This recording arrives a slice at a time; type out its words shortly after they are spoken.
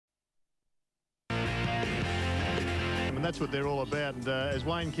and that's what they're all about. And as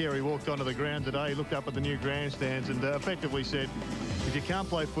Wayne Carey walked onto the ground today, he looked up at the new grandstands and effectively said, if you can't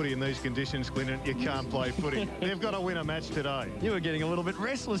play footy in these conditions, Clinton, you can't play footy. They've got to win a match today. You were getting a little bit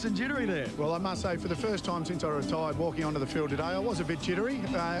restless and jittery there. Well, I must say, for the first time since I retired, walking onto the field today, I was a bit jittery.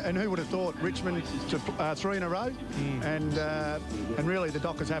 And who would have thought Richmond to 3 in a row? And really, the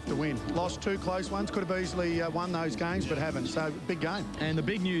Dockers have to win. Lost 2 close ones, could have easily won those games, but haven't. So, big game. And the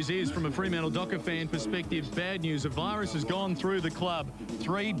big news is, from a Fremantle Docker fan perspective, bad news. A virus has gone through the club.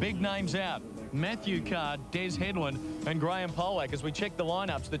 3 big names out. Matthew Carr, Des Headland and Graham Polak. As we check the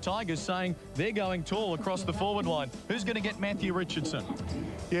lineups, the Tigers saying they're going tall across the forward line. Who's going to get Matthew Richardson?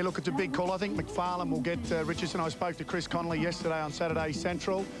 Yeah, look, it's a big call. I think McFarlane will get Richardson. I spoke to Chris Connolly yesterday on Saturday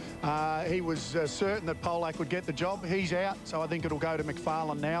Central. He was certain that Polak would get the job. He's out, so I think it'll go to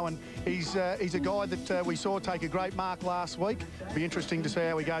McFarlane now. And he's a guy that we saw take a great mark last week. It'll be interesting to see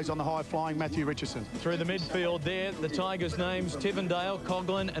how he goes on the high-flying Matthew Richardson. Through the midfield there, the Tigers' names, Tivendale,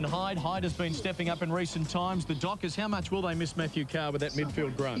 Coughlin and Hyde. Hyde has been stepping up in recent times. The Dockers, how much will they miss Matthew Carr with that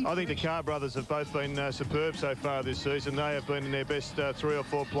midfield grunt? I think the Carr brothers have both been superb so far this season. They have been in their best 3 or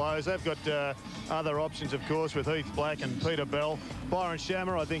 4 players. They've got other options, of course, with Heath Black and Peter Bell. Byron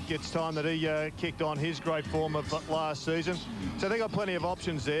Shammer, I think it's time that he kicked on his great form of last season. So they've got plenty of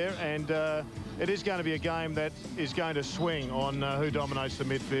options there, and it is going to be a game that is going to swing on who dominates the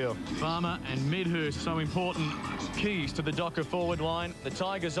midfield. Farmer and Midhurst, so important keys to the Docker forward line. The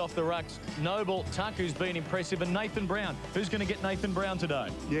Tigers off the rucks. Noble, Tuck, who's been impressive, and Nathan Brown. Who's going to get Nathan Brown today?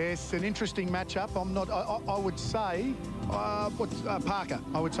 Yes, an interesting matchup. I would say Parker.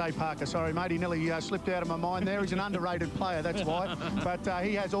 I would say Parker. Sorry, mate, he nearly slipped out of my mind there. He's an underrated player, that's why. But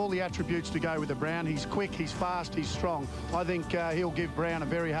he has all the attributes to go with the Brown. He's quick, he's fast, he's strong. I think he'll give Brown a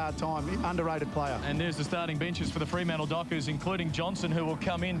very hard time. Underrated player. And there's the starting benches for the Fremantle Dockers, including Johnson, who will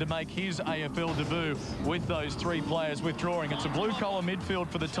come in to make his AFL debut with those 3 players withdrawing. It's a blue-collar midfield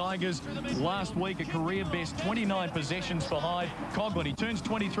for the Tigers. Last week, a career-best 29 possessions for Hyde. Coughlin, he turns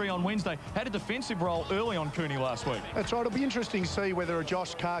 23 on Wednesday. Had a defensive role early on Cooney last week. That's right. It'll be interesting to see whether a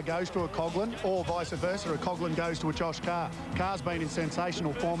Josh Carr goes to a Coughlin or vice versa, a Coughlin goes to a Josh Carr. Carr's been in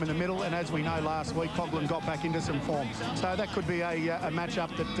sensational form in the middle, and as we know last week, Coughlin got back into some form. So that could be a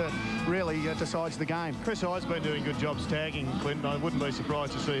matchup that really decides the game. Chris Hyde's been doing good jobs tagging Clinton. I wouldn't be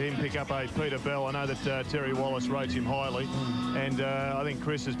surprised to see him pick up a Peter Bell. I know that Terry Wallace rates him highly, and I think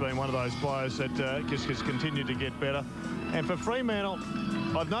Chris has been one of those players that just has continued to get better. And for Fremantle,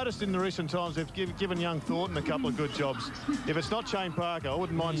 I've noticed in the recent times they've given young Thornton a couple of good jobs. If it's not Shane Parker, I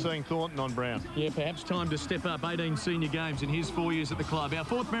wouldn't mind seeing Thornton on Brown. Yeah, perhaps time to step up. 18 senior games in his 4 years at the club. Our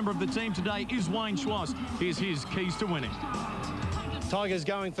 4th member of the team today is Wayne Schwass. Here's his keys to winning. Tigers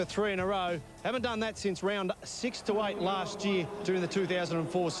going for 3 in a row. Haven't done that since round 6 to 8 last year during the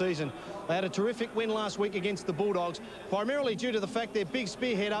 2004 season. They had a terrific win last week against the Bulldogs, primarily due to the fact their big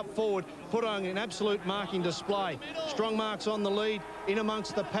spearhead up forward put on an absolute marking display. Strong marks on the lead, in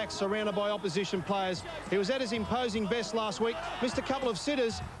amongst the pack, surrounded by opposition players. He was at his imposing best last week, missed a couple of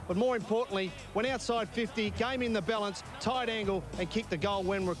sitters, but more importantly, went outside 50, game in the balance, tight angle, and kicked the goal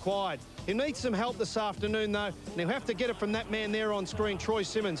when required. He needs some help this afternoon, though, and he'll have to get it from that man there on screen, Troy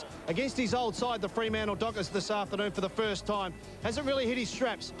Simmons. Against his old side, the Fremantle Dockers, this afternoon for the first time. Hasn't really hit his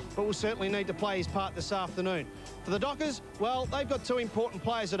straps, but will certainly need to play his part this afternoon. For the Dockers, well, they've got 2 important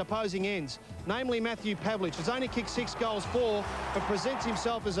players at opposing ends, namely Matthew Pavlich, who's only kicked 6 goals for, but presents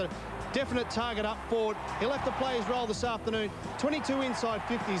himself as a definite target up forward. He'll have to play his role this afternoon. 22 inside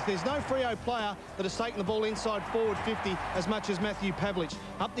 50s. There's no Freo player that has taken the ball inside forward 50 as much as Matthew Pavlich.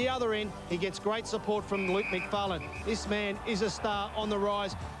 Up the other end, he gets great support from Luke McFarlane. This man is a star on the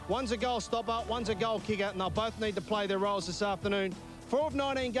rise. One's a goal stopper, one's a goal kicker, and they'll both need to play their roles this afternoon. 4 of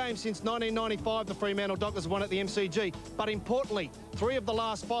 19 games since 1995, the Fremantle Dockers won at the MCG. But importantly, 3 of the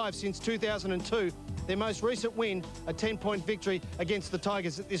last 5 since 2002. Their most recent win, a 10-point victory against the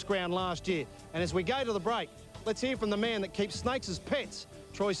Tigers at this ground last year. And as we go to the break, let's hear from the man that keeps snakes as pets,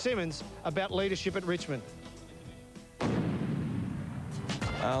 Troy Simmons, about leadership at Richmond.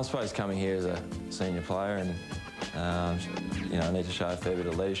 I suppose coming here as a senior player and, you know, I need to show a fair bit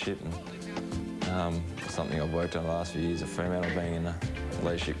of leadership and something I've worked on the last few years at Fremantle, being in the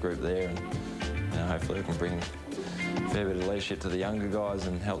leadership group there, and you know, hopefully I can bring a fair bit of leadership to the younger guys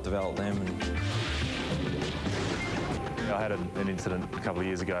and help develop them. I had an incident a couple of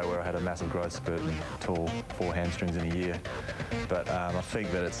years ago where I had a massive growth spurt and tore 4 hamstrings in a year. But I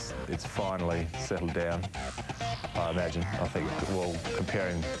think that it's finally settled down, I imagine. I think, well,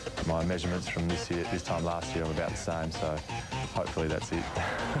 comparing my measurements from this time last year, I'm about the same, so hopefully that's it.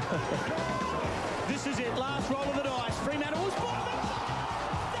 This is it, last roll of the dice. Fremantle was bottom.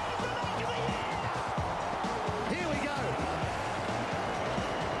 Here we go.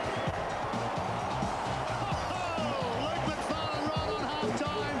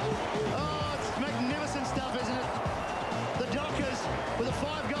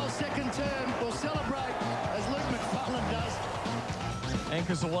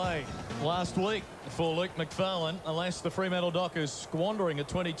 Anchors away last week for Luke McFarlane. Alas, the Fremantle Dockers squandering a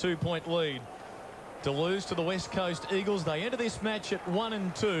 22-point lead to lose to the West Coast Eagles. They enter this match at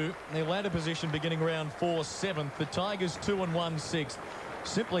 1-2. Their ladder position beginning round 4, 7th. The Tigers 2-1, 6th.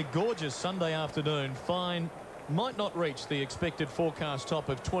 Simply gorgeous Sunday afternoon. Fine. Might not reach the expected forecast top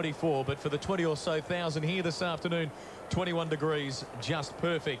of 24, but for the 20 or so thousand here this afternoon, 21 degrees, just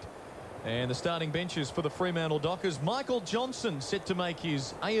perfect. And the starting benches for the Fremantle Dockers. Michael Johnson set to make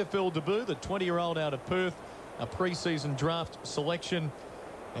his AFL debut, the 20-year-old out of Perth, a pre-season draft selection.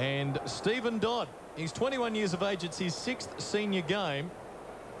 And Stephen Dodd, he's 21 years of age. It's his 6th senior game.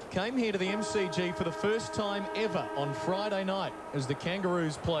 Came here to the MCG for the first time ever on Friday night as the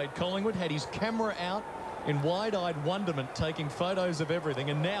Kangaroos played Collingwood. Had his camera out in wide-eyed wonderment, taking photos of everything.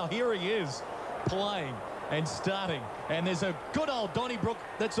 And now here he is playing and starting. And there's a good old Donnybrook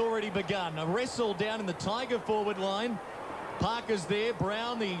that's already begun. A wrestle down in the Tiger forward line. Parker's there.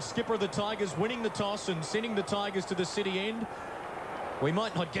 Brown, the skipper of the Tigers, winning the toss and sending the Tigers to the city end. We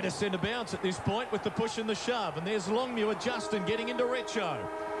might not get a centre bounce at this point with the push and the shove. And there's Longmuir, Justin getting into Richo.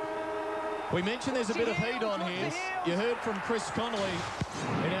 We mentioned there's a bit of heat on here. You heard from Chris Connolly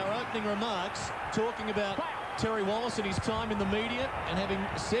in our opening remarks talking about Terry Wallace and his time in the media, and having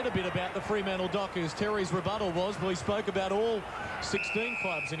said a bit about the Fremantle Dockers, Terry's rebuttal was, well, he spoke about all 16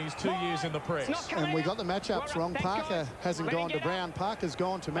 clubs in his 2 years in the press. And we got the matchups wrong. Parker hasn't gone to Brown. Parker's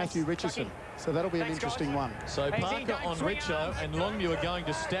gone to Matthew Richardson. So that'll be an interesting one. So Parker on Richo and Longmuir going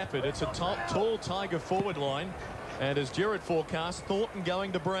to Stafford. It's a tall Tiger forward line. And as Gerard forecast, Thornton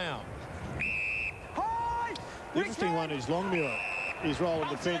going to Brown. The interesting one is Longmuir. His role in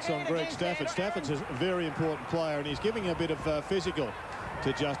defence on Greg Stafford. Stafford's a very important player, and he's giving a bit of physical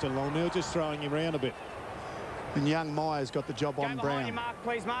to Justin Longmuir, just throwing him around a bit. And young Myers got the job on Brown. You, Mark,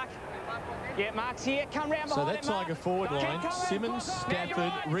 please, Mark. Yeah, Mark's here. Come round so behind that Tiger forward line, Simmons,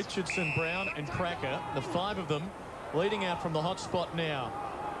 Stafford, Richardson, Brown and Cracker, the 5 of them leading out from the hot spot now.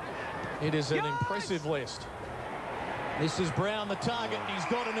 It is an impressive list. This is Brown, the target, and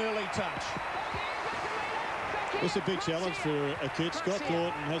he's got an early touch. It's a big challenge for a kid. Scott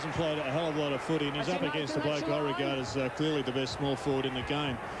Lawton hasn't played a hell of a lot of footy, and he's up against the bloke I regard as clearly the best small forward in the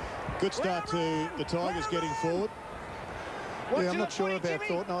game. Good start to the Tigers getting forward. Yeah, I'm not sure about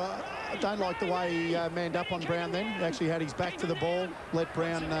Thornton. I don't like the way he manned up on Brown then. He actually had his back to the ball, let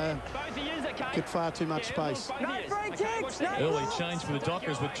Brown get far too much space. Early change for the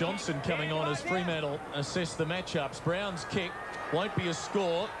Dockers with Johnson coming on as Fremantle assess the matchups. Brown's kick won't be a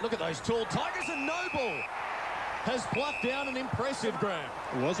score. Look at those tall Tigers, and Noble has plucked down an impressive grab.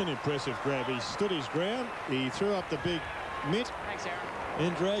 It was an impressive grab. He stood his ground. He threw up the big mitt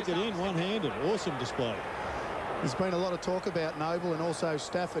and dragged it in one-handed. Awesome display. There's been a lot of talk about Noble and also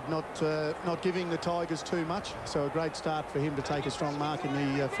Stafford not giving the Tigers too much. So a great start for him to take a strong mark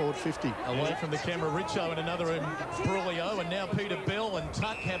in the forward 50. Away from the camera, Richo and another imbroglio, and now Peter Bell and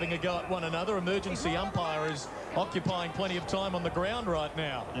Tuck having a go at one another. Emergency umpire is occupying plenty of time on the ground right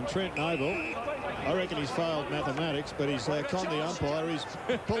now. And Trent Noble, I reckon he's failed mathematics, but he's conned the umpire. He's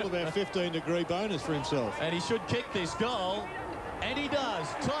pulled about 15-degree bonus for himself. And he should kick this goal, and he does.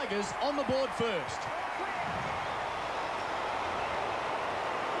 Tigers on the board first.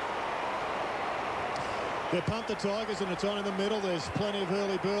 They punt the Tigers, and it's on in the middle. There's plenty of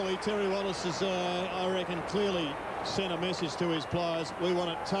hurly-burly. Terry Wallace has, I reckon, clearly sent a message to his players. We want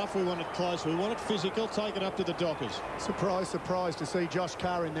it tough, we want it close, we want it physical. Take it up to the Dockers. Surprise, surprise to see Josh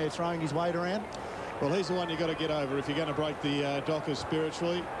Carr in there throwing his weight around. Well, he's the one you've got to get over if you're going to break the Dockers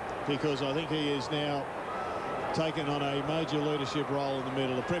spiritually, because I think he is now taken on a major leadership role in the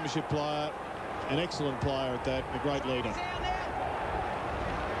middle. A premiership player, an excellent player at that, a great leader.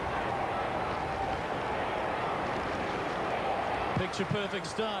 Picture perfect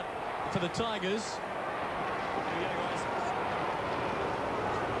start for the Tigers.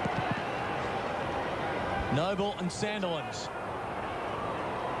 Noble and Sandilands.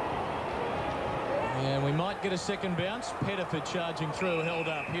 And we might get a second bounce. Pettiford charging through, held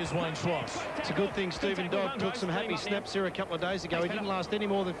up. Here's Wayne Schwartz. It's a good thing Stephen Dodd took some happy snaps here a couple of days ago. He didn't last any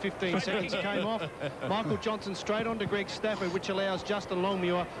more than 15 seconds. Came off. Michael Johnson straight on to Greg Stafford, which allows Justin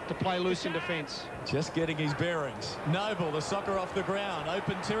Longmuir to play loose in defence. Just getting his bearings. Noble, the soccer off the ground.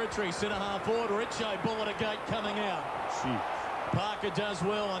 Open territory, centre half forward. Richo, ball at a gate coming out. Parker does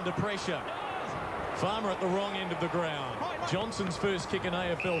well under pressure. Farmer at the wrong end of the ground. Johnson's first kick in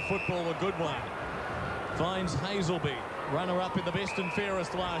AFL football, a good one. Finds Hazelby, runner-up in the best and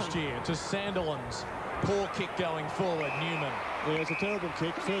fairest last year, to Sandilands. Poor kick going forward, Newman. Yeah, it's a terrible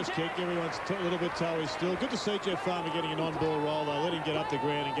kick. First kick, everyone's a little bit toe-y still. Good to see Jeff Farmer getting an on-ball roll, though. Let him get up the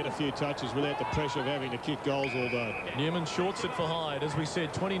ground and get a few touches without the pressure of having to kick goals all day. Newman shorts it for Hyde. As we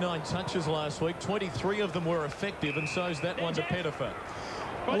said, 29 touches last week. 23 of them were effective, and so's that one to Pettifer.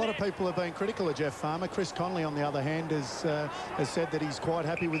 A lot of people have been critical of Jeff Farmer. Chris Conley, on the other hand, has said that he's quite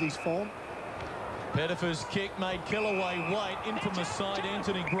happy with his form. Pettifer's kick made Kellaway wait. In from the side,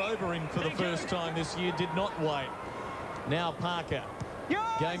 Anthony Grover in for the first time this year. Did not wait. Now Parker.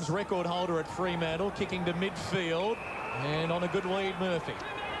 Games record holder at Fremantle. Kicking to midfield. And on a good lead, Murphy.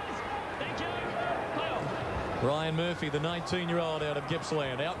 Ryan Murphy, the 19-year-old out of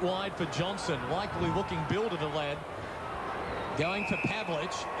Gippsland. Out wide for Johnson. Likely looking builder, the lad. Going for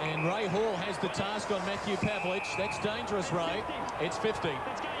Pavlich, and Ray Hall has the task on Matthew Pavlich. That's dangerous, Ray. It's 50.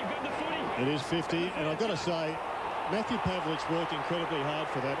 It is 50, and I've got to say, Matthew Pavlich worked incredibly hard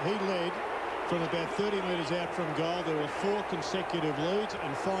for that. He led from about 30 metres out from goal. There were 4 consecutive leads,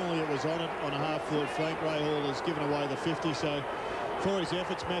 and finally it was on a half-forward flank. Ray Hall has given away the 50, so for his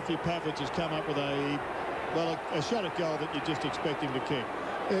efforts, Matthew Pavlich has come up with a shot at goal that you just expect him to kick.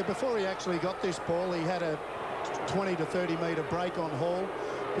 Before he actually got this ball, he had a 20 to 30 metre break on Hall,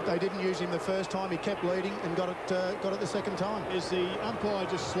 but they didn't use him the first time. He kept leading and got it the second time. Is the umpire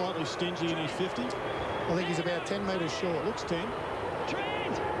just slightly stingy in his 50? I think he's about 10 metres short. Looks 10.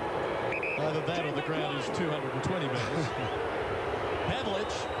 Either that or the ground is 220 metres.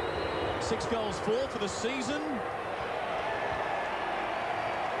 Pavlich, 6 goals, 4 for the season.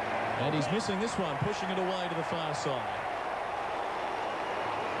 And he's missing this one, pushing it away to the far side.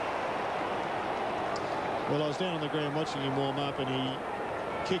 Well, I was down on the ground watching him warm up, and he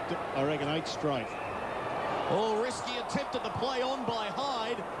kicked, I reckon, 8 straight. Oh, risky attempt at the play on by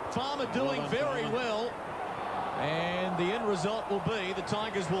Hyde. Farmer doing very well. And the end result will be the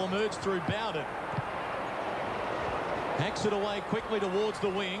Tigers will emerge through Bowden. Hacks it away quickly towards the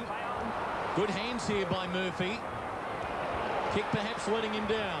wing. Good hands here by Murphy. Kick perhaps letting him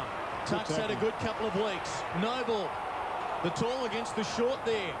down. Tuck's had a good couple of weeks. Noble, the tall against the short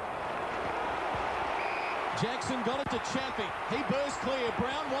there. Jackson got it to Chaffee. He burst clear.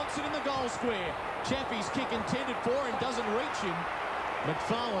 Brown wants it in the goal square. Chaffee's kick intended for him doesn't reach him.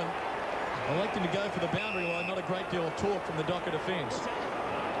 McFarlane electing to go for the boundary line. Not a great deal of talk from the Docker defence.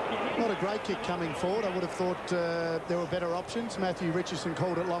 Not a great kick coming forward. I would have thought there were better options. Matthew Richardson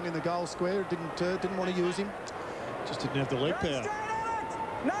called it long in the goal square. Didn't want to use him. Just didn't have the leg power.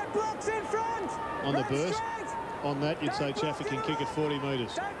 No blocks in front. On the burst. On that, you'd say Chaffee can kick it 40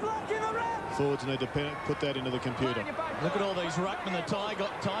 metres. Forwards need to put that into the computer. Look at all these ruckmen the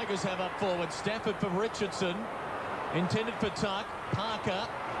Tigers have up forward. Stafford for Richardson. Intended for Tuck. Parker.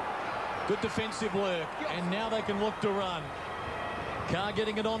 Good defensive work. And now they can look to run. Carr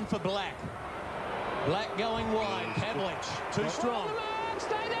getting it on for Black. Black going wide. Pavlich. Too strong.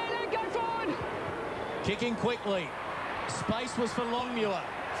 Stay there, go forward. Kicking quickly. Space was for Longmuir.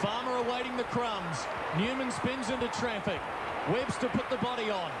 Farmer awaiting the crumbs. Newman spins into traffic. Webster put the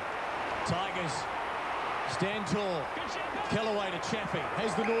body on. Tigers stand tall. Kellaway to Chaffee.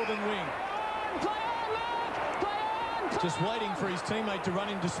 Has the northern wing. Just waiting for his teammate to run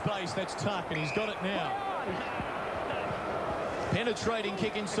into space. That's Tuck, and he's got it now. Penetrating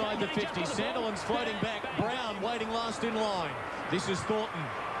kick inside the 50. Sandilands floating back. Brown waiting last in line. This is Thornton.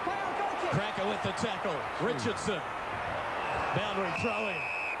 Cracker with the tackle. Richardson. Boundary throw-in.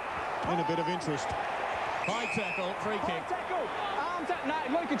 In a bit of interest. High tackle, free kick. No,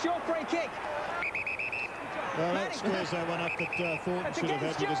 Luke, it's your free kick. Well, that squares that one up that Thornton should have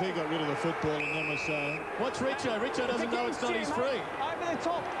had, because he got rid of the football and then was... Watch Richo. Richo doesn't know it's not his free. Over the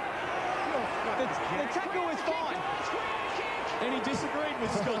top. The tackle was fine. And he disagreed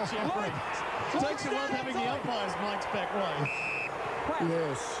with Scott Jeffrey. Takes a lot having the umpires Mike's back way.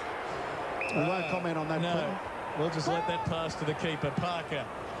 Yes. We won't comment on that. No. We'll just let that pass to the keeper. Parker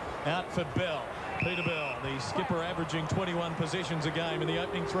out for Bell. Peter Bell, the skipper, averaging 21 possessions a game in the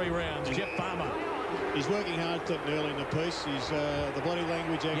opening 3 rounds. Jeff Farmer. He's working hard early in the piece. He's the body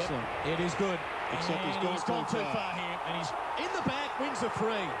language excellent. Yep, it is good. Except and he's gone too far here. And he's in the back, wins a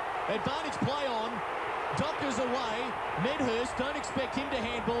free. Advantage play on. Dockers away. Medhurst, don't expect him to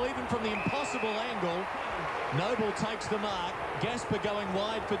handball even from the impossible angle. Noble takes the mark. Gasper going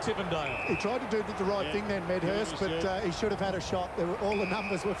wide for Tippendale. He tried to do the right thing then, Medhurst, but he should have had a shot. All the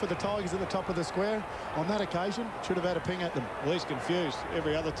numbers were for the Tigers at the top of the square. On that occasion, should have had a ping at them. Well, he's confused.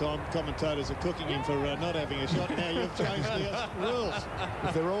 Every other time, commentators are cooking him for not having a shot. Now you've changed the rules.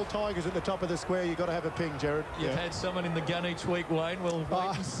 If they're all Tigers at the top of the square, you've got to have a ping, Jared. You've had someone in the gun each week, Wayne. We'll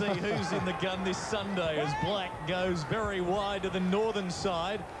wait and see who's in the gun this Sunday as Black goes very wide to the northern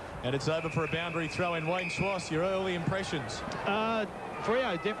side. And it's over for a boundary throw in. Wayne Schwass, your early impressions?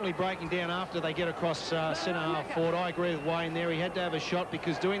 Freo definitely breaking down after they get across centre half forward. I agree with Wayne there. He had to have a shot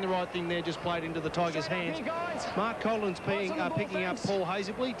because doing the right thing there just played into the Tigers' hands. Mark Collins picking up Paul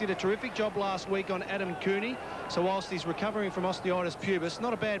Hazelby. Did a terrific job last week on Adam Cooney. So whilst he's recovering from osteitis pubis,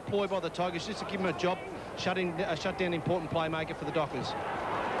 not a bad ploy by the Tigers just to give him a job, shut down important playmaker for the Dockers.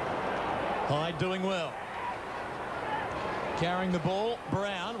 Hyde doing well. Carrying the ball.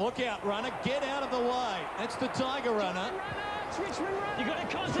 Brown, look out, runner. Get out of the way. That's the Tiger runner. Richmond, you got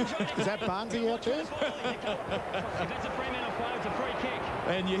to concentrate. Is that Barnesy out there? If that's a Fremantle play, it's a free kick.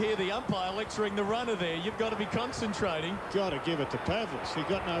 And you hear the umpire lecturing the runner there. You've got to be concentrating. Got to give it to Pavlis. He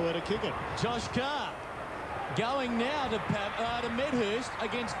got nowhere to kick it. Josh Carr going now to Medhurst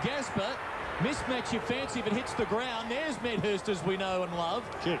against Gasper. Mismatch you fancy if it hits the ground. There's Medhurst as we know and love.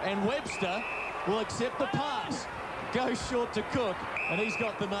 Kick. And Webster will accept the pass. Goes short to Cook, and he's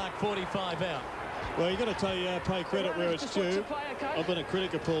got the mark 45 out. Well, you've got to pay credit where it's due. I've been a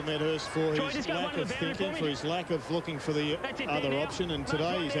critic of Paul Medhurst for his lack of thinking, for his lack of looking for the other option. And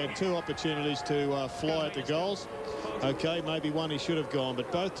today he's had 2 opportunities to fly at the goals. OK, maybe one he should have gone,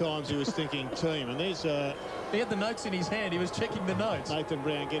 but both times he was thinking team. And there's... he had the notes in his hand. He was checking the notes. Nathan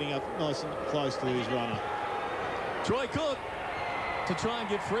Brown getting up nice and close to his runner. Troy Cook to try and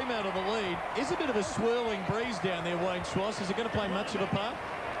give Fremantle the lead. Is a bit of a swirling breeze down there, Wayne Schwass. Is it going to play much of a part?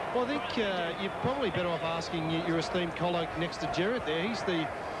 Well, I think you're probably better off asking your esteemed colleague next to Gerard there. He's the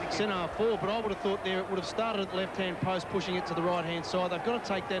centre half forward, but I would have thought there it would have started at the left-hand post, pushing it to the right-hand side. They've got to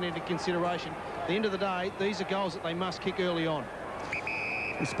take that into consideration. At the end of the day, these are goals that they must kick early on.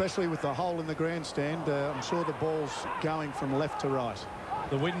 Especially with the hole in the grandstand, I'm sure the ball's going from left to right.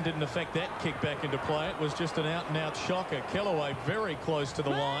 The wind didn't affect that kick back into play. It was just an out-and-out shocker. Kellaway very close to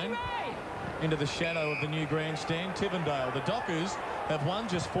the line, into the shadow of the new grandstand. Tivendale, the Dockers have won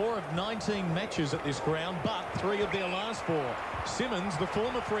just 4 of 19 matches at this ground, but 3 of their last 4. Simmons, the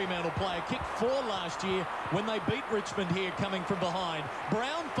former Fremantle player, kicked 4 last year when they beat Richmond here coming from behind.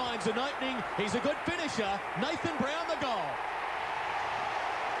 Brown finds an opening. He's a good finisher. Nathan Brown, the goal.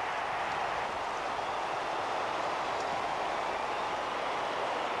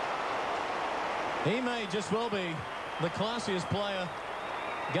 He may just well be the classiest player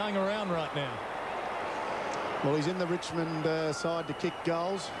going around right now. Well, he's in the Richmond side to kick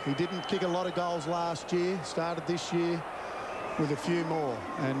goals. He didn't kick a lot of goals last year. Started this year with a few more.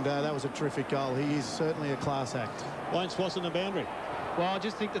 And that was a terrific goal. He is certainly a class act. Wayne Schwass in the boundary. Well, I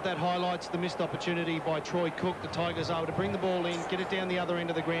just think that highlights the missed opportunity by Troy Cook. The Tigers able to bring the ball in, get it down the other end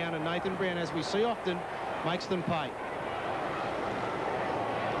of the ground. And Nathan Brown, as we see often, makes them pay.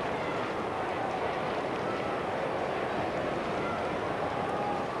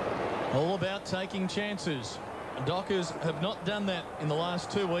 All about taking chances. Dockers have not done that in the last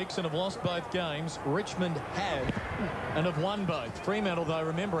 2 weeks and have lost both games. Richmond have and have won both. Fremantle, though,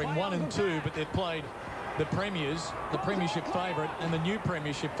 remembering 1 and 2, but they've played the Premiers, the Premiership favourite, and the new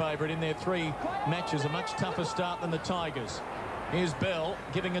Premiership favourite in their 3 matches. A much tougher start than the Tigers. Here's Bell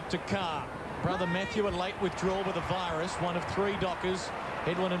giving it to Carr. Brother Matthew, a late withdrawal with a virus. 1 of 3 Dockers.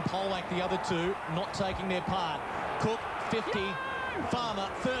 Hedlund and Polak, the other 2, not taking their part. Cook, 50. Farmer,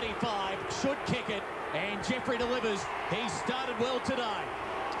 35, should kick it, and Jeffrey delivers. He started well today.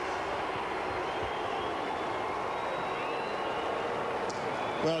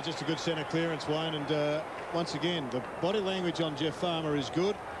 Well, just a good centre clearance, Wayne, and once again, the body language on Jeff Farmer is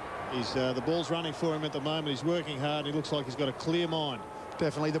good. The ball's running for him at the moment. He's working hard. He looks like he's got a clear mind.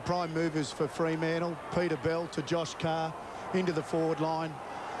 Definitely the prime movers for Fremantle. Peter Bell to Josh Carr into the forward line,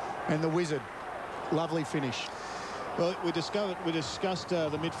 and the Wizard. Lovely finish. Well, we discussed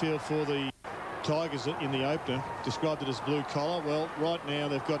the midfield for the Tigers in the opener, described it as blue collar. Well, right now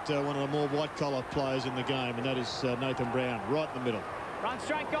they've got one of the more white collar players in the game, and that is Nathan Brown, right in the middle. Run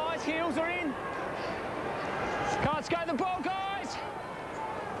straight, guys. Heels are in. Can't skate the ball, guys.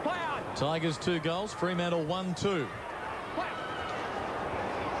 Play on. Tigers 2 goals, Fremantle 1-2.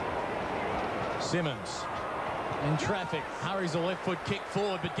 Simmons in traffic, hurries a left foot kick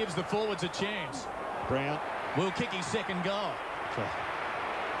forward, but gives the forwards a chance. Brown will kick his second goal.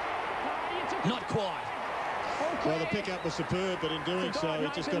 Not quite. Well, the pickup was superb, but in doing so, he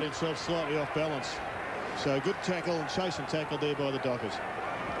just got himself slightly off balance. So good tackle and chase and tackle there by the Dockers.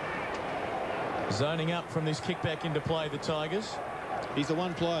 Zoning up from this kick back into play, the Tigers. He's the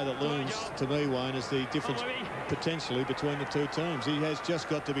one player that looms to me, Wayne, as the difference potentially between the 2 teams. He has just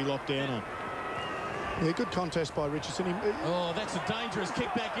got to be locked down on. Yeah, good contest by Richardson. Oh, that's a dangerous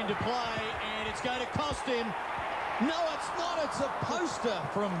kick back into play, and it's going to cost him. No, it's not. It's a poster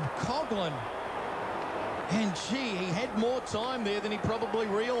from Coughlin. And, gee, he had more time there than he probably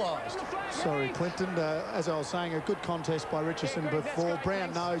realised. Sorry, Clinton. As I was saying, a good contest by Richardson before.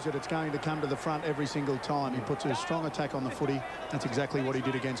 Brown knows that it's going to come to the front every single time. He puts a strong attack on the footy. That's exactly what he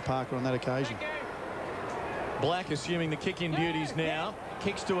did against Parker on that occasion. Black assuming the kick-in duties now.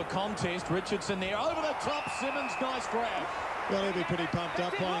 Kicks to a contest. Richardson there. Over the top. Simmons, nice grab. Well, he'll be pretty pumped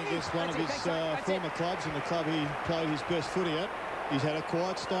up playing against one of his former clubs and the club he played his best footy at. He's had a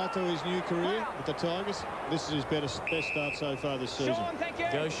quiet start to his new career with the Tigers. This is his best start so far this season.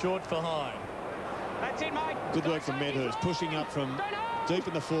 Go short for high. That's it, mate. Good work from Medhurst, pushing up from deep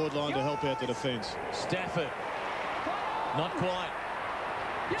in the forward line to help out the defence. Stafford. Not quite.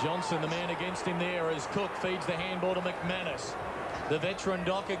 Johnson, the man against him there, as Cook feeds the handball to McManus. The veteran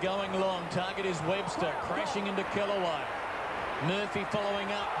Docker going long. Target is Webster, crashing into Kellaway. Murphy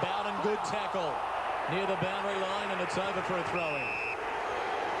following up. Bowden, good tackle. Near the boundary line, and it's over for a throw-in.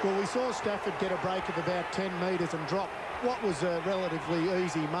 Well, we saw Stafford get a break of about 10 metres and drop what was a relatively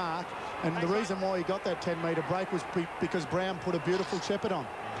easy mark. And the reason why he got that 10-metre break was because Brown put a beautiful shepherd on.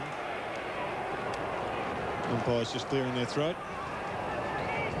 Umpire's just clearing their throat.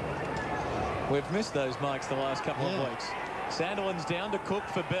 We've missed those marks the last couple of weeks. Sandilands down to Cook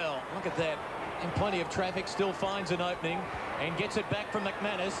for Bell. Look at that. And plenty of traffic, still finds an opening and gets it back from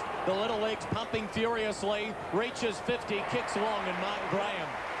McManus. The little legs pumping furiously, reaches 50, kicks long, and Martin Graham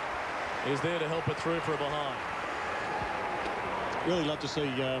is there to help it through for a behind. Really love to see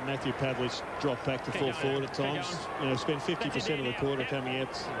Matthew Pavlich drop back to full forward at times. You know, spend 50% of the quarter coming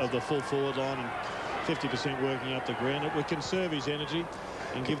out of the full forward line and 50% working up the ground. It would conserve his energy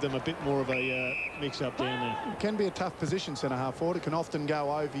and give them a bit more of a mix-up down there. It can be a tough position, centre-half forward. It can often go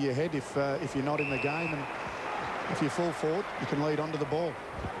over your head if you're not in the game, and if you're full forward, you can lead onto the ball.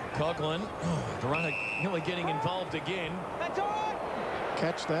 Coughlin, the runner nearly getting involved again.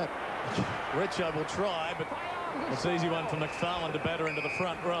 Catch that. Richo will try, but it's an easy one for McFarlane to batter into the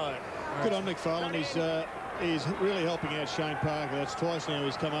front row. Good on McFarlane. He's really helping out Shane Parker. That's twice now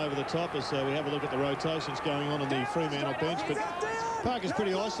he's come over the top as we have a look at the rotations going on the Fremantle bench. But Parker's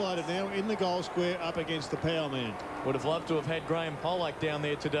pretty isolated now in the goal square up against the power man. Would have loved to have had Graham Pollack down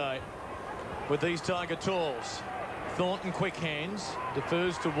there today with these Tiger tools. Thornton quick hands,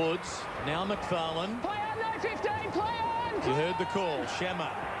 defers to Woods. Now McFarlane. Play on, no 15, play on! You heard the call. Shammer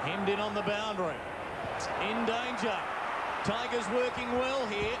hemmed in on the boundary. In danger. Tigers working well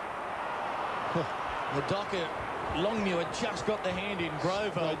here. The Docker, Longmuir had just got the hand in.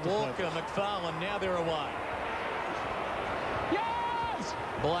 Grover, Walker, McFarlane, now they're away. Yes!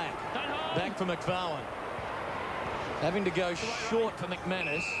 Black, back for McFarlane. Having to go short for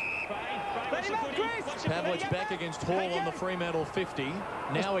McManus. Pavlich back against Hall on the Fremantle 50.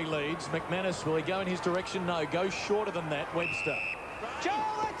 Now he leads. McManus, will he go in his direction? No, go shorter than that. Webster. Joel,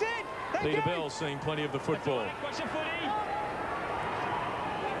 that's it! Peter Bell seeing plenty of the football.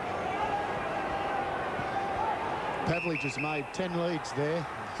 Pavlich has made 10 leads there.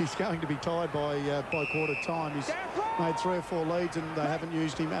 He's going to be tied by quarter time. He's made 3 or 4 leads and they haven't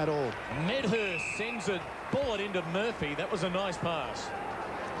used him at all. Medhurst sends a bullet into Murphy. That was a nice pass.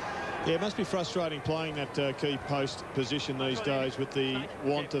 Yeah, it must be frustrating playing that key post position these days with the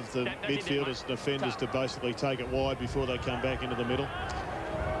want of the midfielders and defenders to basically take it wide before they come back into the middle.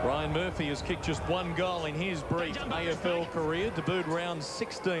 Ryan Murphy has kicked just 1 goal in his brief AFL career. Debuted round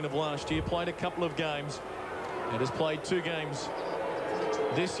 16 of last year. Played a couple of games. And has played 2 games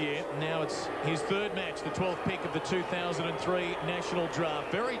this year. Now it's his 3rd match, the 12th pick of the 2003 National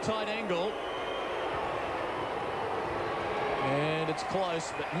Draft. Very tight angle. And it's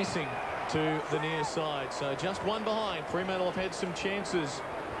close, but missing to the near side. So just 1 behind. Fremantle have had some chances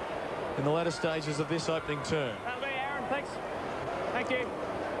in the latter stages of this opening term. That'll be Aaron, thanks. Thank you.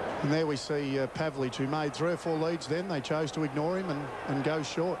 And there we see Pavlich, who made 3 or 4 leads then. They chose to ignore him and go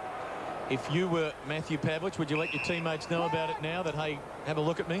short. If you were Matthew Pavlich, would you let your teammates know about it now that, hey, have a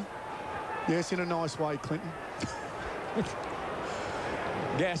look at me? Yes, in a nice way, Clinton.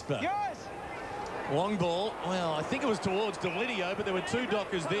 Gasper. Yes! Long ball. Well, I think it was towards Delidio, but there were 2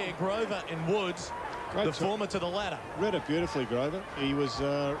 Dockers there, Grover and Woods, the former to the latter. Read it beautifully, Grover. He was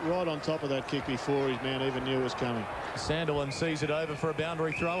right on top of that kick before his man even knew it was coming. Sandilands sees it over for a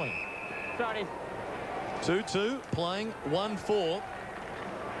boundary throw-in. 2-2, playing 1-4.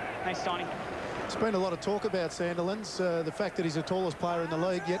 Thanks, Tony. There's been a lot of talk about Sandilands, the fact that he's the tallest player in the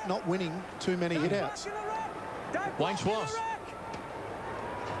league, yet not winning too many hit-outs. Wayne Schwass.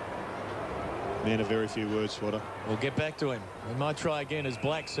 Man of very few words, Swatter. We'll get back to him. We might try again as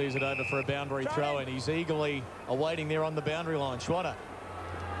Black sees it over for a boundary throw, and he's eagerly awaiting there on the boundary line. Schwatter.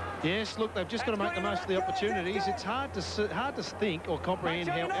 Yes, look, they've just got to make the most of the opportunities. It's hard to think or comprehend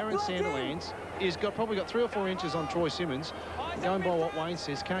how Aaron Sandilands has probably got 3 or 4 inches on Troy Simmons. Going by what Wayne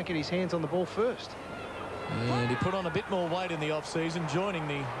says, can't get his hands on the ball first. And he put on a bit more weight in the off-season, joining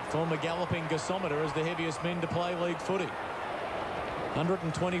the former galloping gasometer as the heaviest men to play league footy.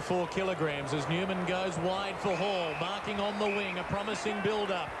 124 kilograms as Newman goes wide for Hall, marking on the wing, a promising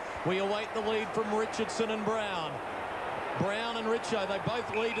build-up. We await the lead from Richardson and Brown. Brown and Richo, they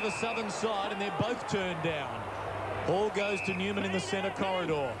both lead to the southern side, and they're both turned down. Hall goes to Newman in the centre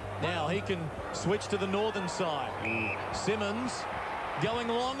corridor. Now he can switch to the northern side. Simmons going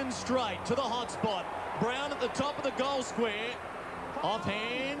long and straight to the hot spot. Brown at the top of the goal square. Off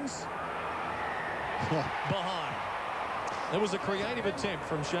hands. Behind. There was a creative attempt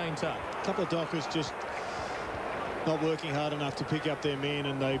from Shane Tuck. A couple of Dockers just not working hard enough to pick up their men,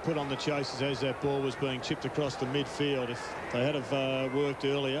 and they put on the chases as that ball was being chipped across the midfield. If they had have worked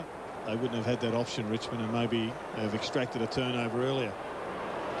earlier, they wouldn't have had that option, Richmond, and maybe have extracted a turnover earlier.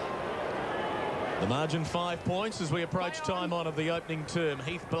 The margin 5 points as we approach time on of the opening term.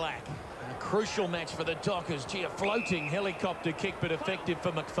 Heath Black. A crucial match for the Dockers. Gee, a floating helicopter kick, but effective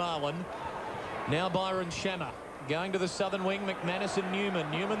for McFarlane. Now Byron Shammer. Going to the southern wing, McManus and Newman.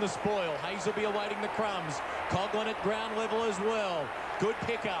 Newman the spoil. Hazelby awaiting the crumbs. Coughlin at ground level as well. Good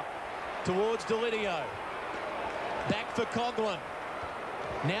pickup towards Delidio. Back for Coughlin.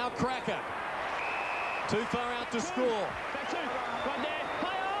 Now Cracker. Too far out to score.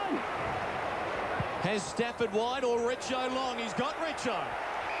 Has Stafford wide or Richo long? He's got Richo.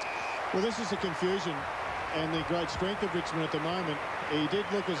 Well, this is the confusion and the great strength of Richmond at the moment. He did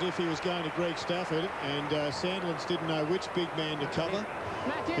look as if he was going to Greg Stafford, and Sandlands didn't know which big man to cover.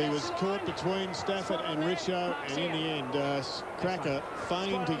 He was caught between Stafford and Richo, and in the end, Cracker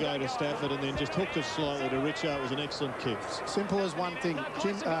feigned to go to Stafford and then just hooked it slightly to Richo. It was an excellent kick. Simple as one thing.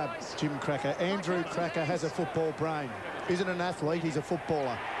 Jim Cracker, Andrew Cracker has a football brain. Isn't an athlete, he's a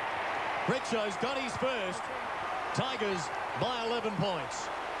footballer. Richo's got his first. Tigers by 11 points.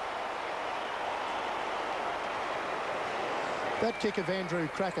 That kick of Andrew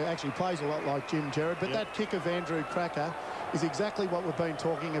Cracker actually plays a lot like Jim, Gerard, but that kick of Andrew Cracker is exactly what we've been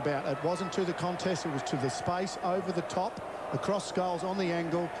talking about. It wasn't to the contest, it was to the space, over the top, across skulls, on the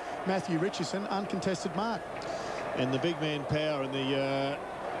angle. Matthew Richardson, uncontested mark. And the big man power in the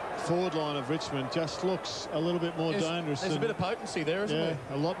forward line of Richmond just looks a little bit more dangerous. There's a bit of potency there, isn't there?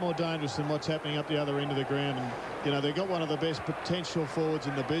 A lot more dangerous than what's happening up the other end of the ground. And, you know, they've got one of the best potential forwards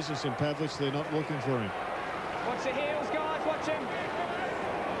in the business in Pavlich. They're not looking for him. Watch the heels, guys. Watch him.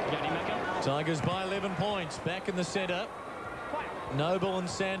 Tigers by 11 points. Back in the centre. Noble and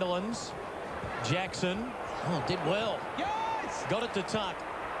Sandilands. Jackson. Oh, did well. Yes! Got it to Tuck.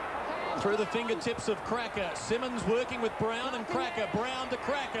 Through the fingertips of Cracker. Simmons working with Brown and Cracker. Brown to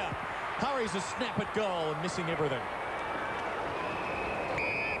Cracker. Hurries a snap at goal and missing everything.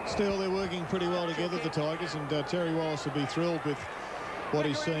 Still, they're working pretty well together, the Tigers, and Terry Wallace will be thrilled with what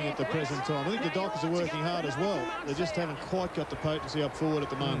he's seeing at the present time. I think the Dockers are working hard as well. They just haven't quite got the potency up forward at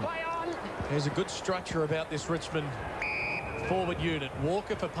the moment. There's a good structure about this Richmond forward unit.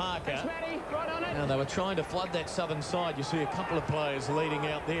 Walker for Parker. Now they were trying to flood that southern side. You see a couple of players leading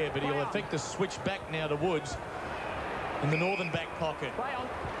out there, but he'll effect a switch back now to Woods in the northern back pocket.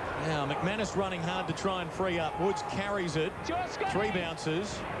 Now McManus running hard to try and free up. Woods carries it. 3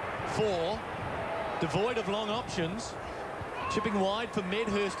 bounces. 4. Devoid of long options. Chipping wide for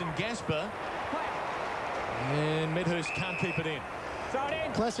Medhurst and Gasper. And Medhurst can't keep it in.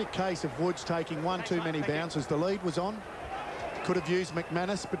 Classic case of Woods taking one too many bounces. The lead was on. Could have used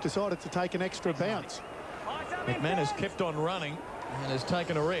McManus, but decided to take an extra bounce. McManus kept on running and has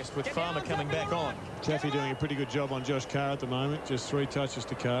taken a rest with Farmer coming back on. Chaffee doing a pretty good job on Josh Carr at the moment. Just 3 touches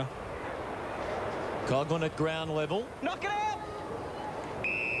to Carr. Coughlin at ground level. Knock it out.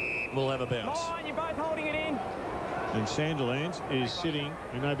 We'll have a bounce. Come on, you're both holding it in. And Sandilands is sitting,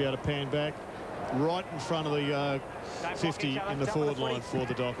 we may be able to pan back, right in front of the 50 in the forward line for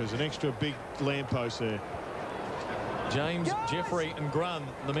the Dockers. An extra big lamppost there. James, Jeffrey and Grun,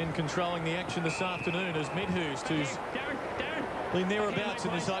 the men controlling the action this afternoon, as Medhurst, who's been thereabouts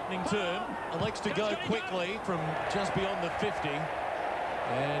in this opening term, elects to go quickly from just beyond the 50.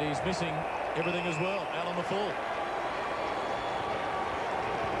 And he's missing everything as well, out on the full.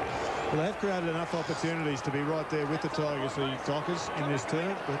 Well, they have created enough opportunities to be right there with the Tigers, the Dockers, in this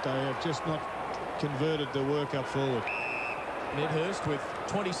term, but they have just not converted the work up forward. Medhurst with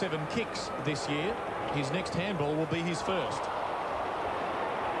 27 kicks this year. His next handball will be his first.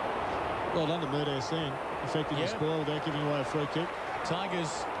 Well done to Medhurst then, effecting the spoil without giving away a free kick.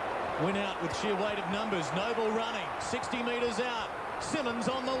 Tigers win out with sheer weight of numbers. Noble running, 60 metres out. Simmons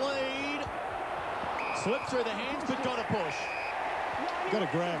on the lead. Slipped through the hands, but got a push. Got a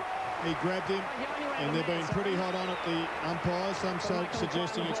grab. He grabbed him, and they've been pretty hot on it, the umpires. Some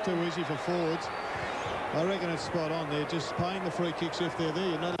suggesting it's too easy for forwards. I reckon it's spot on. They're just paying the free kicks if they're there.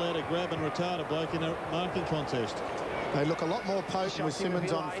 You're not allowed to grab and retard a bloke in a marking contest. They look a lot more potent with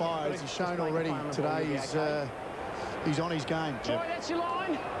Simmons on fire. As he's shown already today, he's on his game. Troy, that's your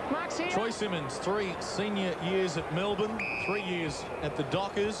line. Mark's here. Troy Simmons, 3 senior years at Melbourne, 3 years at the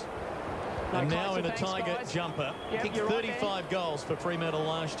Dockers, and now in a Tiger jumper. Kicked 35 goals for Fremantle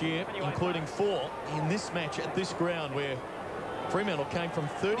last year, including 4 in this match at this ground, where Fremantle came from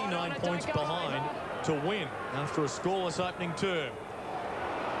 39 points behind to win after a scoreless opening term.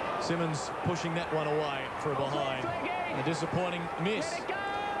 Simmons pushing that one away for a behind. A disappointing miss.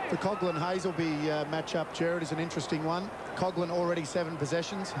 The Coughlin-Hazelby matchup, Jared, is an interesting one. Coughlin already 7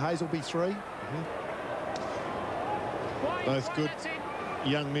 possessions, Hazelby 3. Both good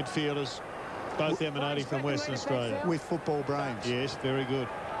young midfielders, both emanating from Western Australia. With football brains. Yes, very good.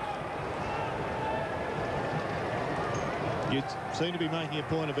 You seem to be making a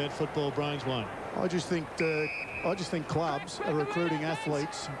point about football brains, Wayne. I just think clubs are recruiting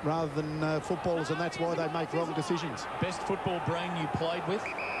athletes rather than footballers, and that's why they make wrong decisions. Best football brain you played with?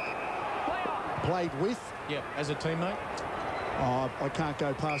 Played with? Yeah, as a teammate. Oh, I can't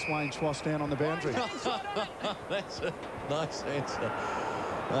go past Wayne Schwass down on the boundary. That's a nice answer.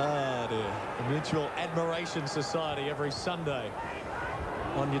 Ah, dear. The Mutual Admiration Society every Sunday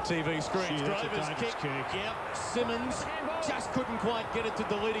on your TV screen. Drover's kick. Yep. Simmons just couldn't quite get it to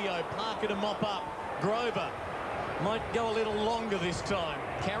Delidio. Parker to mop up. Grover might go a little longer this time.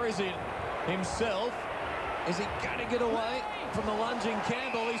 Carries it himself. Is he going to get away from the lunging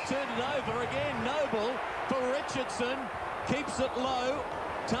Campbell? He's turned it over again. Noble for Richardson. Keeps it low.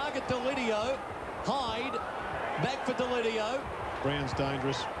 Target Delidio. Hyde. Back for Delidio. Brown's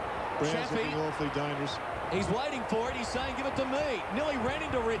dangerous. Brown's Chaffee. looking awfully dangerous. He's waiting for it. He's saying, give it to me. Nearly ran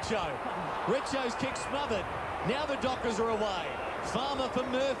into Richo. Richo's kick smothered. Now the Dockers are away. Farmer for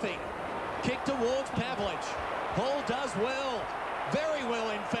Murphy. Kick towards Pavlich. Hall does well. Very well,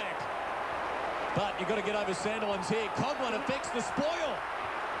 in fact. But you've got to get over Sandilands here. Coughlin affects the spoil.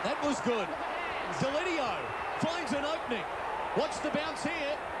 That was good. Delidio finds an opening. Watch the bounce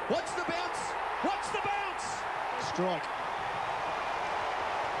here. Watch the bounce. Watch the bounce. Strike.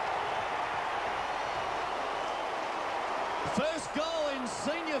 First goal in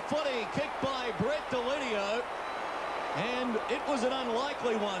senior footy, kicked by Brett Delidio. And it was an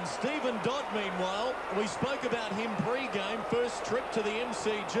unlikely one. Stephen Dodd, meanwhile, we spoke about him pre-game, first trip to the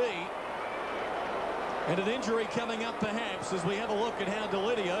MCG. And an injury coming up perhaps as we have a look at how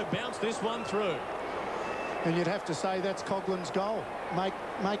Delidio bounced this one through. And you'd have to say that's Coughlin's goal.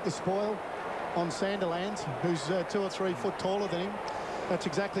 Make the spoil on Sandilands, who's 2 or 3 foot taller than him. That's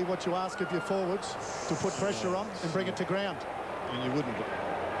exactly what you ask of your forwards, to put pressure on and bring it to ground. And you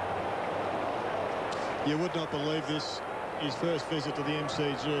would not believe this, his first visit to the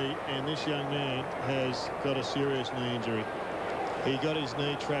MCG, and this young man has got a serious knee injury. He got his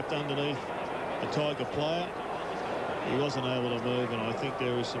knee trapped underneath a Tiger player. He wasn't able to move, and I think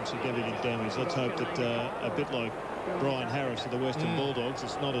there is some significant damage. Let's hope that a bit like Brian Harris of the Western Bulldogs,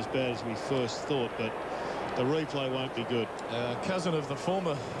 it's not as bad as we first thought, but the replay won't be good. Cousin of the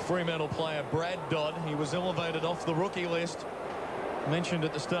former Fremantle player Brad Dodd. He was elevated off the rookie list. Mentioned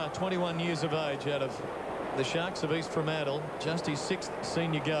at the start, 21 years of age out of the Sharks of East Fremantle. Just his 6th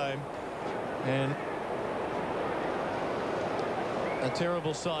senior game. And a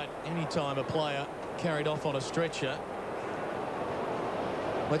terrible sight anytime a player carried off on a stretcher.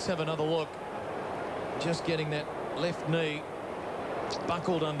 Let's have another look. Just getting that left knee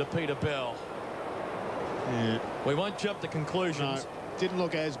buckled under Peter Bell. Yeah. We won't jump to conclusions. No, didn't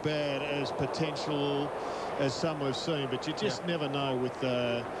look as bad as potential as some we've seen, but you just never know with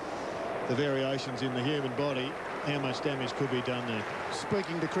the variations in the human body how much damage could be done there.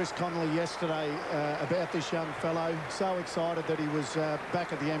 Speaking to Chris Connolly yesterday about this young fellow, so excited that he was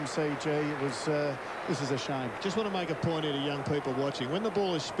back at the MCG. It was this is a shame. Just want to make a point here to young people watching. When the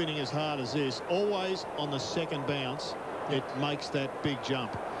ball is spinning as hard as this, always on the second bounce, it makes that big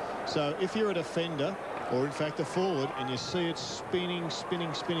jump. So if you're a defender, or in fact a forward, and you see it spinning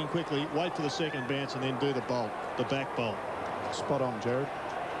quickly, wait for the second bounce and then do the bolt, the back bolt. Spot on, Jared.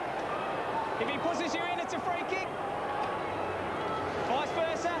 If he pushes you in, it's a free kick. Vice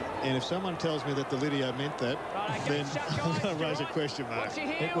versa. And if someone tells me that the video meant that, then I'm going to raise a question mark.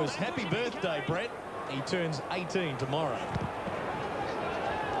 It was happy birthday, Brett. He turns 18 tomorrow.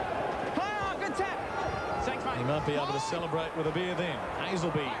 Good tap. Thanks, mate. He might be able to celebrate with a beer then.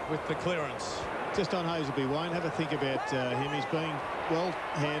 Hazelby with the clearance. Just on Hazelby, Wayne, have a think about him. He's been well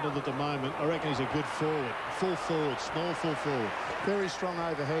handled at the moment. I reckon he's a good forward. Full forward, small full forward. Very strong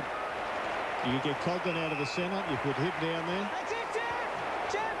overhead. You could get Coghlan out of the centre. You put him down there.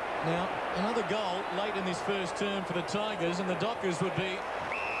 Now, another goal late in this first term for the Tigers, and the Dockers would be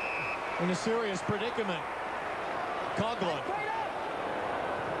in a serious predicament. Coghlan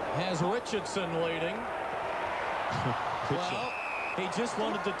has Richardson leading. Well, he just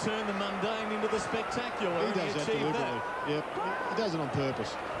wanted to turn the mundane into the spectacular. He does that deliberately. Yep, he does it on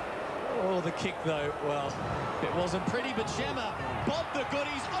purpose. Oh, the kick, though, well, it wasn't pretty, but Shammer, Bob the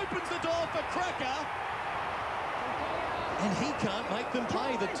Goodies, opens the door for Cracker. And he can't make them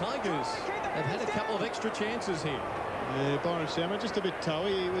pay. The Tigers have had a couple of extra chances here. Yeah, Byron Shammer, just a bit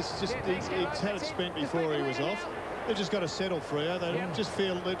toey. He'd had it spent before he was off. They've just got to settle Freo. They just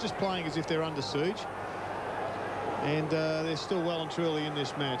feel they're just playing as if they're under siege. And they're still well and truly in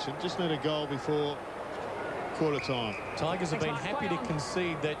this match. And just need a goal before quarter time. Tigers have been happy to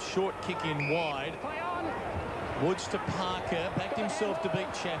concede that short kick in wide. Woods to Parker, backed himself to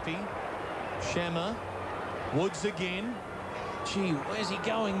beat Chaffee. Shammer, Woods again. Gee, where's he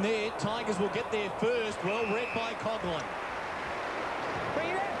going there? Tigers will get there first. Well read by Coghlan.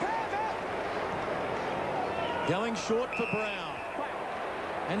 Going short for Brown.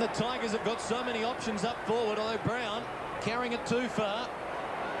 And the Tigers have got so many options up forward, although Brown carrying it too far.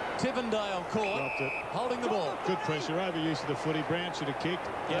 Tivendale caught, Dropped it. holding the ball. Good pressure, overuse of the footy. Brown should have kicked.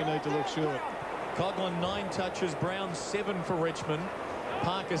 They need to look short. Coghlan 9 touches, Brown 7 for Richmond.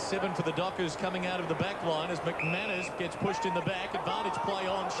 Parker 7 for the Dockers coming out of the back line as McManus gets pushed in the back. Advantage play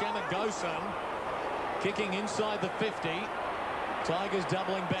on. Shammer Gosen kicking inside the 50. Tigers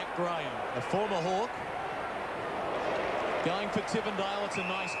doubling back Graham, a former Hawk. Going for Tivendale. It's a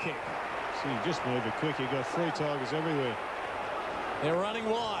nice kick. See, just move it quick. You've got 3 Tigers everywhere. They're running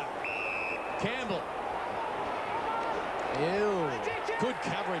wide. Campbell. Ew. Good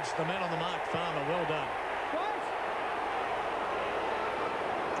coverage. The man on the mark, Farmer. Well done.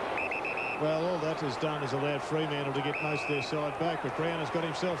 Well, all that has done is allowed Fremantle to get most of their side back, but Brown has got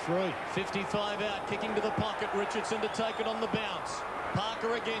himself free. 55 out, kicking to the pocket. Richardson to take it on the bounce.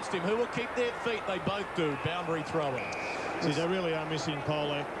 Parker against him. Who will keep their feet? They both do. Boundary throwing. See, they really are missing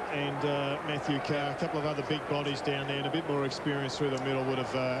Polak and Matthew Carr. A couple of other big bodies down there and a bit more experience through the middle would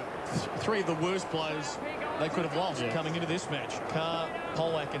have... 3 of the worst players they could have lost coming into this match. Carr,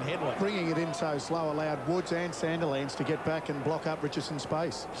 Polak and Headley. Bringing it in so slow allowed Woods and Sandilands to get back and block up Richardson's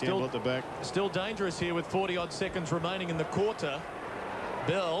space. Still at the back. Still dangerous here with 40-odd seconds remaining in the quarter.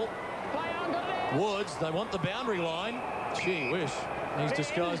 Bell. Woods, they want the boundary line. Gee whiz. He's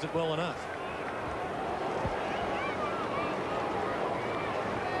disguised it well enough.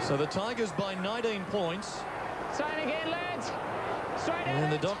 So the Tigers by 19 points.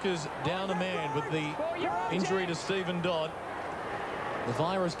 And the Dockers down a man with the injury to Stephen Dodd. The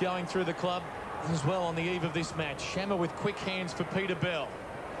virus going through the club as well on the eve of this match. Shammer with quick hands for Peter Bell.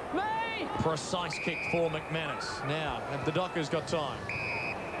 Precise kick for McManus. Now, have the Dockers got time?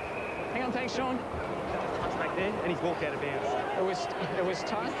 Hang on, thanks, Sean. Touch back there, and he's walked out of bounds. It was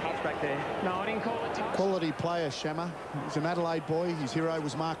touch back there. No, I didn't call it touch. Quality player, Shammer. He's an Adelaide boy. His hero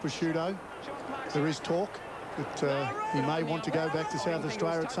was Mark Prosciutto. There is talk that he may want to go back to South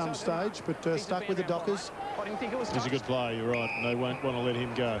Australia at some stage, but stuck with the Dockers. He's a good player, you're right, and they won't want to let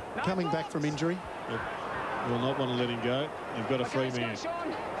him go. Coming back from injury. Will not want to let him go. They've got a free man.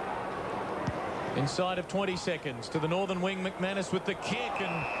 Inside of 20 seconds to the northern wing. McManus with the kick,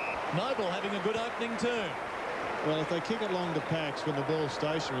 and Noble having a good opening turn. Well, if they kick it long to Pax when the ball's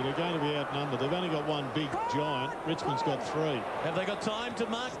stationary, they're going to be outnumbered. They've only got one big giant. Richmond's got 3. Have they got time to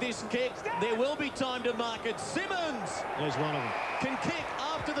mark this kick? There will be time to mark it. Simmons! There's one of them. Can kick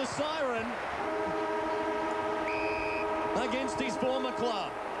after the siren against his former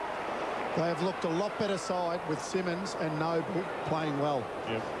club. They have looked a lot better side with Simmons and Noble playing well.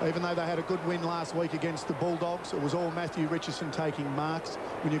 Yep. Even though they had a good win last week against the Bulldogs, it was all Matthew Richardson taking marks.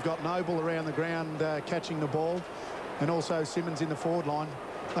 When you've got Noble around the ground catching the ball and also Simmons in the forward line,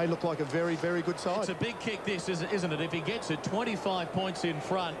 they look like a very, very good side. It's a big kick this, isn't it? If he gets it, 25 points in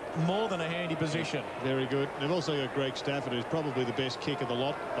front, more than a handy position. Very good. They've also got Greg Stafford, who's probably the best kick of the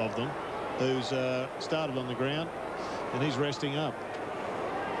lot of them, who's started on the ground, and he's resting up.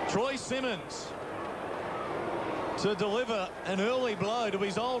 Troy Simmons to deliver an early blow to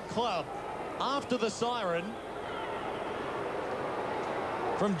his old club after the siren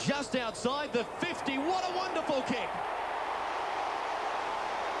from just outside the 50. What a wonderful kick.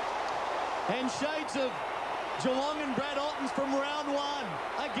 And shades of Geelong and Brad Ottens from round 1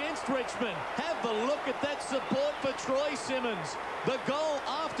 against Richmond. Have a look at that support for Troy Simmons. The goal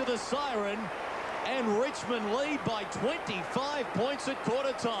after the siren and Richmond lead by 25 points at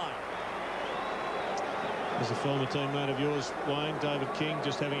quarter time. As a former teammate of yours, Wayne, David King,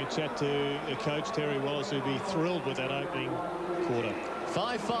 just having a chat to coach Terry Wallace, who'd be thrilled with that opening quarter.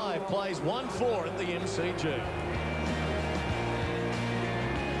 5-5 plays 1-4 at the MCG.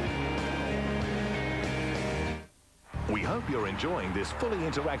 We hope you're enjoying this fully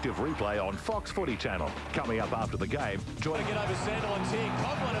interactive replay on Fox Footy Channel. Coming up after the game, Trying to get over Sandilands here.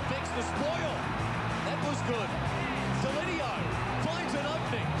 Coghlan affects the spoil. That was good. Delidio finds an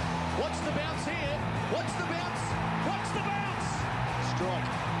opening. What's the bounce here? What's the bounce? What's the bounce?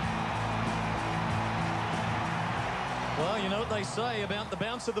 Strike. Well, you know what they say about the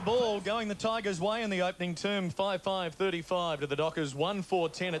bounce of the ball going the Tigers' way in the opening term. 5-5-35 to the Dockers.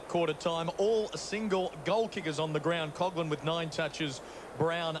 1-4-10 at quarter time. All single goal kickers on the ground. Coghlan with 9 touches.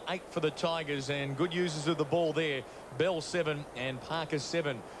 Brown 8 for the Tigers, and good users of the ball there. Bell 7 and Parker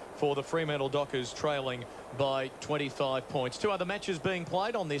 7 for the Fremantle Dockers, trailing by 25 points. 2 other matches being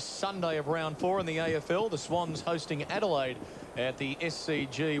played on this Sunday of round 4 in the AFL. The Swans hosting Adelaide at the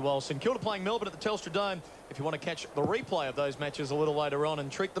SCG, while St Kilda playing Melbourne at the Telstra Dome. If you want to catch the replay of those matches a little later on and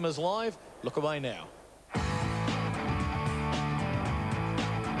treat them as live, look away now.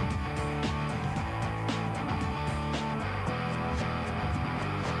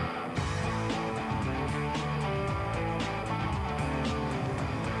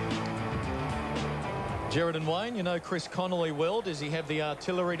 Gerard and Wayne, you know Chris Connolly well. Does he have the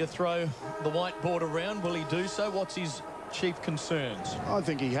artillery to throw the whiteboard around? Will he do so? What's his chief concerns? I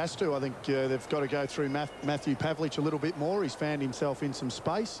think he has to. I think they've got to go through Matthew Pavlich a little bit more. He's found himself in some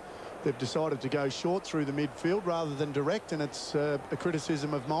space. They've decided to go short through the midfield rather than direct, and it's a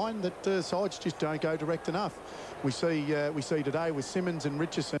criticism of mine that sides just don't go direct enough. We see today with Simmons and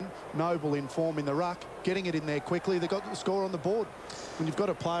Richardson, Noble in form in the ruck, getting it in there quickly. They got the score on the board. When you've got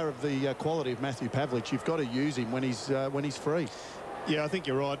a player of the quality of Matthew Pavlich, you've got to use him when he's free. Yeah, I think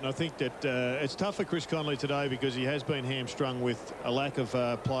you're right, and I think that it's tough for Chris Connolly today because he has been hamstrung with a lack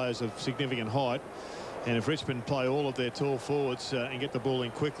of players of significant height. And if Richmond play all of their tall forwards and get the ball in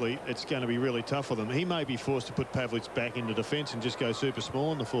quickly, it's going to be really tough for them. He may be forced to put Pavlich back into defence and just go super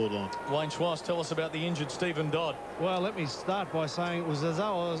small on the forward line. Wayne Schwass, tell us about the injured Stephen Dodd. Well, let me start by saying it was as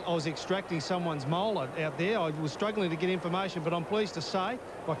though I was extracting someone's molar out there. I was struggling to get information, but I'm pleased to say,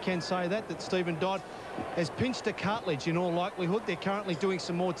 if I can say that Stephen Dodd has pinched a cartilage in all likelihood. They're currently doing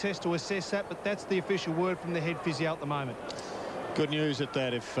some more tests to assess that, but that's the official word from the head physio at the moment. Good news at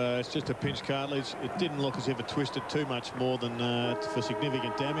that. If it's just a pinched cartilage, it didn't look as if it twisted too much more than for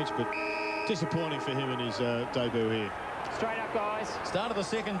significant damage, but disappointing for him in his debut here. Straight up, guys. Start of the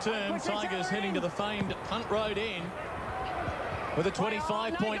second term, Tigers heading to the famed Punt Road end with a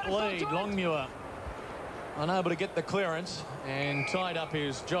 25-point lead. Longmuir unable to get the clearance, and tied up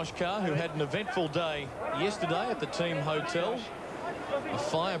is Josh Carr, who had an eventful day yesterday at the team hotel. A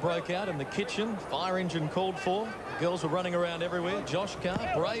fire broke out in the kitchen, fire engine called for. The girls were running around everywhere. Josh Carr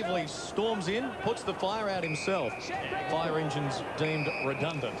bravely storms in, puts the fire out himself. Fire engines deemed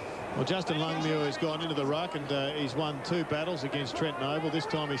redundant. Well, Justin Longmuir has gone into the ruck, and he's won 2 battles against Trent Noble. This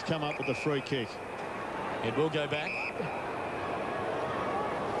time he's come up with a free kick. It will go back.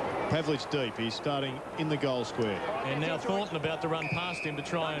 Pavlich deep. He's starting in the goal square. And now Thornton about to run past him to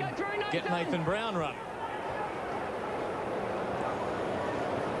try and get Nathan Brown running.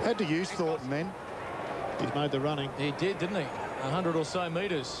 Had to use Thornton then. He's made the running. He did, didn't he? 100 or so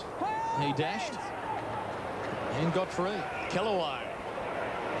metres. He dashed and got free. Kellaway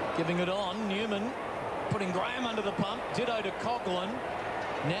giving it on. Newman putting Graham under the pump. Ditto to Coghlan.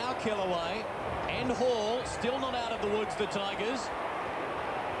 Now Kellaway and Hall still not out of the woods, the Tigers.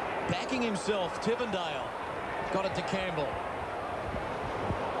 Backing himself, Tivendale. Got it to Campbell.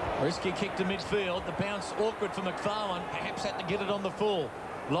 Risky kick to midfield. The bounce awkward for McFarlane. Perhaps had to get it on the full.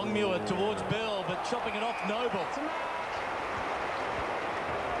 Longmuir towards Bell, but chopping it off Noble.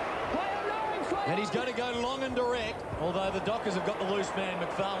 And he's going to go long and direct, although the Dockers have got the loose man,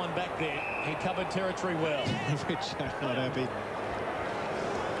 McFarlane, back there. He covered territory well. Richo not happy.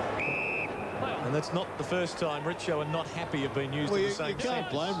 And that's not the first time Richo and not happy have been used in the same you can't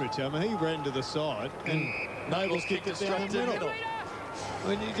blame Richo. I mean, he ran to the side and Noble's kicked it down the middle. I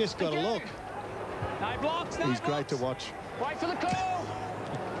mean, you just got to look. No blocks, no He's great blocks. to watch. Wait for the call.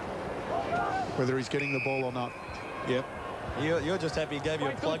 Whether he's getting the ball or not. Yep. You're just happy he gave you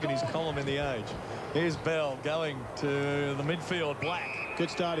a plug in his column in the Age. Here's Bell going to the midfield. Black. Good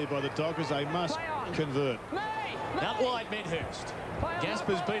start here by the Dockers. They must convert. Out wide, Medhurst.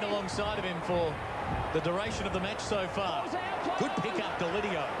 Gasper's been alongside of him for the duration of the match so far. Good pick up to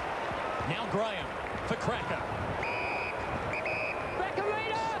Lydio. Now Graham for Cracker.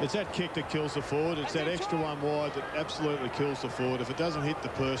 It's that kick that kills the forward. It's that extra one wide that absolutely kills the forward. If it doesn't hit the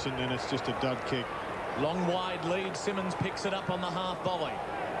person, then it's just a dud kick. Long wide lead. Simmons picks it up on the half volley.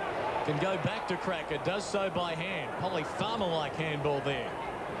 Can go back to Cracker. Does so by hand. Probably farmer-like handball there.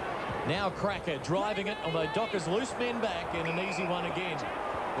 Now Cracker driving it, although Docker's loose men back in an easy one again.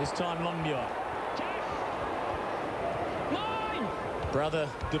 This time Longmuir. Brother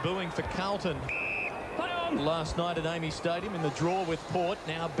debuting for Carlton last night at Amy Stadium in the draw with Port.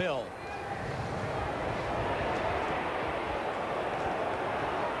 Now Bell.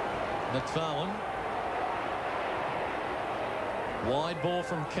 McFarlane. Wide ball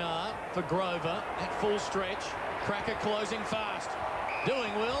from Carr for Grover at full stretch. Cracker closing fast.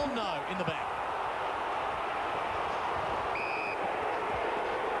 Doing well? No, in the back.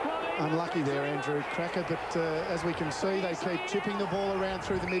 Unlucky there, Andrew. Cracker, but as we can see, they keep chipping the ball around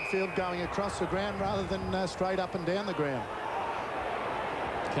through the midfield, going across the ground rather than straight up and down the ground.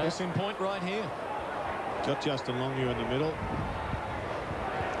 Case in point right here. Got Justin Longmuir in the middle.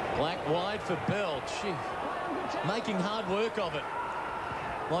 Black wide for Bell. Gee, making hard work of it.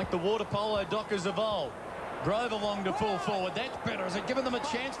 Like the water polo Dockers of old. Grover long to full forward. That's better. Has it given them a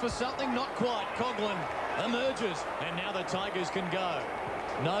chance for something? Not quite. Coughlin emerges. And now the Tigers can go.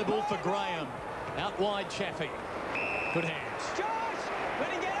 Noble for Graham. Out wide Chaffee. Good hands. Josh! Let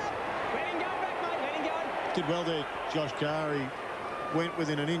him get up! Let him go back, mate. Let him go. Did well there, Josh Carr. He went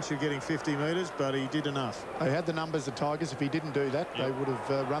within an inch of getting 50 metres, but he did enough. They had the numbers, the Tigers. If he didn't do that, they would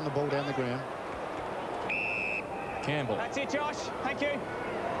have run the ball down the ground. Campbell. That's it, Josh. Thank you.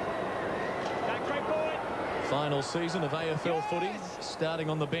 Don't creep forward. Final season of AFL footy. Starting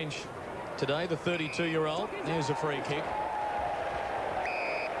on the bench today, the 32-year-old. There's a free kick.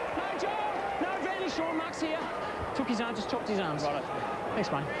 No, Joe. No advantage. Sean Marks here. Took his arm, just chopped his arms. Right.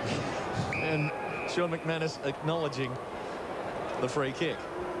 Thanks, mate. And Sean McManus acknowledging the free kick.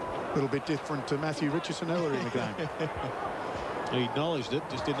 A little bit different to Matthew Richardson earlier in the game. He acknowledged it,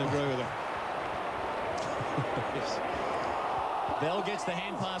 just didn't agree with it. Yes. Bell gets the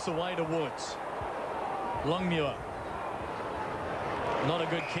hand pass away to Woods. Longmuir. Not a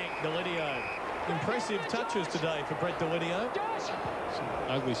good kick. Delidio. Impressive touches today for Brett Delidio. Some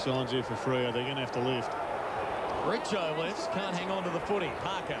ugly signs here for Freo. They're going to have to lift. Richo lifts. Can't hang on to the footy.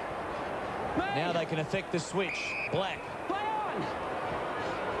 Parker. Now they can effect the switch. Black.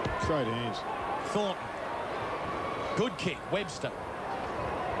 Straight hands. Thornton. Good kick. Webster.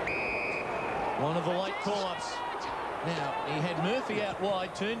 One of the late call-ups. Now, he had Murphy out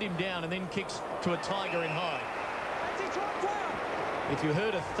wide, turned him down, and then kicks to a Tiger in high. If you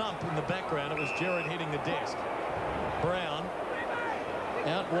heard a thump in the background, it was Gerard hitting the desk. Brown.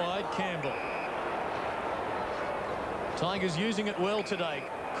 Out wide, Campbell. Tigers using it well today.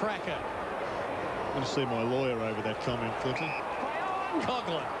 Cracker. I'm going to see my lawyer over that comment, Clifton.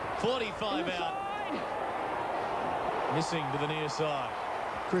 Coughlin. 45 out. Missing to the near side.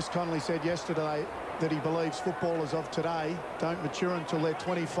 Chris Connolly said yesterday that he believes footballers of today don't mature until they're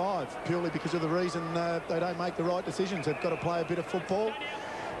 25, purely because of the reason they don't make the right decisions. They've got to play a bit of football.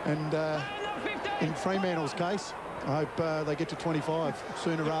 And in Fremantle's case, I hope they get to 25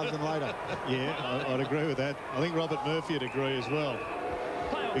 sooner rather than later. Yeah, I'd agree with that. I think Robert Murphy would agree as well,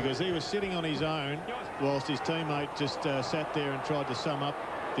 because he was sitting on his own whilst his teammate just sat there and tried to sum up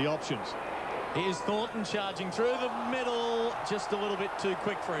the options. Here's Thornton charging through the middle, just a little bit too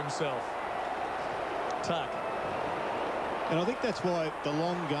quick for himself. Tuck. And I think that's why the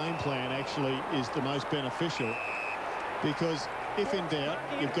long game plan actually is the most beneficial, because if in doubt,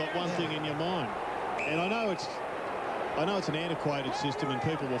 you've got one thing in your mind. And I know it's an antiquated system and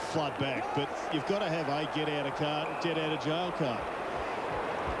people will flood back, but you've got to have a get out of jail card.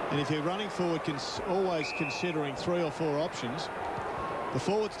 And if you're running forward, always considering 3 or 4 options, the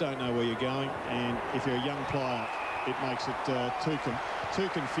forwards don't know where you're going, and if you're a young player, it makes it too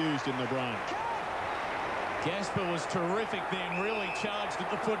confused in the brain. Gasper was terrific then, really charged at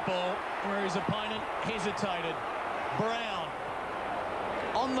the football where his opponent hesitated. Brown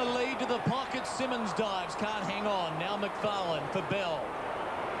on the lead to the pocket. Simmons dives, can't hang on. Now McFarlane for Bell.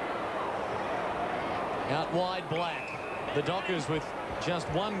 Out wide, Black. The Dockers with just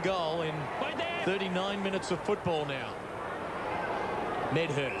 1 goal in 39 minutes of football now.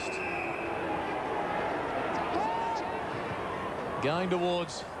 Medhurst. Going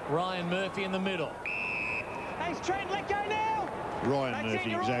towards Ryan Murphy in the middle. Thanks, Trent. Let go now. Ryan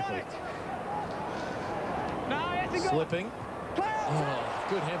Murphy, exactly. No, that's a good. Slipping. Oh,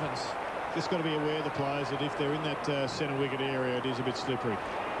 good heavens. Just got to be aware, the players, that if they're in that centre wicket area, it is a bit slippery.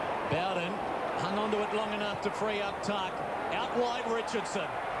 Bowden hung onto it long enough to free up Tuck. Out wide, Richardson.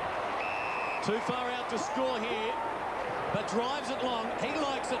 Too far out to score here. but drives it long. He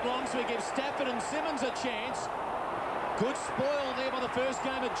likes it long, so he gives Stafford and Simmons a chance. Good spoil there by the first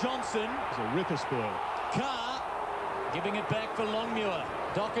game at Johnson. It's a ripper spoil. Carr giving it back for Longmuir.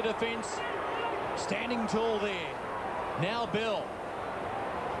 Docker defence standing tall there. Now Bell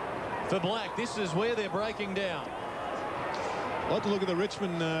for Black. This is where they're breaking down. I'd like to look at the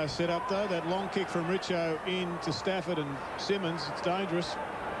Richmond setup, though. That long kick from Richo in to Stafford and Simmons. It's dangerous.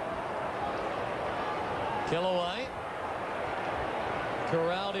 Kellaway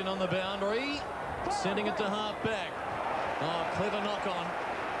corralled in on the boundary, sending it to half back. Oh, clever knock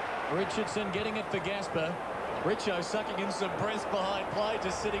on. Richardson getting it for Gasper. Richo sucking in some breath behind play,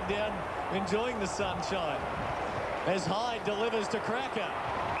 just sitting down, enjoying the sunshine. As Hyde delivers to Cracker.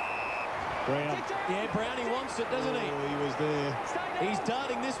 Brown. Yeah, Brownie wants it, doesn't he? Oh, he was there. He's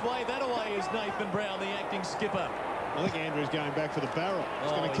darting this way, that away is Nathan Brown, the acting skipper. I think Andrew's going back for the barrel.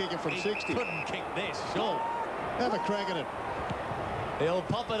 He's going to kick it from 60. Couldn't kick this, sure. Have a crack at it. He'll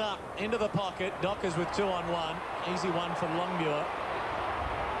pop it up into the pocket. Dockers with 2-on-1. Easy one from Longmuir.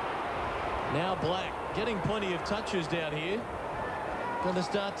 Now Black getting plenty of touches down here. Going to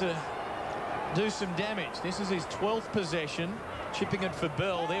start to do some damage. This is his 12th possession. Chipping it for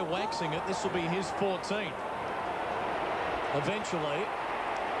Bell. They're waxing it. This will be his 14th. Eventually.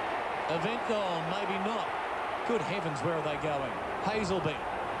 Oh, maybe not. Good heavens, where are they going? Hazelby.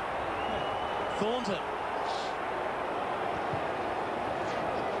 Thornton.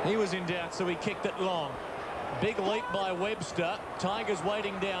 He was in doubt, so he kicked it long. Big leap by Webster. Tigers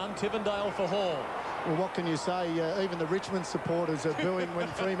waiting down. Tivendale for Hall. Well, what can you say? Even the Richmond supporters are booing when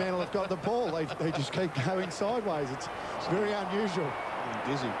Fremantle have got the ball. They just keep going sideways. It's very unusual.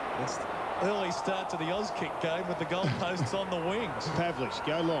 I'm dizzy. It's the early start to the Oz kick game with the goalposts on the wings. Pavlich,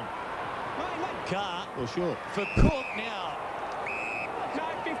 go long. Carr. Well, sure. For Cook now. No,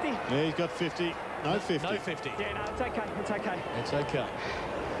 50. Yeah, he's got 50. No 50. No 50. Yeah, no, it's okay. It's okay. It's okay.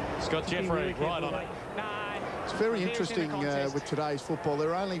 Scott Jeffrey right on it. No. It's very interesting with today's football.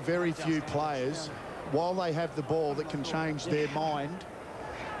 There are only very few players, while they have the ball, that can change their mind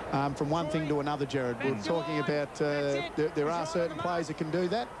from one thing to another, Jared. We're talking about there are certain players that can do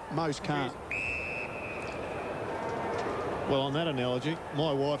that. Most can't. Well, on that analogy,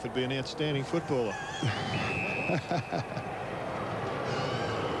 my wife would be an outstanding footballer. I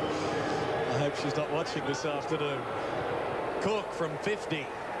hope she's not watching this afternoon. Cook from 50.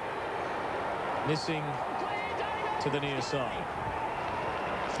 Missing to the near side.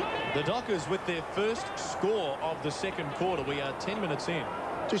 The Dockers with their first score of the second quarter. We are 10 minutes in.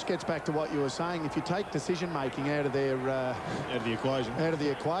 Just gets back to what you were saying. If you take decision-making out of their out of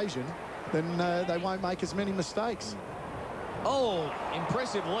the equation, then they won't make as many mistakes. Oh,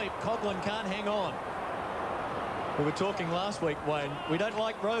 impressive leap. Coughlin can't hang on. We were talking last week, Wayne. We don't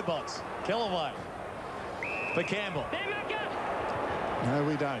like robots. Kellaway for Campbell. No,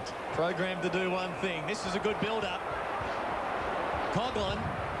 we don't. Programmed to do one thing. This is a good build-up. Coughlin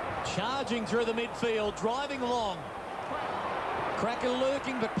charging through the midfield, driving long. Cracker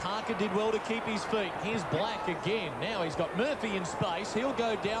lurking, but Parker did well to keep his feet. Here's Black again. Now he's got Murphy in space. He'll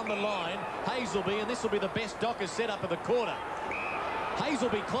go down the line. Hazelby, and this will be the best Dockers setup of the quarter.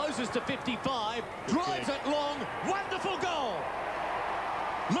 Hazelby closes to 55, drives it long. Wonderful goal.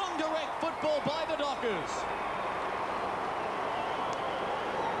 Long direct football by the Dockers.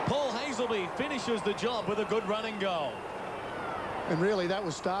 Paul Hazelby finishes the job with a good running goal. And really, that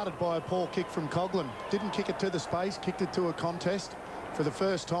was started by a poor kick from Coughlin. Didn't kick it to the space, kicked it to a contest. For the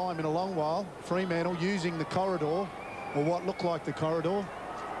first time in a long while, Fremantle using the corridor, or what looked like the corridor,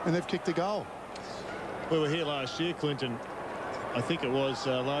 and they've kicked a goal. we were here last year, Clinton. I think it was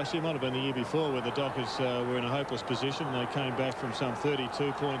last year, might have been the year before, where the Dockers were in a hopeless position. They came back from some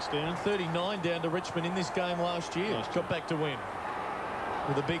 32 points down. 39 down to Richmond in this game last year. Got back to win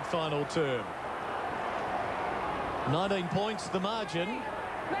with a big final term. 19 points the margin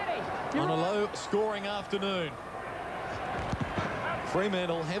on a low-scoring afternoon.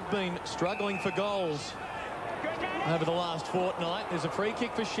 Fremantle have been struggling for goals over the last fortnight. There's a free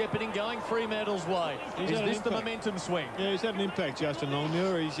kick for Shepparton going Fremantle's way. Is this the momentum swing? Yeah, he's had an impact, Justin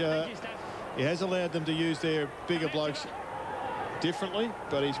Longmuir. He has allowed them to use their bigger blokes differently,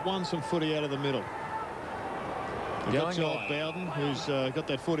 but he's won some footy out of the middle. They've got Joel Bowden, who's got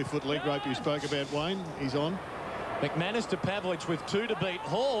that 40-foot leg rope you spoke about, Wayne. He's on. McManus to Pavlich with 2 to beat.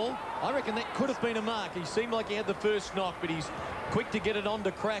 Hall, I reckon that could have been a mark. He seemed like he had the first knock, but he's quick to get it on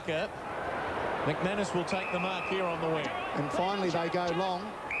to Cracker. McManus will take the mark here on the wing. And finally they go long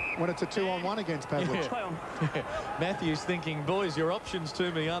when it's a 2-on-1 against Pavlich. Yeah. Matthew's thinking, boys, your options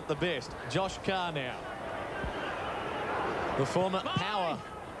to me aren't the best. Josh Carr now. The former power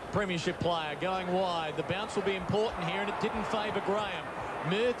premiership player, going wide. The bounce will be important here, and it didn't favour Graham.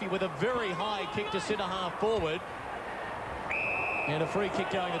 Murphy with a very high kick to centre half forward. And a free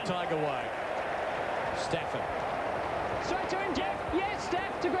kick going the Tiger way. Stafford. Straight to him, Jeff. Yes,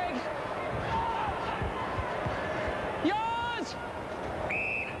 Staff to Greg. Yours!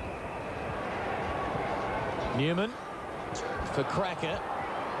 Newman for Cracker.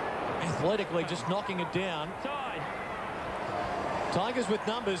 Athletically just knocking it down. Side. Tigers with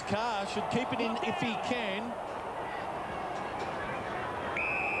numbers. Carr should keep it in if he can.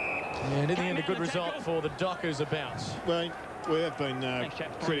 And in the end, a good result for the Dockers, a bounce. Well, we have been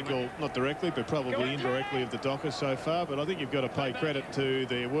critical, not directly, but probably indirectly, of the Dockers so far. But I think you've got to pay credit to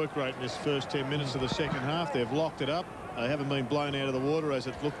their work rate in this first 10 minutes of the second half. They've locked it up. They haven't been blown out of the water as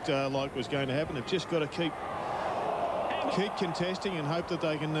it looked like was going to happen. They've just got to keep contesting and hope that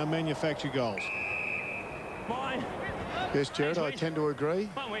they can manufacture goals. Yes, Jared, I tend to agree.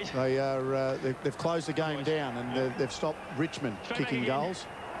 They are they've closed the game down, and they've stopped Richmond kicking goals.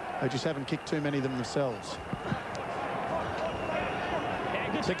 They just haven't kicked too many of them themselves.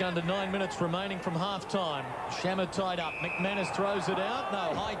 Tick under 9 minutes remaining from half-time. Shammer tied up. McManus throws it out.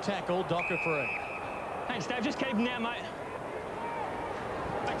 No, high tackle. Docker free. Thanks, Dave. Just keep him down, mate.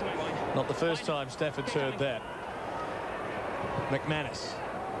 Back to me, Wayne. Not the first time Stafford's heard that. McManus.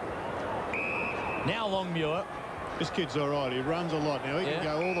 Now Longmuir. This kid's all right. He runs a lot. Now he can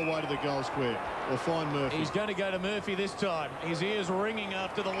go all the way to the goal square or find Murphy. He's going to go to Murphy this time. His ears ringing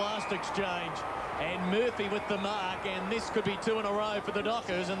after the last exchange. And Murphy with the mark. And this could be 2 in a row for the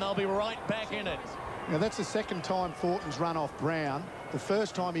Dockers, and they'll be right back in it. Now, that's the second time Thornton's run off Brown. The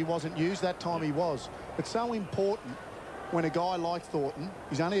first time he wasn't used, that time he was. It's so important when a guy like Thornton,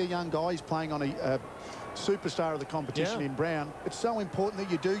 he's only a young guy, he's playing on a superstar of the competition in Brown. It's so important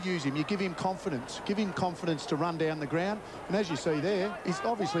that you do use him. You give him confidence. Give him confidence to run down the ground. And as you see there, he's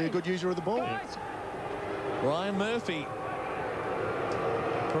obviously a good user of the ball. Ryan Murphy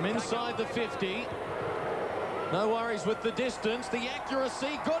from inside the 50. No worries with the distance. The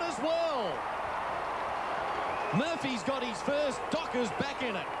accuracy good as well. Murphy's got his first. Dockers back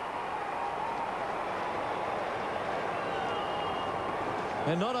in it.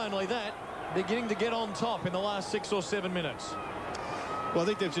 And not only that, beginning to get on top in the last 6 or 7 minutes. Well, I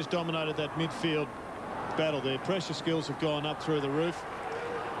think they've just dominated that midfield battle. Their pressure skills have gone up through the roof,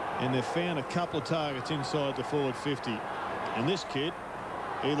 and they've found a couple of targets inside the forward 50. And this kid,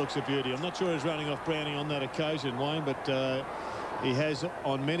 he looks a beauty. I'm not sure he's running off Browning on that occasion, Wayne, but he has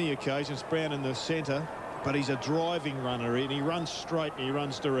on many occasions. Brown in the centre, but he's a driving runner, and he runs straight and he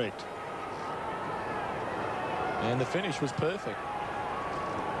runs direct. And the finish was perfect.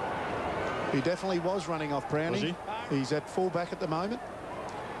 He definitely was running off Browning. Was he? He's at fullback at the moment.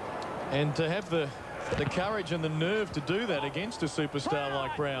 And to have the courage and the nerve to do that against a superstar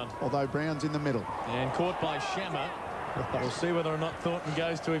like Brown. Although Brown's in the middle. And caught by Shammer. We'll see whether or not Thornton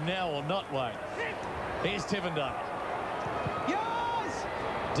goes to him now or not, Wayne. Here's Tivendale. Yours!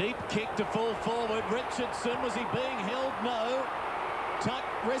 Deep kick to fall forward. Richardson, was he being held? No. Tuck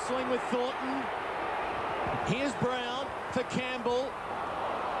wrestling with Thornton. Here's Brown for Campbell.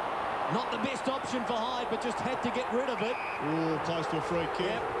 Not the best option for Hyde, but just had to get rid of it. Ooh, close to a free kick.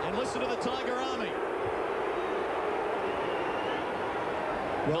 Yep. And listen to the Tiger Army.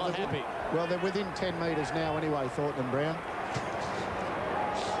 Well, not happy. Well, they're within 10 metres now anyway, Thornton and Brown.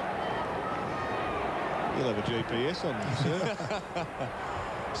 You'll have a GPS on them, sir.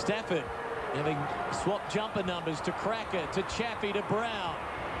 Stafford having swapped jumper numbers to Cracker, to Chaffee, to Brown.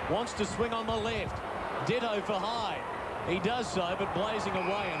 Wants to swing on the left. Ditto for Hyde. He does so, but blazing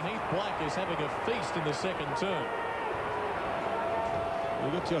away, and Heath Black is having a feast in the second turn.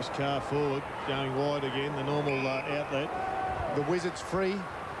 We've got Josh Carr forward, going wide again, the normal outlet. The Wizards free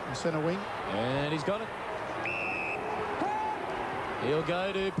in centre wing. And he's got it. He'll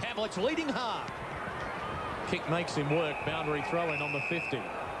go to Pavlich, leading hard. Kick makes him work. Boundary throw-in on the 50.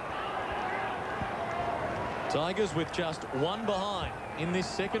 Tigers with just one behind in this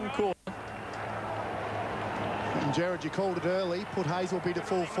second quarter. And Jared, you called it early. Put Hazelby to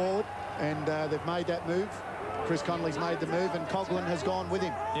full forward, and they've made that move. Chris Connolly's made the move, and Coughlin has gone with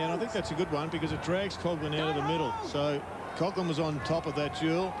him. Yeah, and I think that's a good one because it drags Coughlin out of the middle. So Coughlin was on top of that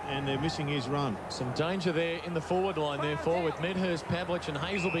duel, and they're missing his run. Some danger there in the forward line, therefore, with Medhurst, Pavlich and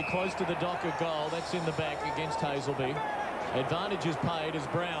Hazelby close to the Docker goal. That's in the back against Hazelby. Advantage is paid as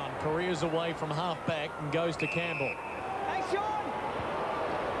Brown careers away from half-back and goes to Campbell. Thanks, Sean.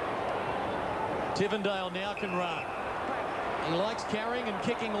 Tivendale now can run. He likes carrying and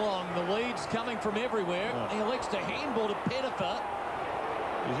kicking long. The lead's coming from everywhere. He elects to handball to Pettifer.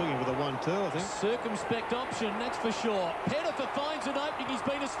 He's looking for the 1-2, I think. Circumspect option, that's for sure. Pettifer finds an opening. He's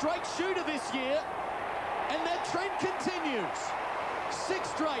been a straight shooter this year. And that trend continues. 6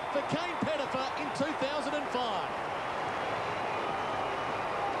 straight for Kane Pettifer in 2005.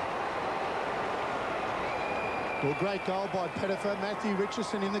 Well, great goal by Pettifer. Matthew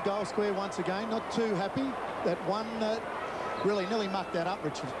Richardson in the goal square once again. Not too happy. That one really nearly mucked that up,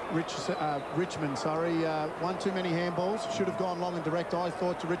 Richmond, sorry. One too many handballs. Should have gone long and direct, I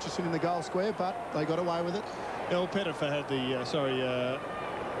thought, to Richardson in the goal square, but they got away with it. El Pettifer had the,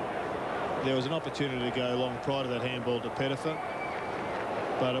 there was an opportunity to go long prior to that handball to Pettifer,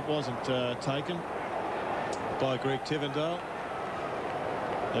 but it wasn't taken by Greg Tivendale.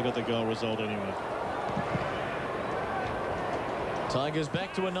 They got the goal result anyway. Tigers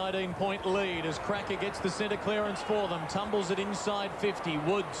back to a 19-point lead as Cracker gets the centre clearance for them. Tumbles it inside 50.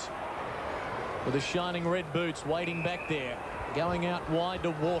 Woods with the shining red boots waiting back there. Going out wide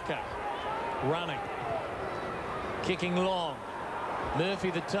to Walker. Running. Kicking long.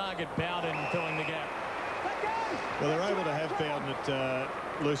 Murphy the target. Bowden filling the gap. Well, they're able to have Bowden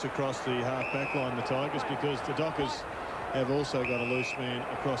at loose across the half-back line, the Tigers, because the Dockers have also got a loose man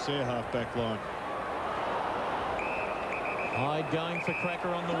across their half-back line. Hyde going for Cracker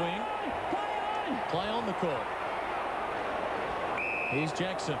on the wing. Play on the court. Here's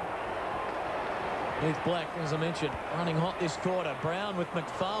Jackson. Heath Black, as I mentioned, running hot this quarter. Brown with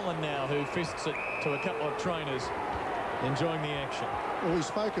McFarlane now, who fists it to a couple of trainers. Enjoying the action. Well, we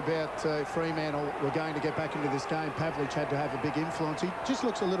spoke about Fremantle were going to get back into this game. Pavlich had to have a big influence. He just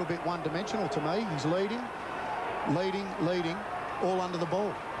looks a little bit one-dimensional to me. He's leading, all under the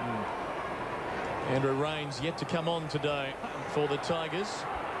ball. Andrew Raines yet to come on today for the Tigers.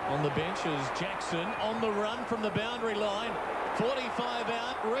 On the bench is Jackson on the run from the boundary line. 45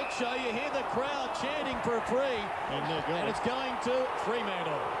 out. Richo, you hear the crowd chanting for a free. And it's going to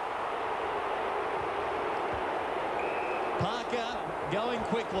Fremantle. Parker going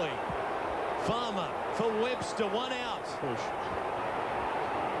quickly. Farmer for Webster. 1 out. Push.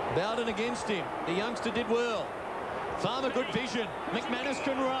 Bowden against him. The youngster did well. Farmer, good vision. McManus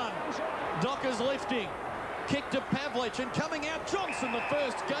can run. Dockers lifting. Kick to Pavlich and coming out Johnson, the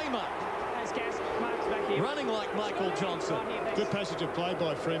first gamer. Running like Michael Johnson. Good passage of play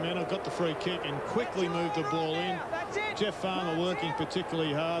by Fremantle. Got the free kick and quickly moved the ball in. Jeff Farmer working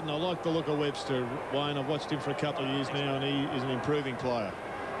particularly hard, and I like the look of Webster. Wayne, I've watched him for a couple of years now, and he is an improving player.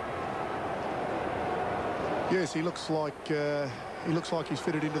 Yes, he looks like he's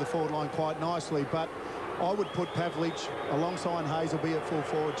fitted into the forward line quite nicely, but I would put Pavlich alongside Hazelby at full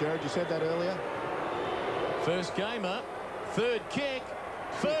forward. Jared, you said that earlier. First gamer, third kick,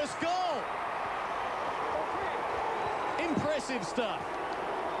 first goal. Impressive stuff.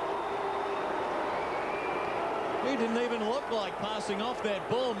 He didn't even look like passing off that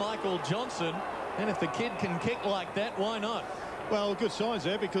ball, Michael Johnson. And if the kid can kick like that, why not? Well, good signs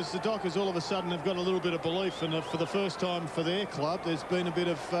there, because the Dockers all of a sudden have got a little bit of belief, and for the first time for their club, there's been a bit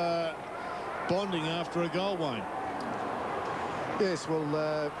of bonding after a goal, Wayne. Yes,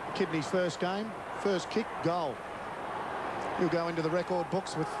 well, Kidney's first game, first kick, goal. He'll go into the record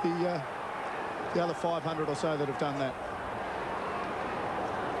books with the other 500 or so that have done that.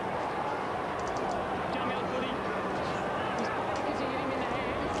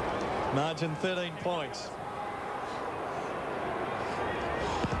 Margin 13 points.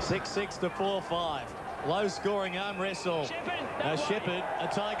 6-6 to 4-5. Low scoring arm wrestle. Shepherd, a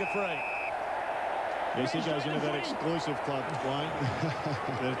Tiger free. Yes, he goes into that exclusive club, Wayne.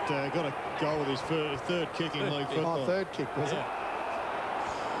 that got a goal with his third kick in league football. Oh, third kick, was it?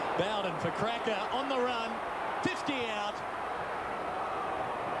 Bowden for Cracker on the run. 50 out.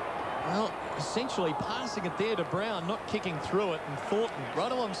 Well, essentially passing it there to Brown, not kicking through it, and Thornton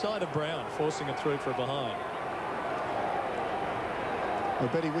right alongside of Brown, forcing it through for a behind. I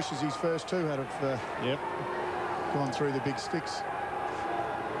bet he wishes his first two had gone through the big sticks.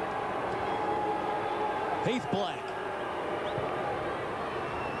 Heath Black.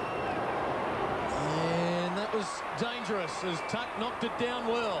 And that was dangerous as Tuck knocked it down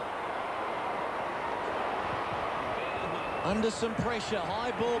well. Under some pressure.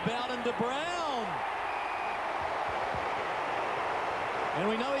 High ball, Bowden to Brown. And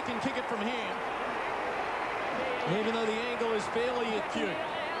we know he can kick it from here. Even though the angle is fairly acute.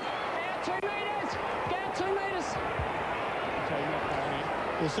 Down 2 metres. Down 2 metres.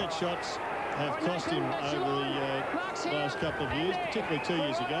 Well, set shots have cost him over the last couple of years, particularly 2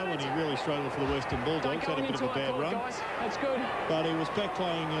 years ago when he really struggled for the Western Bulldogs. Had a bit of a bad run. That's good. But he was back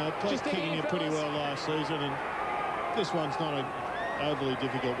kicking it pretty well last season, and this one's not an overly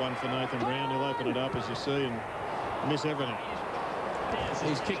difficult one for Nathan Brown. He'll open it up, as you see, and miss everything.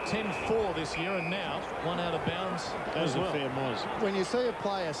 He's kicked 10-4 this year, and now one out of bounds as well. A fair moz. When you see a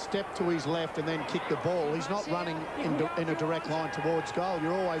player step to his left and then kick the ball, he's not running in a direct line towards goal.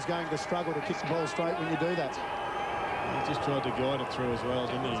 You're always going to struggle to kick the ball straight when you do that. He just tried to guide it through as well,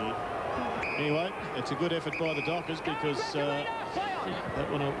 didn't he? Anyway, it's a good effort by the Dockers because that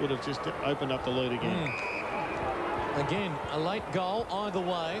one would have just opened up the lead again. Again, a late goal either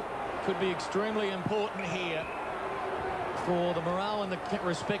way could be extremely important here for the morale in the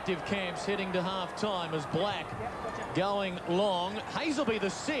respective camps heading to half-time as Black going long. Hazelby the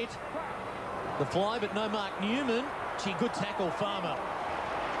sit. The fly, but no Mark Newman. Gee, good tackle, Farmer.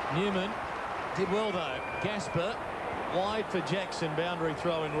 Newman did well, though. Gasper wide for Jackson. Boundary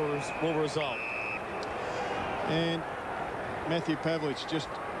throw-in will result. And Matthew Pavlich just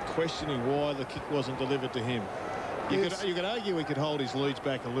questioning why the kick wasn't delivered to him. You could argue he could hold his leads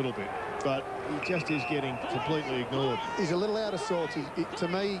back a little bit, but he just is getting completely ignored. He's a little out of sorts. To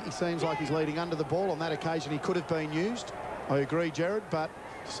me, he seems like he's leading under the ball. On that occasion, he could have been used. I agree, Jared, but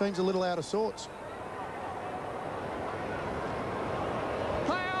he seems a little out of sorts.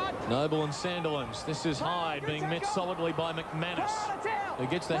 Noble and Sandilands. This is Hyde being met solidly by McManus, who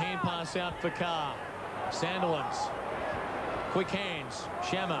gets the hand pass out for Carr. Sandilands. Quick hands.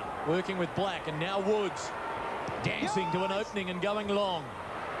 Shammer working with Black, and now Woods dancing to an opening and going long.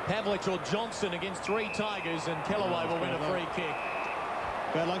 Pavlich or Johnson against 3 Tigers, and Kellaway will win a free kick.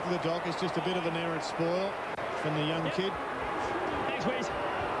 Bad luck for the Dockers, just a bit of an errant spoil from the young kid. Thanks, Wiz.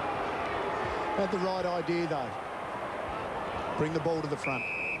 Had the right idea, though. Bring the ball to the front.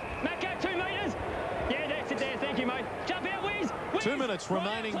 Matt, go 2 metres. Yeah, that's it there. Thank you, mate. Jump out, Wiz. 2 minutes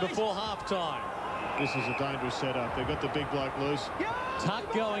remaining before half-time. This is a dangerous setup. They've got the big bloke loose.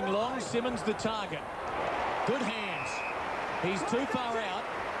 Tuck going long. Simmons the target. Good hands. He's too far out.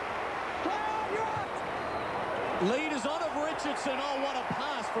 Lead is on of Richardson. Oh, what a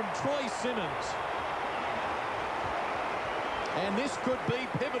pass from Troy Simmons. And this could be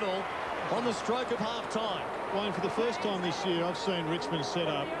pivotal on the stroke of half-time. Wayne, for the first time this year, I've seen Richmond set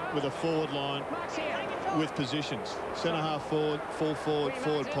up with a forward line with positions. Centre-half forward, full forward,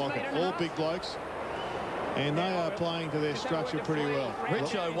 forward pocket. All big blokes. And they are playing to their structure pretty well.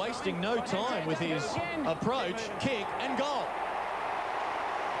 Richo wasting no time with his approach, kick and goal.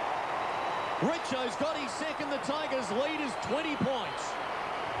 Richo's got his second. The Tigers' lead is 20 points.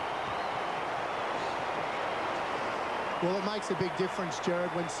 Well, it makes a big difference,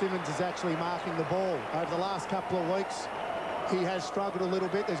 Jared, when Simmons is actually marking the ball. Over the last couple of weeks, he has struggled a little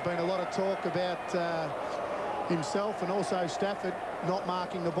bit. There's been a lot of talk about himself and also Stafford not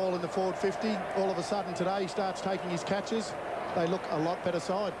marking the ball in the forward 50. All of a sudden today he starts taking his catches. They look a lot better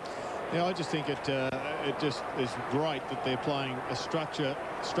side. Yeah, I just think it just is great that they're playing a structured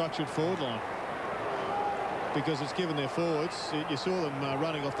forward line, because it's given their forwards. You saw them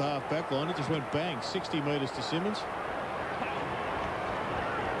running off the half-back line. It just went bang, 60 metres to Simmons.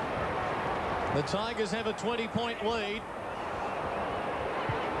 The Tigers have a 20-point lead.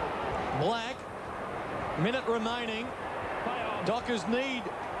 Black. Minute remaining. Dockers need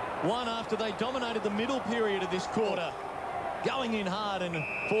one after they dominated the middle period of this quarter. Going in hard and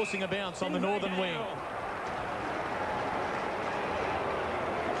forcing a bounce on the northern wing.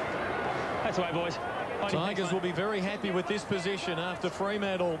 That's the way, boys. Tigers will be very happy with this position after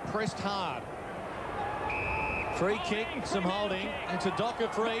Fremantle pressed hard. Free kick, some holding. It's a Docker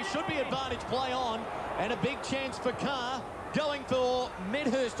free. Should be advantage play on. And a big chance for Carr. Going for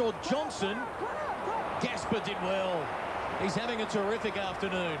Medhurst or Johnson. Gasper did well. He's having a terrific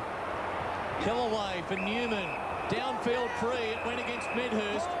afternoon. Kellaway for Newman. Downfield free. It went against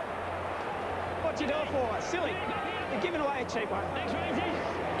Medhurst. What you doing for? Silly. You're giving away a cheap one. Thanks,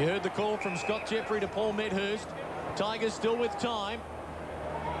 Ramsey. You heard the call from Scott Jeffrey to Paul Medhurst. Tigers still with time.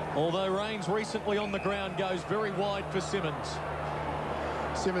 Although Rains recently on the ground goes very wide for Simmons.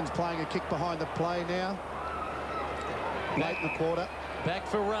 Simmons playing a kick behind the play now. Late in the quarter. Back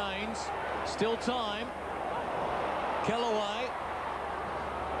for Rains. Still time. Kellaway.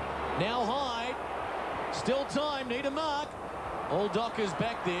 Now Hyde. Still time. Need a mark. All Dockers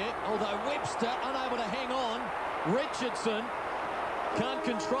back there. Although Webster unable to hang on. Richardson can't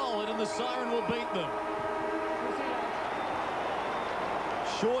control it, and the siren will beat them.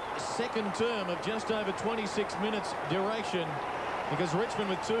 Short second term of just over 26 minutes duration, because Richmond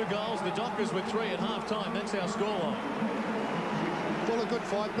with 2 goals, the Dockers with 3 at half-time. That's our scoreline. Well, a good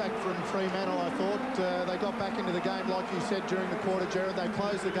fight back from Fremantle, I thought. They got back into the game, like you said, during the quarter, Jared. They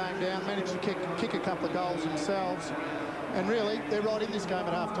closed the game down, managed to kick a couple of goals themselves. And really, they're right in this game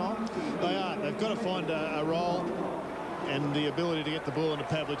at half-time. They are. They've got to find a role and the ability to get the ball into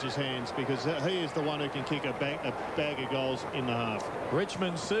Pavlich's hands, because he is the one who can kick a bag of goals in the half.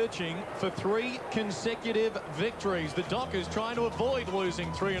 Richmond searching for 3 consecutive victories. The Dockers trying to avoid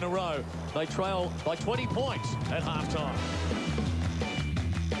losing 3 in a row. They trail by 20 points at halftime.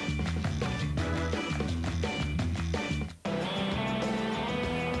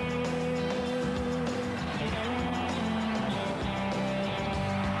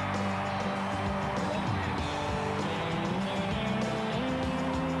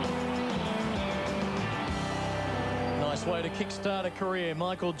 Way to kickstart a career.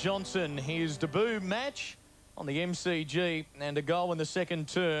 Michael Johnson, his debut match on the MCG and a goal in the second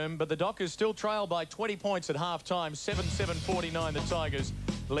term, but the Dockers still trail by 20 points at half-time. 7-7-49 the Tigers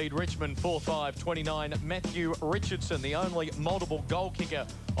lead Richmond 4-5-29. Matthew Richardson, the only multiple goal kicker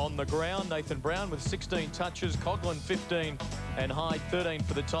on the ground. Nathan Brown with 16 touches, Coughlin 15 and Hyde 13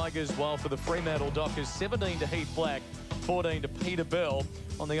 for the Tigers, while for the Fremantle Dockers 17 to Heath Black, 14 to Peter Bell.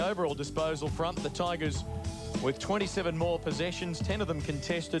 On the overall disposal front, the Tigers with 27 more possessions, 10 of them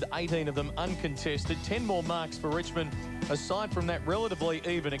contested, 18 of them uncontested, 10 more marks for Richmond. Aside from that, relatively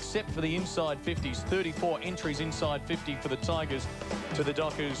even, except for the inside 50s. 34 entries inside 50 for the Tigers to the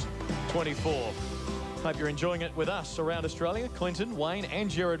Dockers 24. Hope you're enjoying it with us around Australia. Clinton, Wayne and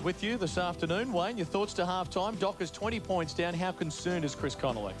Jared with you this afternoon. Wayne, your thoughts to half-time. Dockers 20 points down. How concerned is Chris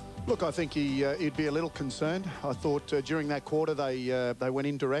Connolly? Look, I think he'd be a little concerned. I thought during that quarter they went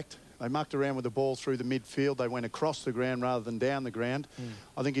indirect. They mucked around with the ball through the midfield. They went across the ground rather than down the ground.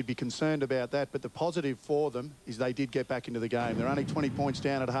 I think he'd be concerned about that. But the positive for them is they did get back into the game. They're only 20 points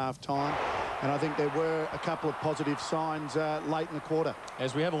down at half-time. And I think there were a couple of positive signs late in the quarter.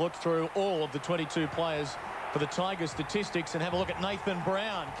 As we have a look through all of the 22 players for the Tigers statistics and have a look at Nathan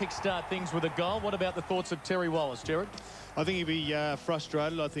Brown kickstart things with a goal. What about the thoughts of Terry Wallace, Jared? I think he'd be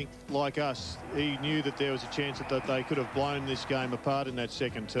frustrated. I think, like us, he knew that there was a chance that they could have blown this game apart in that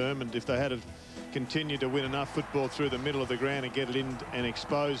second term, and if they had continued to win enough football through the middle of the ground and get it in and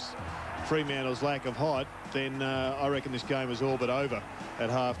expose Fremantle's lack of height, then I reckon this game was all but over at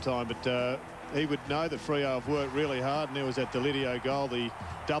half-time. But he would know that Freo have worked really hard, and there was that Delidio goal, the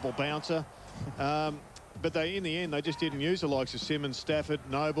double bouncer. But in the end, they just didn't use the likes of Simmons, Stafford,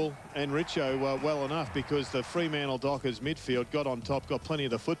 Noble and Richo well enough, because the Fremantle Dockers midfield got on top, got plenty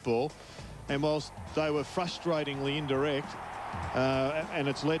of the football. And whilst they were frustratingly indirect, and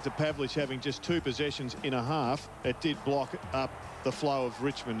it's led to Pavlich having just 2 possessions in a half, it did block up the flow of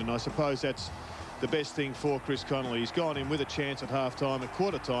Richmond. And I suppose that's the best thing for Chris Connolly. He's gone in with a chance at half-time. At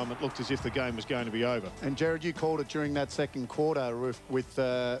quarter-time, it looked as if the game was going to be over. And, Jared, you called it during that second quarter with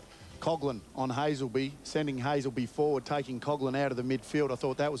Coughlin on Hazelby, sending Hazelby forward, taking Coughlin out of the midfield. I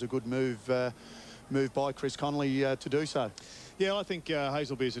thought that was a good move by Chris Connolly to do so. Yeah, I think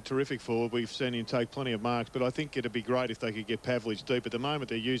Hazelby is a terrific forward. We've seen him take plenty of marks, but I think it'd be great if they could get Pavlich deep. At the moment,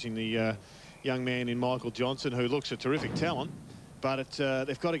 they're using the young man in Michael Johnson, who looks a terrific talent, but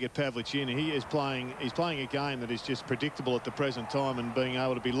they've got to get Pavlich in. He's playing a game that is just predictable at the present time, and being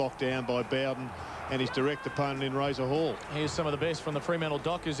able to be locked down by Bowden and his direct opponent in Razor Hall. Here's some of the best from the Fremantle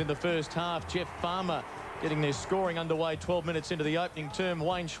Dockers in the first half. Jeff Farmer getting their scoring underway 12 minutes into the opening term.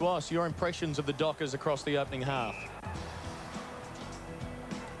 Wayne Schwass, your impressions of the Dockers across the opening half?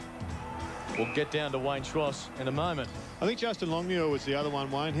 We'll get down to Wayne Schwass in a moment. I think Justin Longmuir was the other one,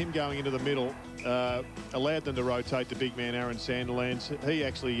 Wayne. Him going into the middle allowed them to rotate the big man, Aaron Sandilands. He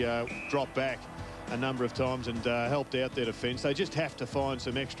actually dropped back a number of times and helped out their defence. They just have to find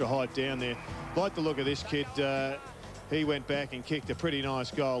some extra height down there. Like the look of this kid. He went back and kicked a pretty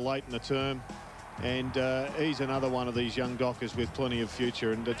nice goal late in the term. And he's another one of these young Dockers with plenty of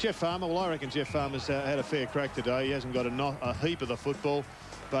future. And Jeff Farmer, well, I reckon Jeff Farmer's had a fair crack today. He hasn't got a heap of the football,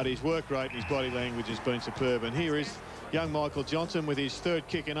 but his work rate and his body language has been superb. And here is young Michael Johnson with his 3rd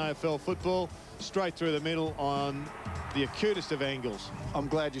kick in AFL football, straight through the middle on the acutest of angles. I'm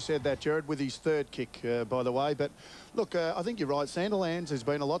glad you said that, Jared, with his 3rd kick, by the way. But look, I think you're right. Sandilands, has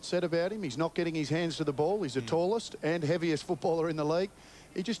been a lot said about him. He's not getting his hands to the ball. He's the tallest and heaviest footballer in the league.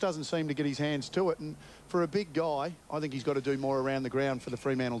 He just doesn't seem to get his hands to it. And for a big guy, I think he's got to do more around the ground for the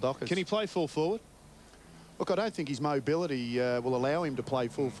Fremantle Dockers. Can he play full forward? Look, I don't think his mobility will allow him to play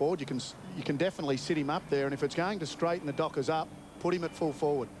full forward. You can definitely sit him up there, and if it's going to straighten the Dockers up, put him at full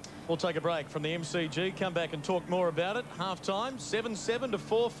forward. We'll take a break from the MCG, come back and talk more about it. Half-time, 7-7 to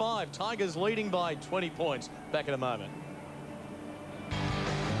 4-5. Tigers leading by 20 points. Back in a moment.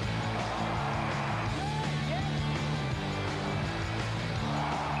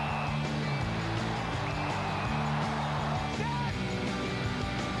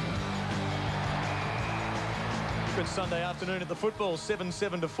 Richmond Sunday afternoon at the football,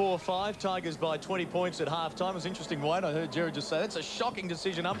 7-7 to 4-5. Tigers by 20 points at half-time. It was interesting, Wayne. I heard Jared just say, that's a shocking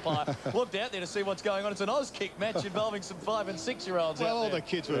decision, umpire. Looked out there to see what's going on. It's an Oz kick match involving some 5- and 6-year-olds. Well, all the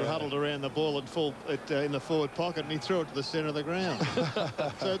kids were huddled around the ball in the forward pocket, and he threw it to the centre of the ground.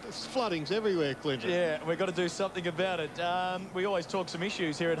 So flooding's everywhere, Clinton. Yeah, we've got to do something about it. We always talk some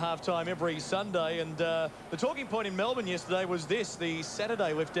issues here at half-time every Sunday, and the talking point in Melbourne yesterday was this. The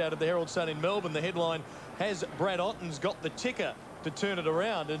Saturday lift out of the Herald Sun in Melbourne, the headline, has Brad Otten's got the ticker to turn it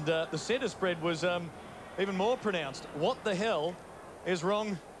around? And the centre spread was even more pronounced. What the hell is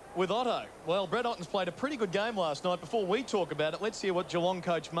wrong with Otto? Well, Brad Otten's played a pretty good game last night. Before we talk about it, let's hear what Geelong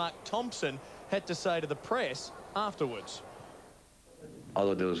coach Mark Thompson had to say to the press afterwards. I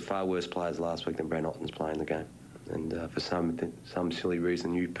thought there was far worse players last week than Brad Otten's playing the game. And for some silly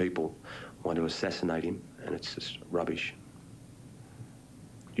reason, you people want to assassinate him, and it's just rubbish.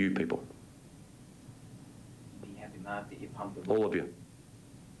 You people. That you pumped all of you.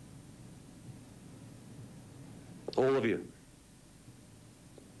 All of you.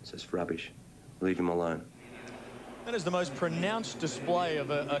 It's just rubbish. Leave him alone. That is the most pronounced display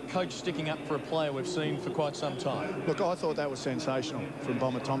of a coach sticking up for a player we've seen for quite some time. Look, I thought that was sensational from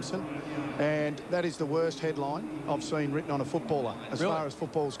Bomber Thompson, and that is the worst headline I've seen written on a footballer as far as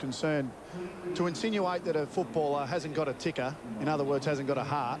football's concerned. To insinuate that a footballer hasn't got a ticker, in other words, hasn't got a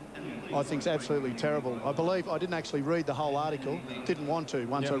heart, I think is absolutely terrible. I believe I didn't actually read the whole article, didn't want to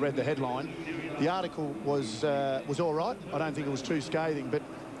once I read the headline. The article was all right. I don't think it was too scathing, but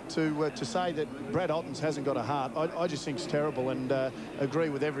to say that Brad Otten's hasn't got a heart, I just think it's terrible, and agree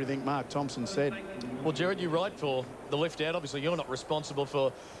with everything Mark Thompson said. Well, Jared, you're right for the lift out. Obviously, you're not responsible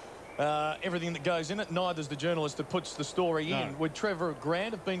for everything that goes in it. Neither's the journalist that puts the story in. Would Trevor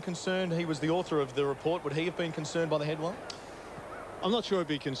Grant have been concerned? He was the author of the report. Would he have been concerned by the headline? I'm not sure I'd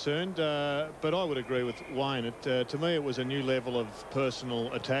be concerned, but I would agree with Wayne. To me, it was a new level of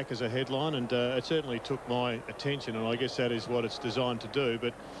personal attack as a headline, and it certainly took my attention, and I guess that is what it's designed to do.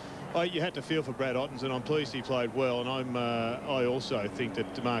 But you had to feel for Brad Ottens, and I'm pleased he played well. And I also think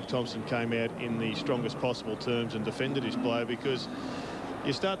that Mark Thompson came out in the strongest possible terms and defended his player, because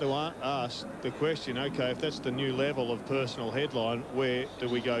you start to ask the question, OK, if that's the new level of personal headline, where do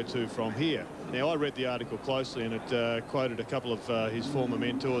we go to from here? Now, I read the article closely, and it quoted a couple of his former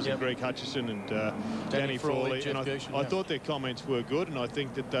mentors, Greg Hutchison and Danny Frawley. And I thought their comments were good, and I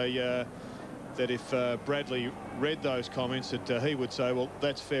think that they that if Bradley read those comments, that he would say, well,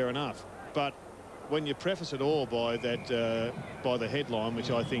 that's fair enough. But when you preface it all by that by the headline,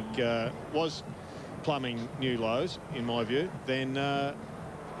 which I think was plumbing new lows, in my view, then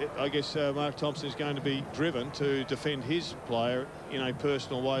I guess Mark Thompson is going to be driven to defend his player in a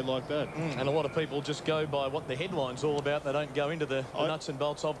personal way like that. And a lot of people just go by what the headline's all about. They don't go into the nuts and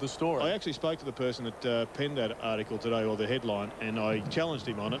bolts of the story. I actually spoke to the person that penned that article today, or the headline, and I challenged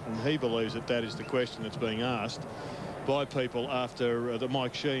him on it, and he believes that that is the question that's being asked by people after the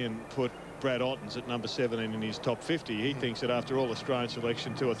Mike Sheehan put Brad Ottens at number 17 in his top 50. He thinks that after all Australian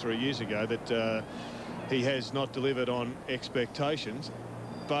selection 2 or 3 years ago, that he has not delivered on expectations.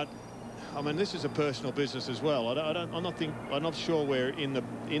 But I mean, this is a personal business as well. I'm not sure we're in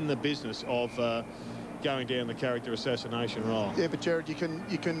the business of going down the character assassination role. Yeah, but Jared, you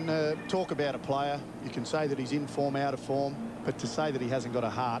can talk about a player. You can say that he's in form, out of form, but to say that he hasn't got a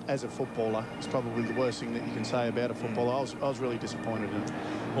heart as a footballer is probably the worst thing that you can say about a footballer. I was really disappointed in it.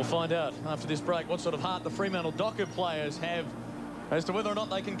 We'll find out after this break what sort of heart the Fremantle Docker players have as to whether or not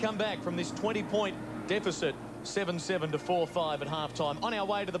they can come back from this 20-point deficit. 7-7 to 4-5 at half-time. On our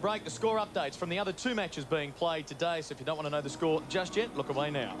way to the break, the score updates from the other 2 matches being played today. So if you don't want to know the score just yet, look away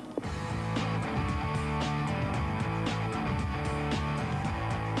now.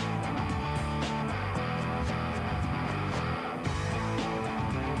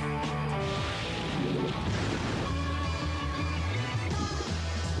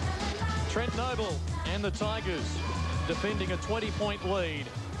 Trent Noble and the Tigers defending a 20-point lead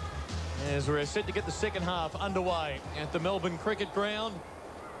as we're set to get the second half underway at the Melbourne Cricket Ground.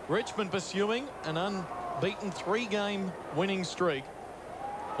 Richmond pursuing an unbeaten 3-game winning streak,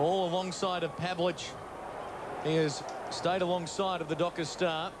 all alongside of Pavlich. He has stayed alongside of the Dockers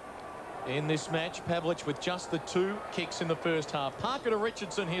star in this match. Pavlich with just the 2 kicks in the first half. Parker to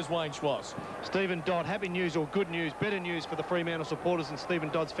Richardson. Here's Wayne Schwass. Stephen Dodd, happy news, or good news, better news for the Fremantle supporters and Stephen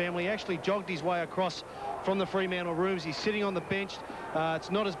Dodd's family. He actually jogged his way across from the Fremantle rooms. He's sitting on the bench. It's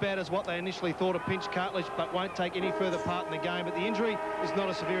not as bad as what they initially thought, a pinched cartilage, but won't take any further part in the game. But the injury is not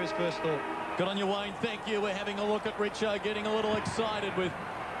as severe as first thought. Good on you, Wayne. Thank you. We're having a look at Richo getting a little excited with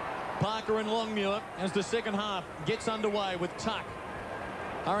Parker and Longmuir as the second half gets underway with Tuck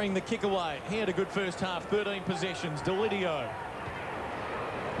hurrying the kick away. He had a good first half, 13 possessions. Delidio.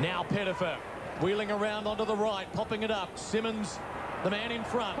 Now Pettifer wheeling around onto the right, popping it up. Simmons, the man in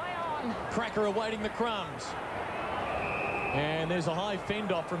front. Cracker awaiting the crumbs. And there's a high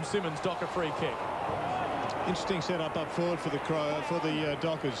fend off from Simmons. Docker free kick. Interesting setup up forward for the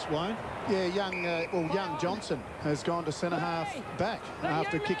Dockers, Wayne. Yeah, young Johnson has gone to centre half back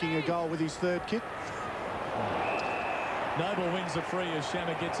after kicking a goal with his third kick. Noble wins the free as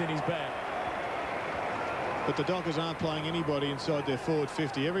Shammer gets in his back. But the Dockers aren't playing anybody inside their forward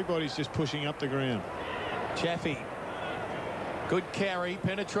 50. Everybody's just pushing up the ground. Chaffee. Good carry,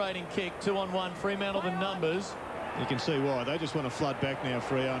 penetrating kick, 2-on-1. Fremantle the numbers. You can see why. They just want to flood back now,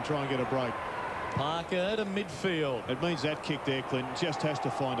 Freo, and try and get a break. Parker to midfield. It means that kick there, Clinton, just has to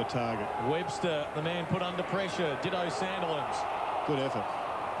find a target. Webster, the man put under pressure. Ditto Sandilands. Good effort.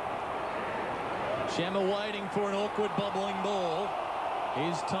 Shammer waiting for an awkward bobbling ball.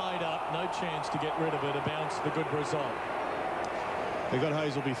 Is tied up. No chance to get rid of it. A bounce, the good result. They got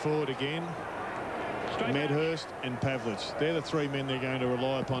Hazelby forward again. Medhurst and Pavlich. They're the three men they're going to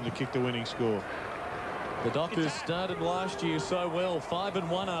rely upon to kick the winning score. The Dockers started last year so well,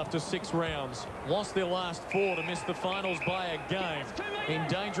 5-1 after 6 rounds. Lost their last 4 to miss the finals by a game. In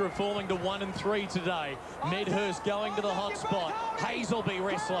danger of falling to 1-3 today. Medhurst going to the hot spot. Hazelby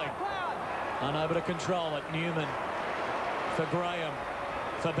wrestling. Unable to control it. Newman for Graham.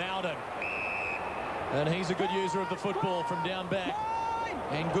 For Bowden. And he's a good user of the football from down back.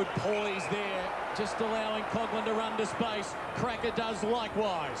 And good poise there. Just allowing Coghlan to run to space. Cracker does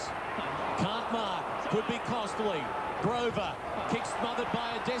likewise. Can't mark. Could be costly. Grover. Kick smothered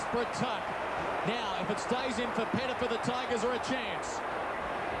by a desperate tuck. Now, if it stays in for Pettifer, the Tigers are a chance.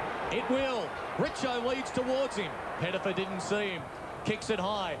 It will. Richo leads towards him. Pettifer didn't see him. Kicks it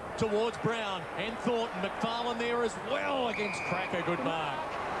high towards Brown and Thornton. McFarlane there as well against Cracker. Good mark.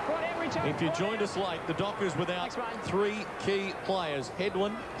 If you joined us late, the Dockers without 3 key players.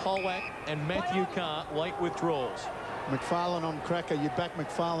 Headland, Polak and Matthew Carr, late withdrawals. McFarlane on Cracker. You back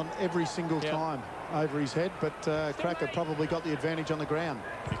McFarlane every single time over his head, but Cracker probably got the advantage on the ground.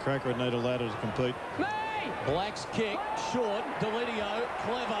 Cracker would need a ladder to compete. Black's kick, short. Delidio,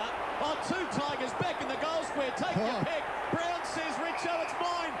 clever. Oh, 2 Tigers back in the goal square. Take your pick. Brown says, Richo, it's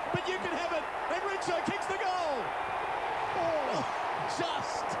mine, but you can have it. And Richo kicks the goal. Oh,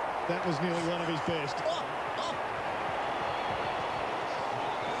 just. That was nearly one of his best.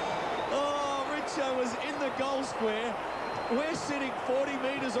 Oh, Richo was in the goal square. We're sitting 40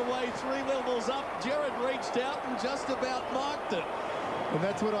 metres away, 3 levels up. Jared reached out and just about marked it. And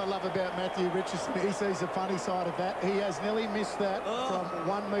that's what I love about Matthew Richardson. He sees the funny side of that. He has nearly missed that from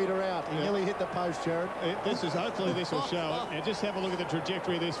 1 metre out. He nearly hit the post, Jared. Hopefully this will show it. Now just have a look at the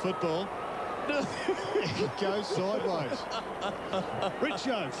trajectory of this football. It goes sideways.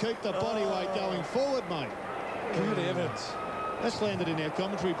 Richo, keep the body weight going forward, mate. Good heavens. That's landed in our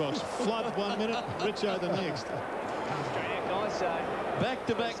commentary box. Flood 1 minute, Richo the next.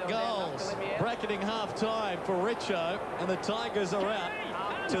 Back-to-back goals. Bracketing half-time for Richo, and the Tigers are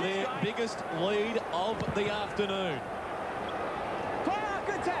out to their biggest lead of the afternoon.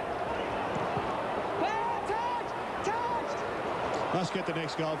 Must get the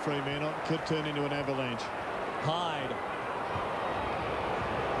next goal, Fremantle. Could turn into an avalanche. Hyde.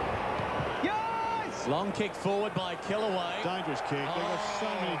 Long kick forward by Kellaway. Dangerous kick. They've got so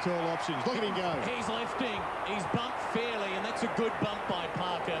many tall options. Look at him go. He's lifting. He's bumped fairly, and that's a good bump by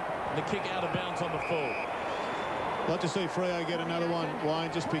Parker. The kick out of bounds on the full. Like to see Freo get another one,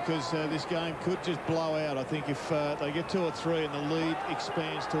 Wayne, just because this game could just blow out. I think if they get 2 or 3 and the lead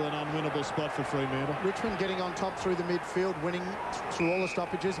expands to an unwinnable spot for Fremantle. Richmond getting on top through the midfield, winning through all the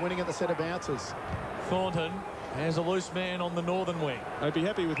stoppages, winning at the set of bounces. Thornton has a loose man on the northern wing. I'd be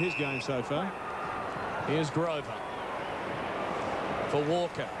happy with his game so far. Here's Grover. For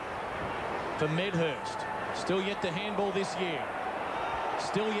Walker. For Medhurst. Still yet to handball this year.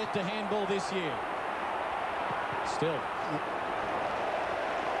 Still yet to handball this year. Still.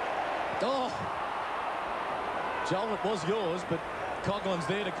 Oh. Joel, it was yours, but Coghlan's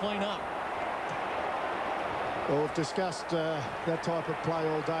there to clean up. Well, we've discussed that type of play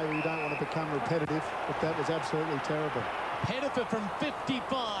all day. We don't want to become repetitive, but that was absolutely terrible. Pettifer from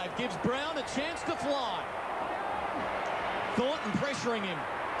 55 gives Brown a chance to fly. Thornton pressuring him.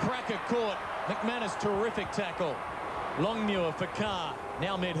 Cracker caught. McManus, terrific tackle. Longmuir for Carr.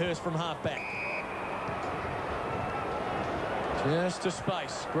 Now Medhurst from half-back. Just to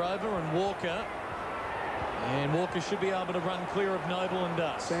space. Grover and Walker. And Walker should be able to run clear of Noble and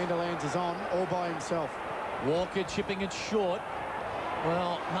Dust. Sandilands is on all by himself. Walker chipping it short.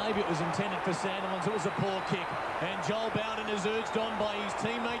 Well, maybe it was intended for Sandilands. It was a poor kick. And Joel Bowden is urged on by his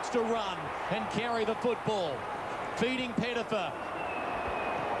teammates to run and carry the football. Feeding Pettifer.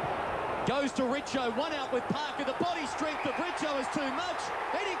 Goes to Richo. One out with Parker. The body strength of Richo is too much.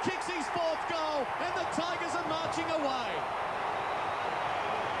 And he kicks his 4th goal. And the Tigers are marching away.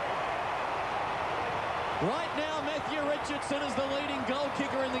 Right now, Matthew Richardson is the leading goal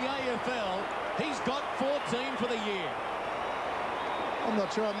kicker in the AFL. He's got 14 for the year. I'm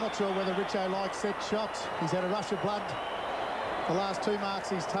not sure whether Richo likes set shots. He's had a rush of blood. The last 2 marks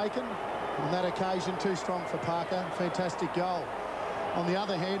he's taken. On that occasion, too strong for Parker. Fantastic goal. On the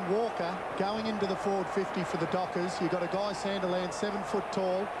other hand, Walker going into the forward 50 for the Dockers. You've got a guy, Sandilands, 7 foot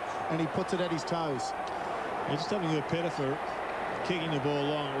tall, and he puts it at his toes. Yeah, just having a Pettifer kicking the ball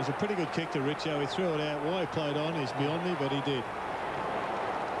long. It was a pretty good kick to Richo. He threw it out. Why he played on is beyond me, but he did.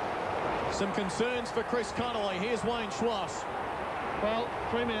 Some concerns for Chris Connolly. Here's Wayne Schwass. Well,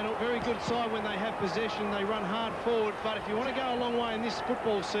 Fremantle, very good side when they have possession. They run hard forward, but if you want to go a long way in this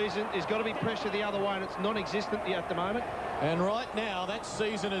football season, there's got to be pressure the other way, and it's non-existent at the moment. And right now, that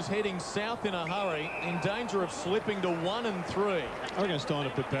season is heading south in a hurry, in danger of slipping to 1 and 3. I'm going to start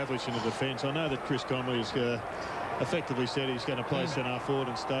to put Pavlich into defence. I know that Chris Connolly has effectively said he's going to play centre forward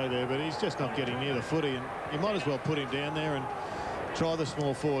and stay there, but he's just not getting near the footy, and you might as well put him down there and try the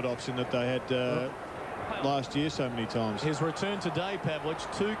small forward option that they had last year so many times. His return today, Pavlich,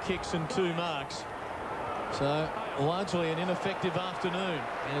 2 kicks and 2 marks. So largely an ineffective afternoon.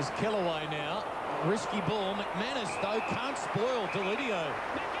 As Kellaway now, risky ball. McManus, though, can't spoil Delidio,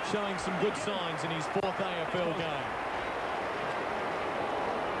 showing some good signs in his 4th AFL game.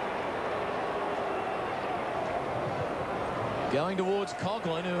 Going towards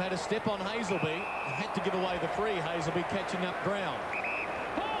Coughlin, who had a step on Hazelby. Had to give away the free. Hazelby catching up ground.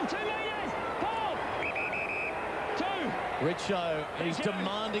 Paul, 2 metres! Paul! 2! Richo, he's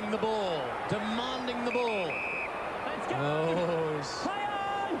demanding the ball. Demanding the ball. Let's go! Oh,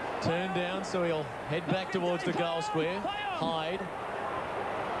 he's turned down, so he'll head back towards the goal square. Hyde.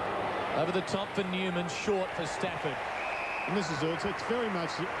 Over the top for Newman, short for Stafford. And this is also, it's very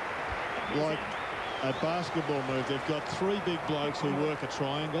much like a basketball move. They've got 3 big blokes who work a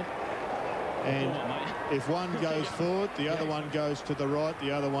triangle. And if one goes forward, the other one goes to the right, the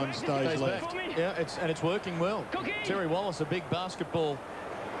other one stays left. Back. Yeah, it's working well. Terry Wallace, a big basketball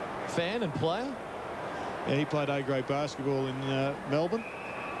fan and player. Yeah, he played A-grade basketball in Melbourne,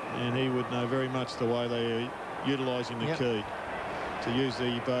 and he would know very much the way they are utilising the key, to use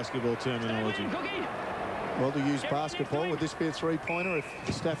the basketball terminology. Well, to use basketball, would this be a 3-pointer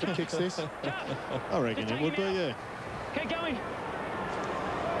if Stafford kicks this? I reckon it would be, yeah. Keep going.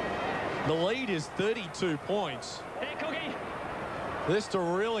 The lead is 32 points. This to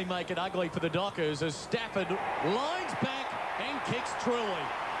really make it ugly for the Dockers as Stafford lines back and kicks truly.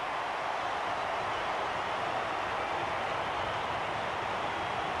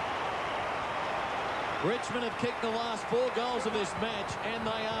 Richmond have kicked the last 4 goals of this match, and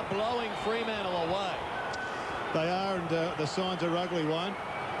they are blowing Fremantle away. They are, and the signs are ugly, Wayne.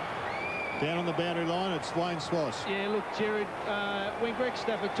 Down on the boundary line, it's Wayne Schwass. Yeah, look, Jared, when Greg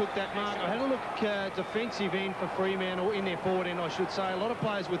Stafford took that mark, I had a look defensive end for Fremantle in their forward end, I should say. A lot of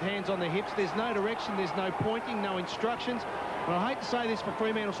players with hands on their hips. There's no direction, there's no pointing, no instructions. And I hate to say this for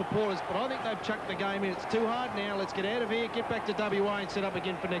Fremantle supporters, but I think they've chucked the game in. It's too hard now. Let's get out of here, get back to WA and set up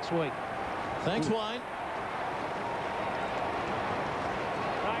again for next week. Thanks, Wayne.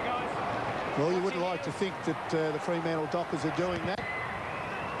 Well, you wouldn't like to think that the Fremantle Dockers are doing that.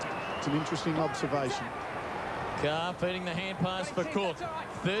 It's an interesting observation. Carr feeding the hand pass for Cook.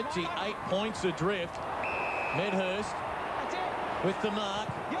 38 points adrift. Medhurst with the mark.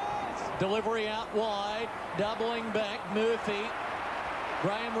 Delivery out wide. Doubling back. Murphy.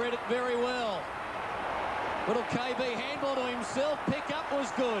 Graham read it very well. Little KB handball to himself. Pick up was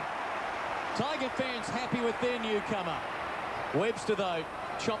good. Tiger fans happy with their newcomer. Webster, though,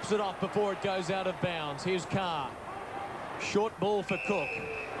 chops it off before it goes out of bounds. Here's Carr. Short ball for Cook.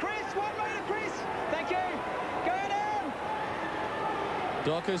 Chris, 1 metre, Chris. Thank you. Go down.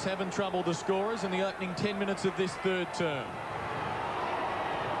 Dockers having trouble the scorers in the opening 10 minutes of this 3rd term.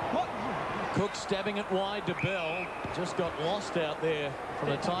 What? Cook stabbing it wide to Bell. Just got lost out there from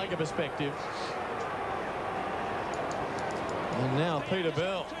a Tiger perspective. And now Peter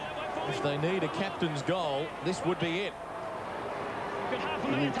Bell. If they need a captain's goal, this would be it.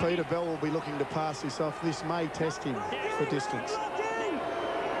 I mean, Peter Bell will be looking to pass this off. This may test him for distance.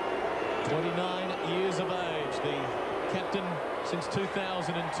 29 years of age. The captain since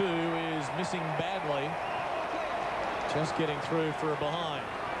 2002 is missing badly. Just getting through for a behind.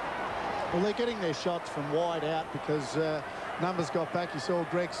 Well, they're getting their shots from wide out because numbers got back. You saw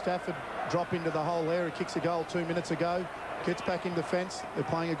Greg Stafford drop into the hole there. He kicks a goal 2 minutes ago. Gets back in defence. They're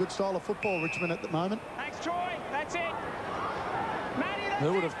playing a good style of football, Richmond, at the moment. Thanks, Troy. That's it.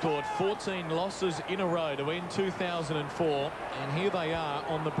 Who would have thought 14 losses in a row to end 2004, and here they are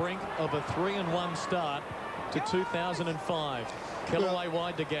on the brink of a 3-1 start to 2005. Kellaway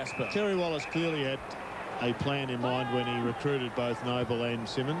wide to Gasper. Terry Wallace clearly had a plan in mind when he recruited both Noble and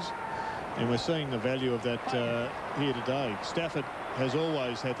Simmons, and we're seeing the value of that here today. Stafford has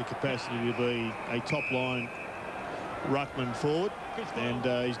always had the capacity to be a top-line ruckman forward,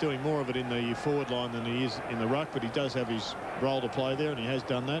 and he's doing more of it in the forward line than he is in the ruck, but he does have his role to play there, and he has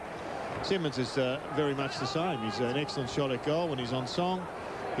done that. Simmons is very much the same. He's an excellent shot at goal when he's on song.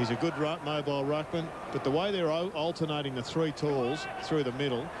 He's a good mobile ruckman, but the way they're alternating the three talls through the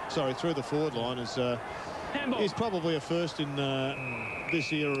middle, sorry, through the forward line is probably a first in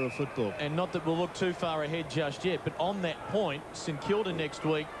this era of football. And not that we'll look too far ahead just yet, but on that point, St Kilda next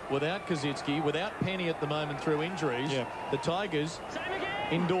week, without Kazitsky, without Penny at the moment through injuries, the Tigers,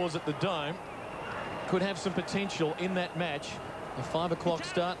 indoors at the Dome, could have some potential in that match. A 5 o'clock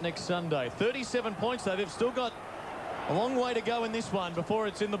start next Sunday. 37 points, though. They've still got a long way to go in this one before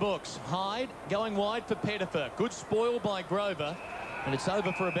it's in the books. Hyde going wide for Pettifer. Good spoil by Grover, and it's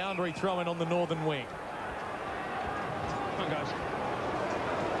over for a boundary throw-in on the northern wing. Come on, guys.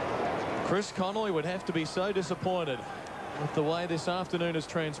 Chris Connolly would have to be so disappointed with the way this afternoon has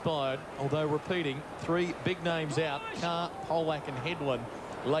transpired, although repeating, 3 big names out, Carr, Polak and Headland,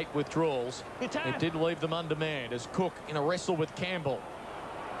 late withdrawals. It did leave them undermanned as Cook in a wrestle with Campbell,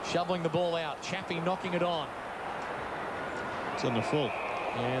 shoveling the ball out. Chappie knocking it on. It's on the full.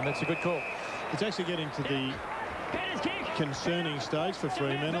 And that's a good call. It's actually getting to the concerning stage for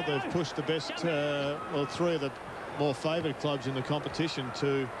Fremantle. They've pushed the best, well, 3 of the more favoured clubs in the competition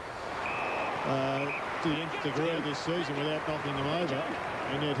to the nth degree this season without knocking them over,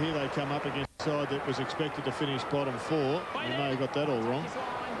 and yet here they come up against a side that was expected to finish bottom 4. They may have got that all wrong,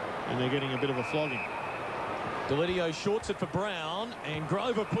 and they're getting a bit of a flogging. Delidio shorts it for Brown, and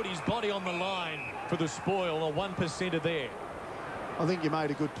Grover put his body on the line for the spoil. A 1%er there. I think you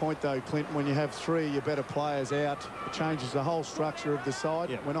made a good point, though, Clinton. When you have 3 of your better players out, it changes the whole structure of the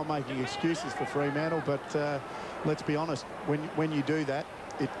side. We're not making excuses for Fremantle, but let's be honest, when you do that,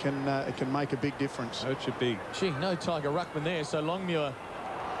 it can make a big difference. It should be. Gee, no Tiger ruckman there, so Longmuir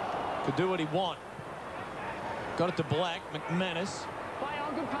could do what he want. Got it to Black. McManus.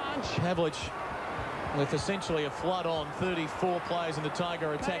 Pavlich with essentially a flood on. 34 players in the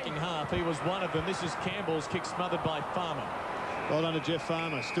Tiger attacking half. He was one of them. This is Campbell's kick, smothered by Farmer. Well done to Jeff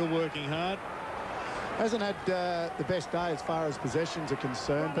Farmer, still working hard. Hasn't had the best day as far as possessions are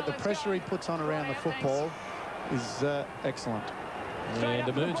concerned, but the pressure he puts on around the football is excellent. And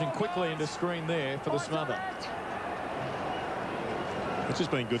emerging quickly into screen there for the smother. It's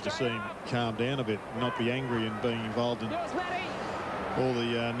just been good to see him calm down a bit, not be angry and being involved in all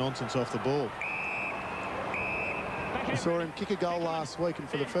the nonsense off the ball. I saw him kick a goal last week, and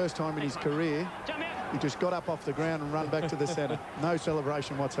for the first time in his career, he just got up off the ground and run back to the centre. No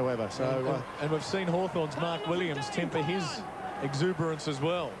celebration whatsoever. So, and we've seen Hawthorn's Mark Williams temper his exuberance as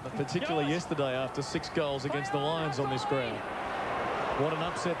well, particularly yesterday after 6 goals against the Lions on this ground. What an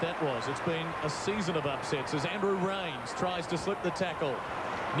upset that was. It's been a season of upsets as Andrew Rains tries to slip the tackle.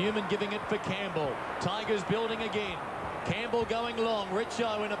 Newman giving it for Campbell. Tigers building again. Campbell going long.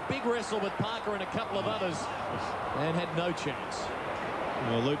 Richo in a big wrestle with Parker and a couple of others, and had no chance.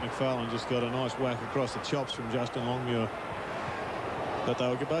 Well, Luke McFarlane just got a nice whack across the chops from Justin Longmuir. But they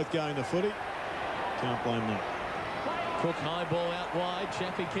were both going to footy. Can't blame them. Cook high ball out wide.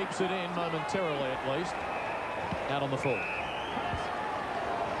 Chappie keeps it in momentarily at least. Out on the full.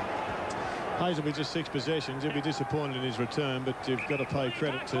 Hayes will be just 6 possessions. He'll be disappointed in his return, but you've got to pay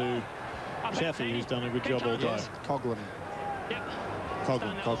credit to Chaffee, who's done a good job all day. Coghlan.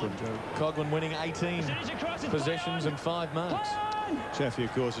 Coghlan winning 18 possessions and 5 marks. Chaffee,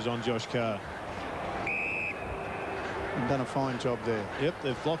 of course, is on Josh Carr. And done a fine job there. Yep,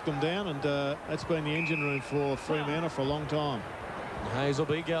 they've locked them down, and that's been the engine room for Fremantle for a long time.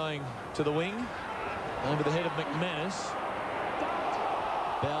 Hazelby going to the wing over the head of McManus.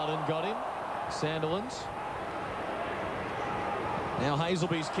 Bowden got him. Sandilands. Now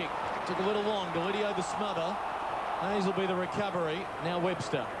Hazelby's kick took a little long. Delidio the smother. Hazelby the recovery. Now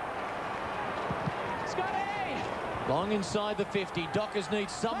Webster. Long inside the 50. Dockers need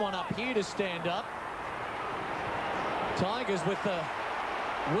someone up here to stand up. Tigers with the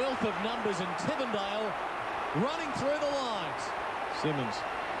wealth of numbers in Tivendale running through the lines. Simmons.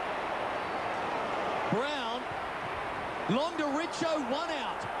 Brown. Long to Richo, 1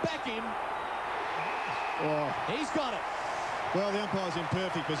 out. Back in. Oh. He's got it. Well, the umpire's in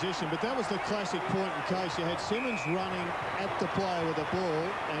perfect position, but that was the classic point in case. You had Simmons running at the player with the ball,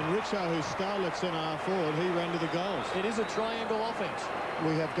 and Richo, who started at centre-half forward, he ran to the goals. It is a triangle offence.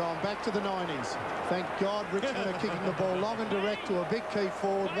 We have gone back to the 90s. Thank God Richmond are kicking the ball long and direct to a big key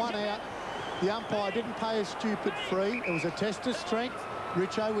forward. One out. The umpire didn't pay a stupid free. It was a test of strength.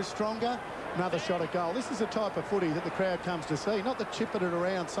 Richo was stronger. Another shot at goal. This is the type of footy that the crowd comes to see, not the chipping it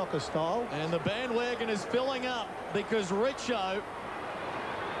around soccer style. And the bandwagon is filling up because Richo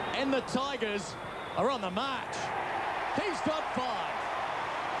and the Tigers are on the march. He's got 5.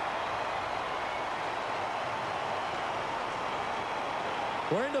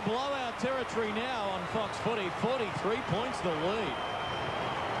 We're into blowout territory now on Fox Footy. 43 points the lead.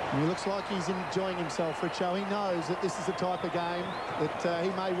 He looks like he's enjoying himself, Richo. He knows that this is the type of game that he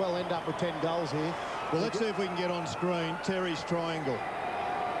may well end up with 10 goals here. Well, let's see if we can get on screen Terry's triangle.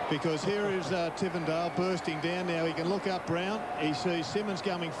 Because here is Tivendale bursting down now. He can look up Brown. He sees Simmons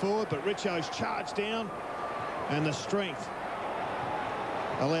coming forward, but Richo's charged down. And the strength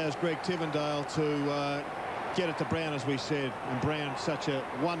allows Greg Tivendale to get it to Brown, as we said. And Brown, such a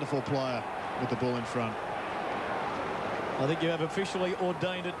wonderful player with the ball in front. I think you have officially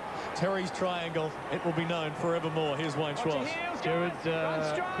ordained it Terry's triangle. It will be known forevermore. Here's Wayne Schwartz. Jared,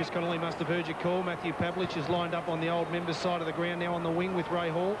 Chris Connolly must have heard your call. Matthew Pavlich is lined up on the old members' side of the ground now on the wing with Ray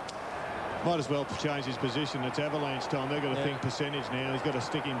Hall. Might as well change his position. It's Avalanche time. They've got to think percentage now. He's got to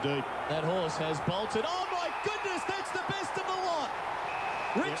stick him deep. That horse has bolted. Oh, my goodness, that's the best of the lot.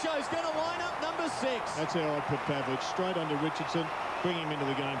 Richo's going to line up number 6. That's how I'd put Pavlich. Straight under Richardson. Bring him into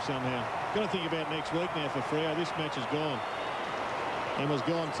the game somehow. Got to think about next week now for Freo. This match is gone. And was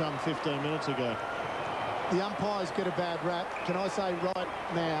gone some 15 minutes ago. The umpires get a bad rap. Can I say right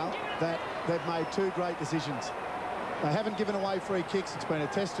now that they've made 2 great decisions. They haven't given away free kicks. It's been a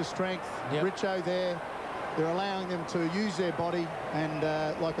test of strength. Richo there. They're allowing them to use their body. And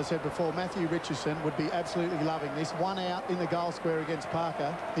like I said before, Matthew Richardson would be absolutely loving this. 1 out in the goal square against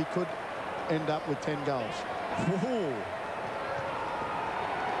Parker. He could end up with 10 goals. Whoa.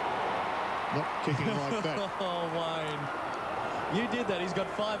 Not kicking like that. Oh, Wayne. You did that. He's got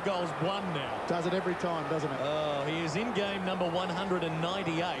 5 goals, 1 now. Does it every time, doesn't it? Oh, he is in game number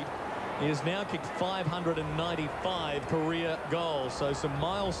 198. He has now kicked 595 career goals. So some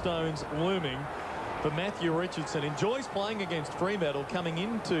milestones looming for Matthew Richardson. Enjoys playing against Fremantle coming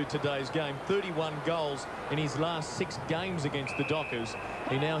into today's game. 31 goals in his last 6 games against the Dockers.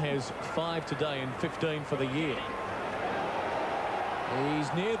 He now has 5 today and 15 for the year.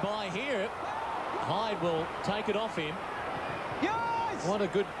 He's nearby here. Hyde will take it off him. Yes! What a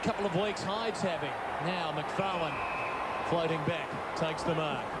good couple of weeks Hyde's having. Now McFarlane floating back, takes the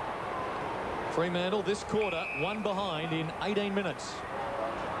mark. Fremantle this quarter 1 behind in 18 minutes.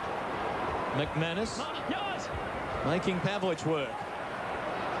 McManus making Pavlich work.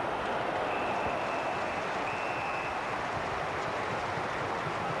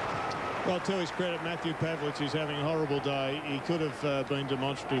 Well, to his credit, Matthew Pavlich is having a horrible day. He could have been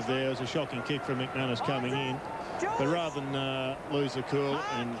demonstrative there. It was a shocking kick from McManus coming in. But rather than lose the cool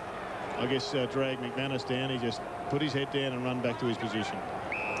and, I guess, drag McManus down, he just put his head down and run back to his position.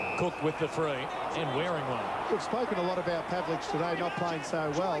 Cook with the free and wearing one. We've spoken a lot about Pavlich today not playing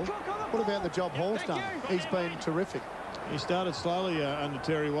so well. What about the job Hall's done? He's been terrific. He started slowly under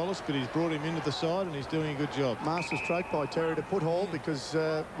Terry Wallace, but he's brought him into the side and he's doing a good job. Master stroke by Terry to put Hall, because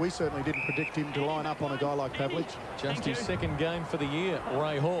we certainly didn't predict him to line up on a guy like Pavlich. Just his 2nd game for the year,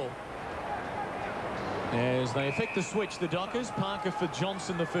 Ray Hall. As they effect the switch, the Dockers. Parker for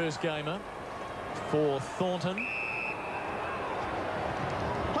Johnson, the first gamer. For Thornton.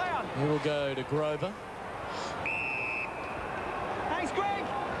 He will go to Grover. Thanks, Greg.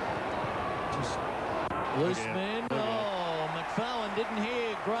 Just loose man. Oh, McFarlane didn't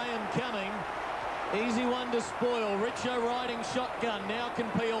hear Graham coming. Easy one to spoil. Richo riding shotgun. Now can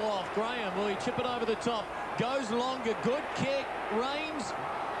peel off. Graham, will he chip it over the top? Goes longer. Good kick. Rains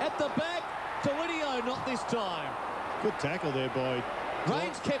at the back. Tolidio, not this time. Good tackle there by...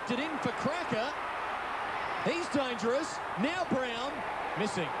 Rains kept it in for Cracker. He's dangerous. Now Brown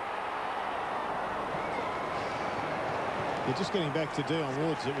missing. They're just getting back to Dion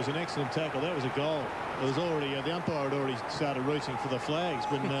Woods. It was an excellent tackle. That was a goal. It was already the umpire had already started reaching for the flags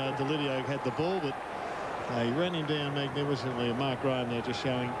when Delidio had the ball, but he ran him down magnificently. And Mark Graham there just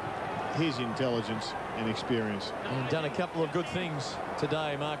showing his intelligence and experience. And done a couple of good things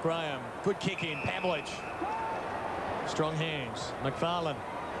today, Mark Graham. Good kick in, Pavlich. Strong hands, McFarlane.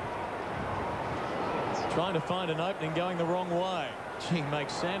 Trying to find an opening, going the wrong way. Gee,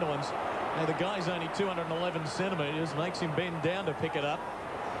 makes Sandilands. Now the guy's only 211 centimetres, makes him bend down to pick it up.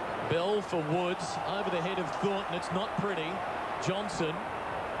 Bell for Woods over the head of Thornton. It's not pretty. Johnson.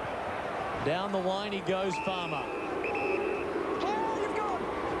 Down the line he goes, Farmer.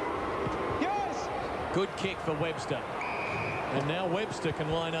 Good kick for Webster. And now Webster can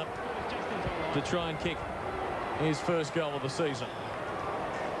line up to try and kick his first goal of the season.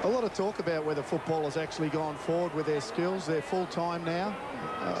 A lot of talk about whether footballers actually gone forward with their skills. They're full-time now.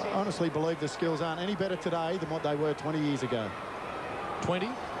 I honestly believe the skills aren't any better today than what they were 20 years ago. 20?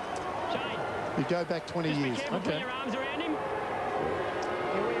 You go back 20 years. Okay. Your arms around him.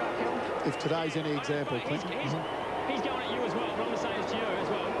 Here we are, Kel. If today's any example, Clint. He's going at you as well, but I'm the same as you as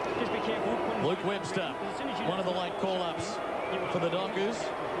well. Just be careful. Luke Webster, one of the late call-ups for the Dockers.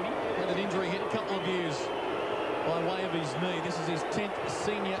 Had an injury hit a couple of years by way of his knee. This is his 10th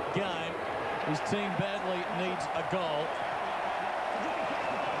senior game. His team badly needs a goal.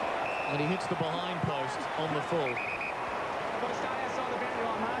 And he hits the behind post on the full.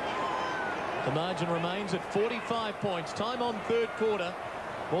 The margin remains at 45 points. Time on third quarter.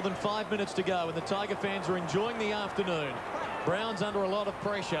 More than 5 minutes to go, and the Tiger fans are enjoying the afternoon. Brown's under a lot of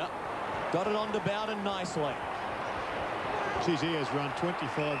pressure. Got it on to Bowden nicely. Geez, he has run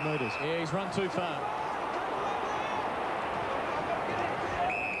 25 metres. Yeah, he's run too far.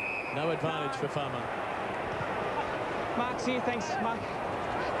 No advantage for Farmer. Mark's here, thanks, Mark.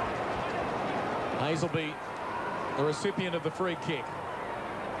 Hazelby, the recipient of the free kick.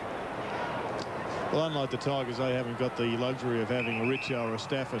 Well, unlike the Tigers, they haven't got the luxury of having a Richo or a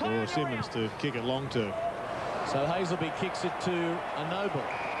Stafford or a Simmons to kick it long to. So Hazelby kicks it to a Noble.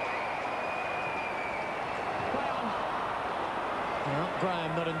 Well,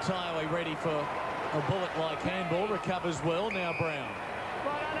 Graham not entirely ready for a bullet-like handball. Recovers well. Now Brown.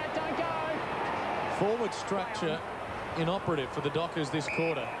 Don't go. Forward structure inoperative for the Dockers this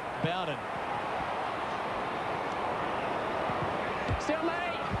quarter. Bowden. Still me.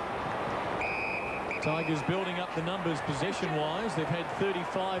 Tigers building up the numbers possession-wise. They've had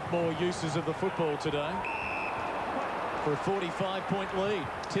 35 more uses of the football today for a 45-point lead.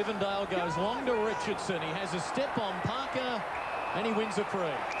 Tivendale goes long to Richardson. He has a step on Parker, and he wins a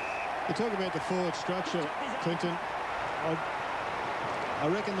free. You talk about the forward structure, Clinton. I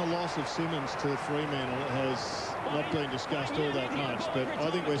reckon the loss of Simmons to Fremantle has not been discussed all that much, but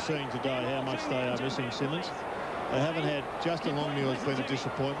I think we're seeing today how much they are missing Simmons. They haven't had. Justin Longmuir's been a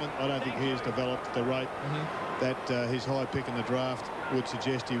disappointment. I don't think he has developed at the rate that his high pick in the draft would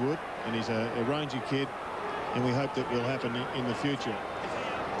suggest he would, and he's a rangy kid, and we hope that will happen in the future.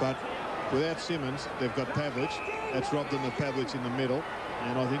 But without Simmons, they've got Pavlich. That's robbed them of Pavlich in the middle,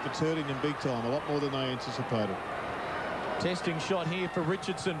 and I think it's hurting them big time, a lot more than they anticipated. Testing shot here for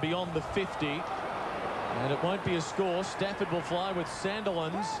Richardson beyond the 50, and it won't be a score. Stafford will fly with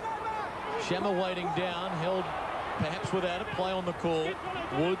Sandilands. Shammer waiting down, held perhaps without a play on the call.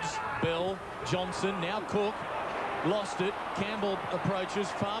 Woods, Bell, Johnson, now Cook. Lost it. Campbell approaches.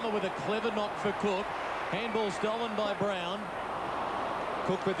 Farmer with a clever knock for Cook. Handball stolen by Brown.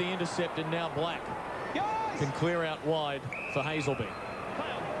 Cook with the intercept, and now Black can clear out wide for Hazelby.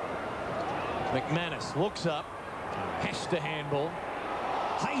 McManus looks up. Has to handball.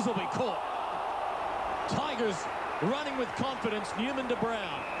 Hazelby caught. Tigers running with confidence. Newman to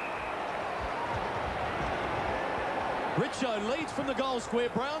Brown. Richo leads from the goal square.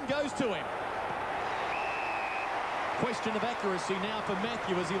 Brown goes to him. Question of accuracy now for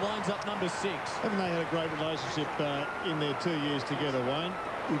Matthew as he lines up number 6. Haven't they had a great relationship in their 2 years together, Wayne?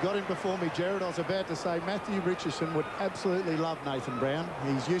 You got him before me, Jared. I was about to say Matthew Richardson would absolutely love Nathan Brown.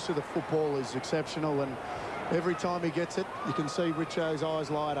 His use of the football is exceptional, and every time he gets it, you can see Richo's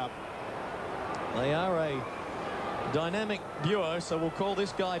eyes light up. They are a dynamic duo, so we'll call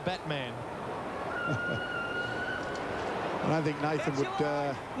this guy Batman. I don't think Nathan would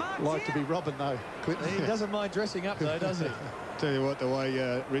like to be Robin, though. He doesn't mind dressing up, though, does he? Tell you what, the way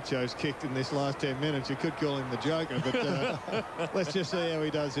Richo's kicked in this last 10 minutes, you could call him the Joker, but let's just see how he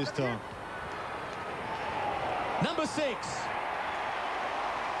does this time. Number 6.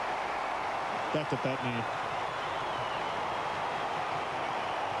 Back to Batman.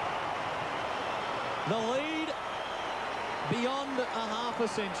 The lead beyond a half a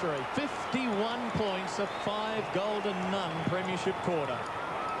century. 51 points, a 5 gold and none premiership quarter.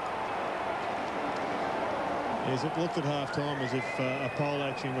 Yes, it looked at half-time as if a pole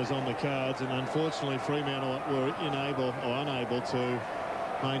action was on the cards, and unfortunately Fremantle were unable to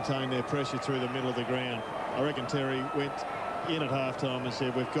maintain their pressure through the middle of the ground. I reckon Terry went in at half-time and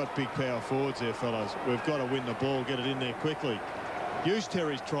said, we've got big power forwards there, fellas. We've got to win the ball, get it in there quickly. Use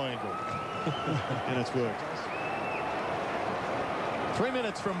Terry's triangle. And it's worked. 3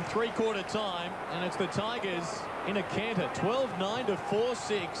 minutes from three-quarter time, and it's the Tigers in a canter. 12-9 to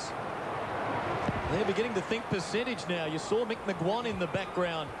 4-6. They're beginning to think percentage now. You saw Mick McGuan in the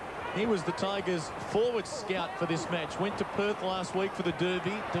background. He was the Tigers' forward scout for this match. Went to Perth last week for the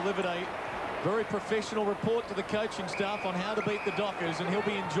Derby. Delivered a very professional report to the coaching staff on how to beat the Dockers, and he'll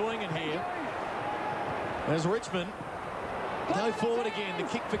be enjoying it here. As Richmond go forward again. The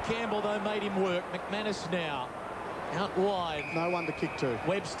kick for Campbell, though, made him work. McManus now out wide. No one to kick to.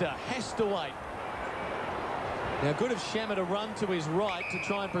 Webster has to wait. Now, good of Shammer to run to his right to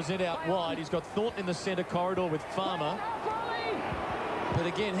try and present out wide. He's got Thornton in the centre corridor with Farmer. But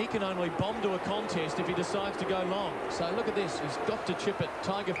again, he can only bomb to a contest if he decides to go long. So look at this. He's got to chip it.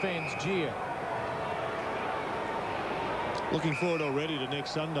 Tiger fans jeer. Looking forward already to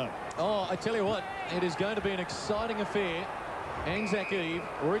next Sunday. Oh, I tell you what, it is going to be an exciting affair. Anzac Eve,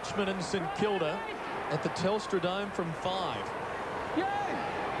 Richmond and St Kilda at the Telstra Dome from 5.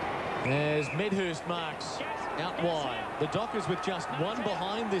 As Medhurst marks out wide. The Dockers with just one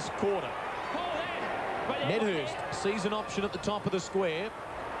behind this quarter. Medhurst sees an option at the top of the square.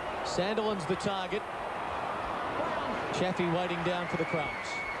 Sandilands the target. Chaffee waiting down for the crumbs.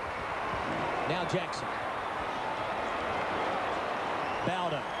 Now Jackson.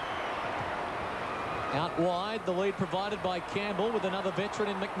 Bowder. Out wide, the lead provided by Campbell with another veteran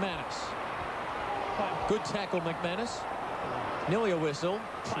in McManus. Good tackle, McManus. Nearly a whistle.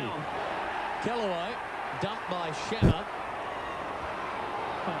 Kellaway, dumped by Shammer.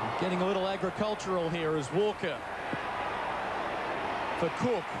 Getting a little agricultural here as Walker. For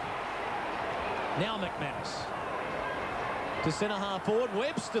Cook. Now McManus. To centre half forward,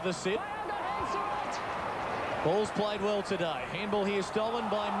 Webster the sit. Ball's played well today. Handball here stolen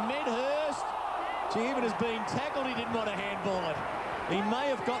by Medhurst. Gee, even as being tackled, he didn't want to handball it. He may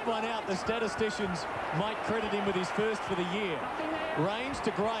have got one out. The statisticians might credit him with his first for the year. Range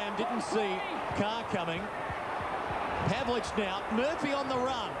to Graham, didn't see Carr coming. Pavlich now, Murphy on the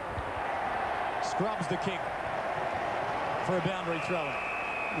run. Scrubs the kick for a boundary throw-in.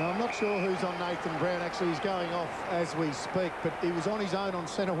 Now, I'm not sure who's on Nathan Brown. Actually, he's going off as we speak, but he was on his own on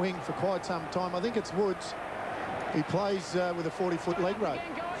centre wing for quite some time. I think it's Woods. He plays with a 40-foot leg rope.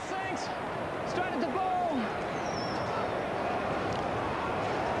 Straight at the ball.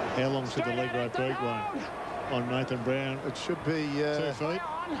 How long should the leg rope be, Wayne? On Nathan Brown? It should be 2 feet.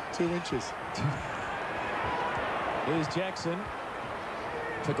 2 inches. Here's Jackson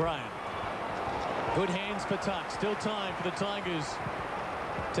for Graham. Good hands for Tuck. Still time for the Tigers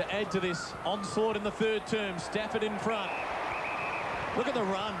to add to this onslaught in the third term. Stafford in front. Look at the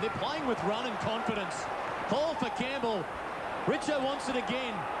run. They're playing with run and confidence. Hall for Campbell. Richo wants it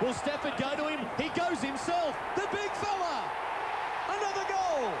again. Will Stafford go to him? He goes himself. The big fella. Another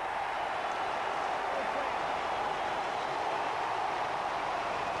goal.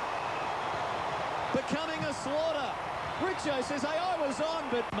 Becoming a slaughter. Richo says, hey, I was on,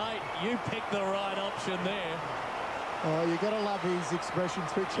 but mate, you picked the right option there. Oh, you got to love his expressions,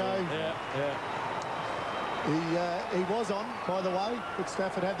 Richo. Yeah. He was on, by the way, but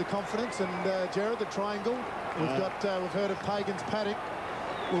Stafford had the confidence, and Gerard, the triangle. We've heard of Pagan's paddock.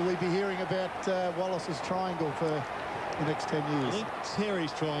 Will we be hearing about Wallace's triangle for the next 10 years? I think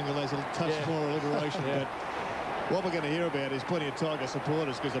Terry's triangle has a touch more alliteration, but what we're going to hear about is plenty of Tiger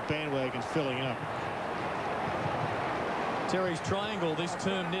supporters because the bandwagon's filling up. Terry's triangle this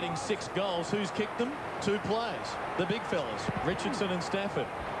term netting 6 goals. Who's kicked them? 2 players. The big fellas, Richardson and Stafford.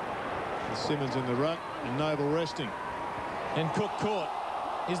 And Simmons in the ruck and Noble resting. And Cook caught.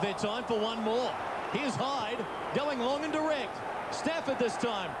 Is there time for one more? Here's Hyde going long and direct. Stafford this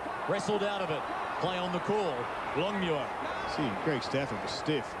time. Wrestled out of it. Play on the call. Longmuir. See, Greg Stafford was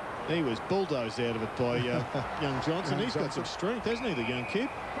stiff. He was bulldozed out of it by young Johnson. He's got some strength, hasn't he, the young kid?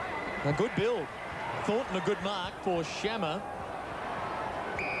 A good build. Thornton a good mark for Shammer.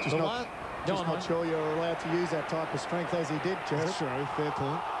 Just not sure you're allowed to use that type of strength as he did, Gerard. That's true, fair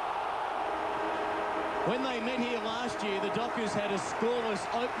point. When they met here last year, the Dockers had a scoreless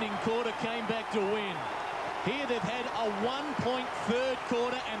opening quarter, came back to win. Here they've had a 1-point third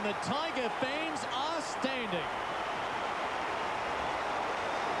quarter, and the Tiger fans are standing.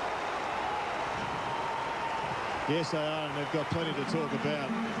 Yes, they are, and they've got plenty to talk about.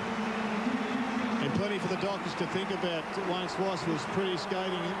 And plenty for the Dockers to think about. Wayne Swice was pretty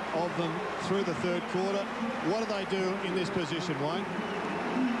scathing of them through the third quarter. What do they do in this position, Wayne?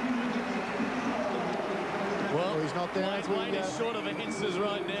 Well, he's not there. Wayne is short of answers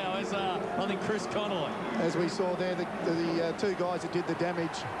right now, as I think Chris Connolly. As we saw there, the 2 guys that did the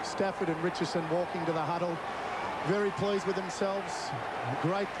damage, Stafford and Richardson, walking to the huddle. Very pleased with themselves.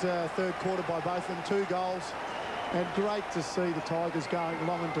 Great third quarter by both of them. 2 goals. And great to see the Tigers going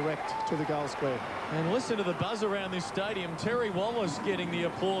long and direct to the goal square. And listen to the buzz around this stadium. Terry Wallace getting the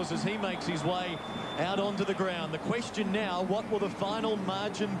applause as he makes his way out onto the ground. The question now, what will the final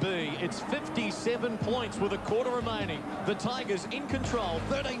margin be? It's 57 points with a quarter remaining. The Tigers in control,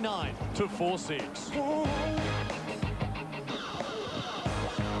 39 to 4-6.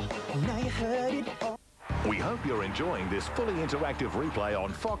 Now you heard it all. We hope you're enjoying this fully interactive replay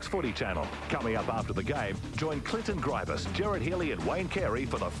on Fox Footy Channel. Coming up after the game, join Clinton Gribus, Gerard Healy and Wayne Carey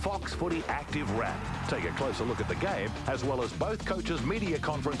for the Fox Footy Active Wrap. Take a closer look at the game, as well as both coaches' media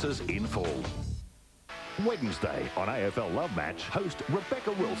conferences in full. Wednesday on AFL Love Match, host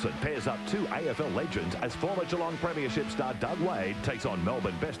Rebecca Wilson pairs up two AFL legends as former Geelong Premiership star Doug Wade takes on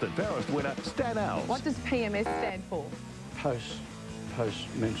Melbourne Best and Fairest winner Stan Alves. What does PMS stand for?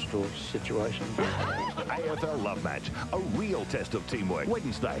 Post-menstrual situation. AFL Love Match, a real test of teamwork.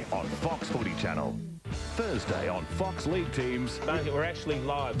 Wednesday on Fox Footy Channel. Thursday on Fox League teams. We're actually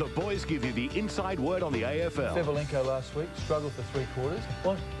live. The boys give you the inside word on the AFL. Fevelenko last week struggled for 3 quarters.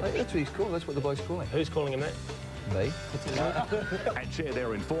 What? That's what he's called. That's what the bloke's calling. Who's calling him that? Me. And share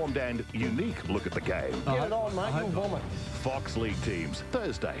their informed and unique look at the game. Get it on, mate. You'll vomit. Fox League teams,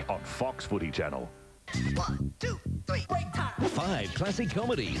 Thursday on Fox Footy Channel. 1, 2, 3, break time. 5 classic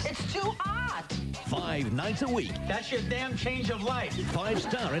comedies. It's too hot. 5 nights a week. That's your damn change of life.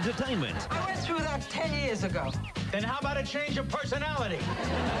 5-star entertainment. I went through that 10 years ago. Then how about a change of personality?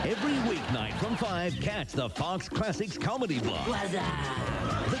 Every weeknight from 5, catch the Fox Classics Comedy Block. What's up?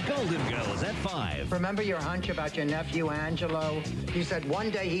 The Golden Girls at 5. Remember your hunch about your nephew, Angelo? You said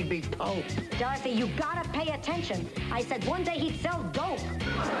one day he'd be Pope. Dorothy, you gotta pay attention. I said one day he'd sell dope.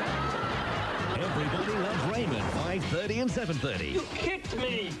 Everybody Loves Raymond, 5:30 and 7:30. You kicked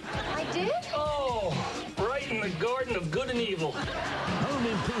me. I did? Oh, right in the garden of good and evil. Home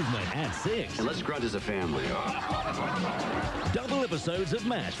Improvement at 6. And let's grunt as a family. Double episodes of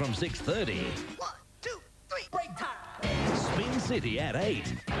MASH from 6:30. 1, 2, 3, break time. Spin City at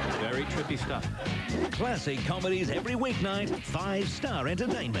 8. Very trippy stuff. Classic comedies every weeknight, 5-star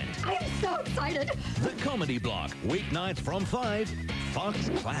entertainment. I am so excited. The Comedy Block, weeknights from 5, Fox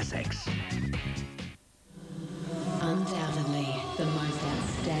Classics. Undoubtedly, the most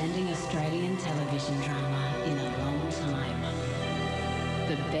outstanding Australian television drama in a long time.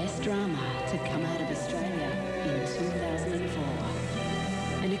 The best drama to come out of Australia in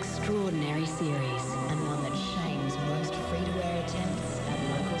 2004. An extraordinary series, and one that shames most free-to-air attempts at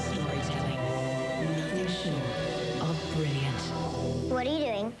local storytelling. Nothing short of brilliant. What are you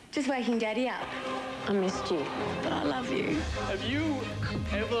doing? Just waking Daddy up. I missed you, but I love you. Have you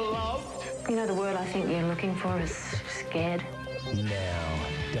ever loved? You know, the word I think you're looking for is scared. Now,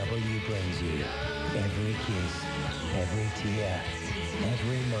 W brings you every kiss, every tear,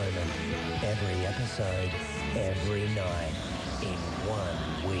 every moment, every episode, every night, in 1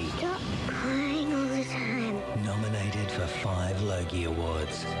 week. Stop crying all the time. Nominated for 5 Logie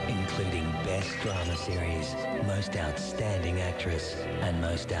Awards, including Best Drama Series, Most Outstanding Actress, and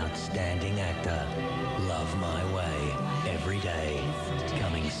Most Outstanding Actor. Love My Way, every day.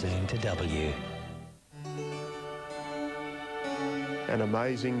 Coming soon to W. An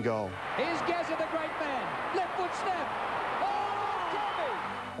amazing goal. Here's Gazza, the great man. Left foot snap.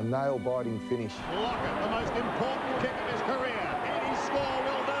 Oh, Tommy! A nail-biting finish. Lockett, the most important kick of his career. Any score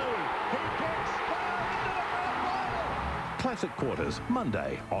will do. He kicks far into the grand final. Classic Quarters,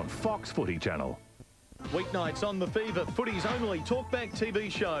 Monday on Fox Footy Channel. Weeknights on the Fever, Footy's only talkback TV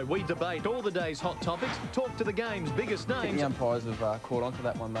show. We debate all the day's hot topics, talk to the game's biggest names. The umpires have caught on to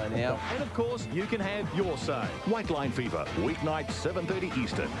that one, though, now. And, of course, you can have your say. White Line Fever, weeknight 7:30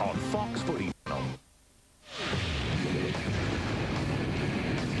 Eastern on Fox Footy Channel.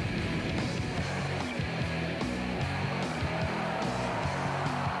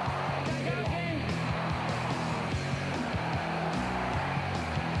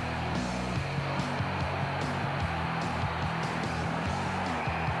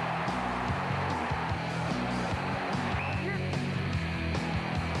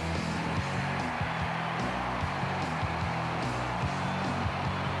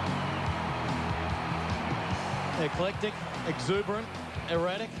 Eclectic, exuberant,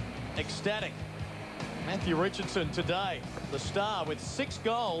 erratic, ecstatic. Matthew Richardson today, the star with 6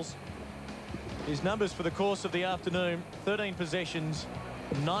 goals. His numbers for the course of the afternoon, 13 possessions,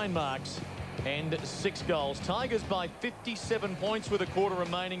 9 marks and 6 goals. Tigers by 57 points with a quarter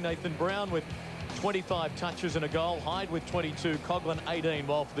remaining. Nathan Brown with 25 touches and a goal. Hyde with 22, Coughlin 18.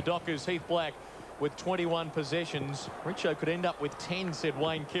 While for the Dockers, Heath Black with 21 possessions. Richo could end up with 10, said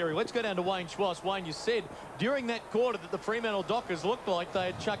Wayne Carey. Let's go down to Wayne Schwass. Wayne, you said during that quarter that the Fremantle Dockers looked like they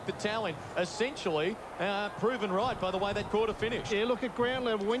had chucked the towel in. Essentially, proven right by the way that quarter finished. Yeah, look, at ground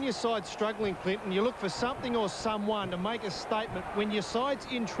level, when your side's struggling, Clinton, you look for something or someone to make a statement. When your side's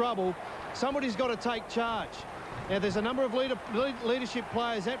in trouble, somebody's got to take charge. Now, there's a number of leadership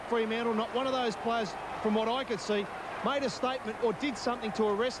players at Fremantle. Not one of those players, from what I could see, made a statement or did something to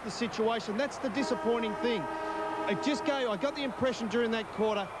arrest the situation. That's the disappointing thing. I got the impression during that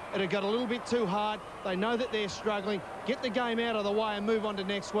quarter it had got a little bit too hard. They know that they're struggling. Get the game out of the way and move on to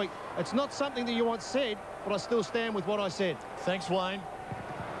next week. It's not something that you want said, but I still stand with what I said. Thanks, Wayne.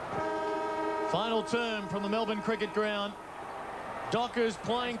 Final term from the Melbourne Cricket Ground. Dockers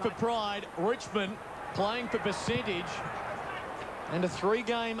playing for pride. Richmond playing for percentage. And a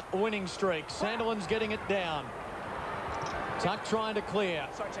 3-game winning streak. Sandilands getting it down. Tuck trying to clear.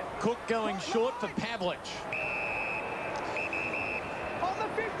 Cook going short for Pavlich.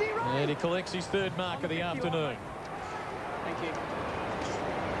 And he collects his 3rd mark of the afternoon. Thank you.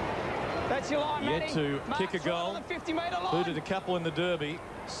 That's your line, Yet to kick a goal. Booted a couple in the derby.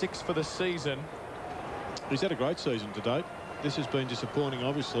 6 for the season. He's had a great season to date. This has been disappointing,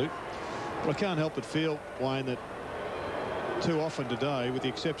 obviously. But I can't help but feel, Wayne, that too often today, with the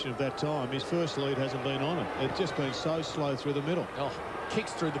exception of that time, his first lead hasn't been on it. It's just been so slow through the middle. Oh,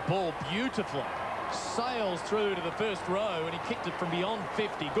 kicks through the ball beautifully. Sails through to the first row, and he kicked it from beyond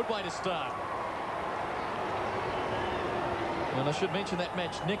 50. Good way to start. And I should mention that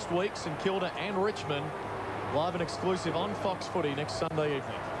match next week, St Kilda and Richmond, live and exclusive on Fox Footy next Sunday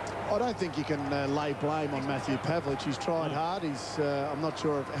evening. I don't think you can lay blame on Matthew Pavlich. He's tried hard. I'm not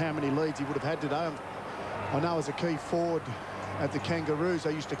sure of how many leads he would have had today. I know as a key forward at the Kangaroos,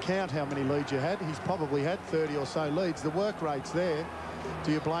 they used to count how many leads you had. He's probably had 30 or so leads. The work rate's there.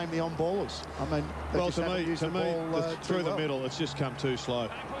 Do you blame the on-ballers? I mean, well, to me, through the middle, it's just come too slow.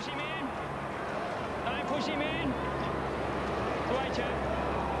 Don't push him in. Don't push him in. Wait,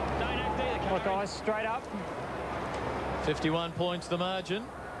 don't have to either. Come on, guys, straight up. 51 points the margin.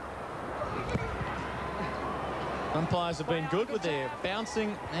 Umpires have been good with their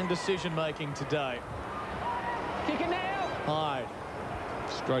bouncing and decision-making today. Kick it now. Hyde.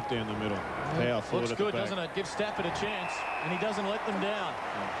 Straight down the middle. Power forward. Looks good, doesn't it? Gives Stafford a chance, and he doesn't let them down.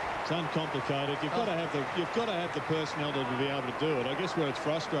 It's uncomplicated. You've got to have the personnel to be able to do it. I guess where it's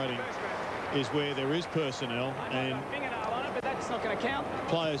frustrating is where there is personnel and fingernail on it, but that's not going to count.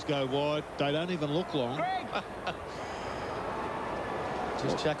 Players go wide. They don't even look long.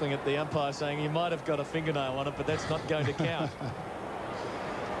 Just chuckling at the umpire, saying he might have got a fingernail on it, but that's not going to count.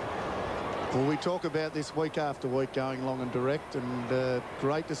 Well, we talk about this week after week, going long and direct, and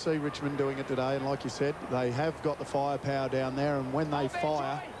great to see Richmond doing it today. And like you said, they have got the firepower down there, and when they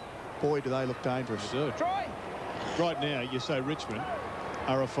fire, boy, do they look dangerous. They do. Right now, you say Richmond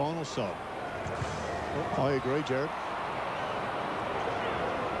are a final side. I agree, Jared.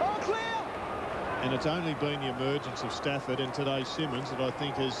 All clear. And it's only been the emergence of Stafford and today Simmons that I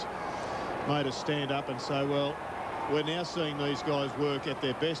think has made us stand up and say, well, we're now seeing these guys work at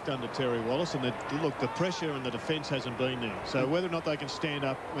their best under Terry Wallace, and look, the pressure and the defence hasn't been there. So whether or not they can stand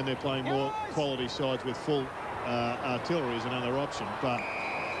up when they're playing more quality sides with full artillery is another option. But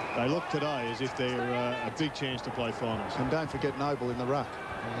they look today as if they're a big chance to play finals. And don't forget Noble in the ruck.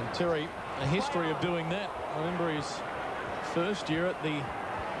 And Terry, a history of doing that. I remember his first year at the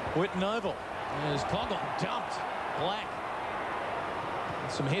Whitten Oval. As Coghlan dumped Black.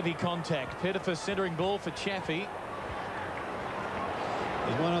 Some heavy contact. Pettifer centering ball for Chaffee.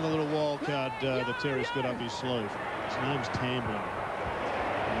 There's one other little wild card that Terry's got up his sleeve. His name's Tamblyn.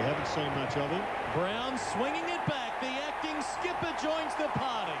 We haven't seen much of him. Brown swinging it back. The acting skipper joins the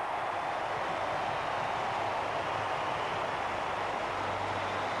party.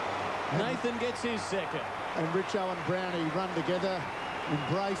 Nathan gets his second. And Richo and Brownie run together.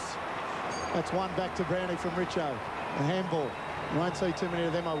 Embrace. That's one back to Brownie from Richo. A handball. You won't see too many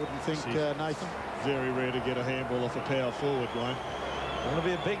of them, I wouldn't think, Nathan. Very rare to get a handball off a power forward, Wayne. It'll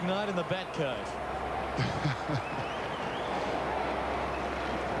be a big night in the Bat Cave.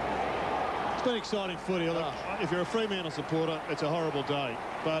 It's been exciting footy. Look, if you're a Fremantle supporter, it's a horrible day.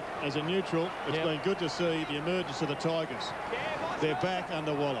 But as a neutral, it's been good to see the emergence of the Tigers. They're back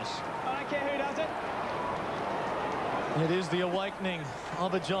under Wallace. I don't care who does it. It is the awakening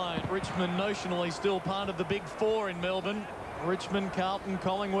of a giant. Richmond notionally still part of the Big Four in Melbourne. Richmond, Carlton,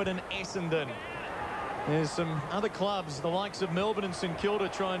 Collingwood and Essendon. There's some other clubs, the likes of Melbourne and St Kilda,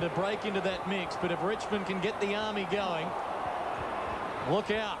 trying to break into that mix. But if Richmond can get the army going,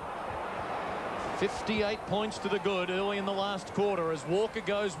 look out. 58 points to the good early in the last quarter as Walker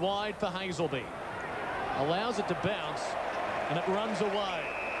goes wide for Hazelby. allows it to bounce, and it runs away.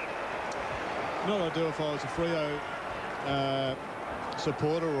 You know what I'd do if I was a Freo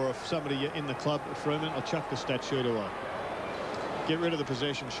supporter, or if somebody in the club at Fremantle? I'll chuck the stat sheet away. Get rid of the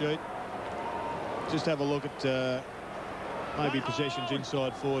possession sheet. Just have a look at maybe possessions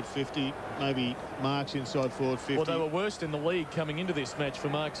inside forward 50, maybe marks inside forward 50. Well, they were worst in the league coming into this match for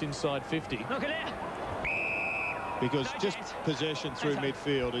marks inside 50. Look at it. Because just possession through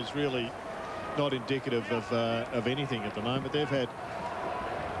midfield is really not indicative of anything at the moment. They've had...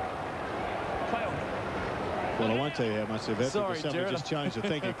 Well, I won't tell you how much they've had. Sorry, because somebody Jared. just changed it.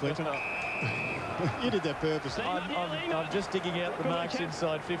 Thank you, Clinton. You did that purposely. I'm just digging out the marks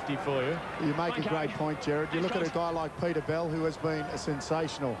inside 50 for you. You make a great point, Jared. You look at a guy like Peter Bell, who has been a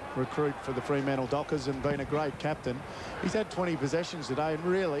sensational recruit for the Fremantle Dockers and been a great captain. He's had 20 possessions today and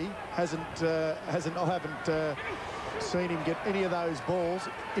really I haven't seen him get any of those balls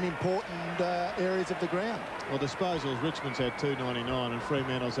in important areas of the ground. Well, disposals, Richmond's had 299 and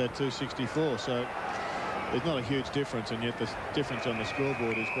Fremantle's had 264, so there's not a huge difference, and yet the difference on the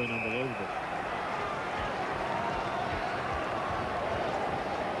scoreboard has been unbelievable.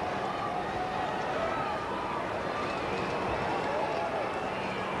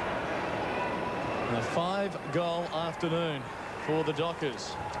 A 5-goal afternoon for the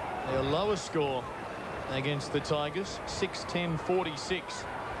Dockers. Their lowest score against the Tigers, 6-10-46,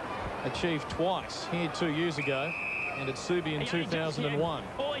 achieved twice here 2 years ago and at Subi in 2001.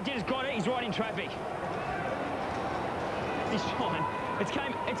 All he did is got it. He's right in traffic. He's fine.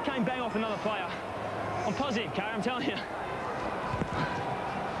 It's came bang off another player. I'm positive, Carey, I'm telling you.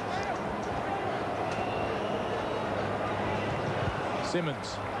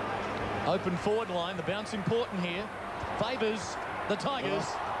 Simmons. Open forward line. The bounce important here. Favours the Tigers.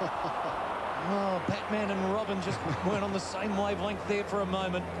 Oh, Batman and Robin just weren't on the same wavelength there for a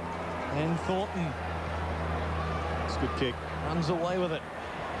moment. And Thornton. It's a good kick. Runs away with it.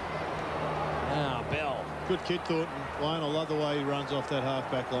 Now, Bell. Good kid, Thornton. Wayne, I love the way he runs off that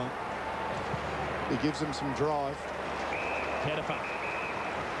half-back line. He gives them some drive. Pettifer.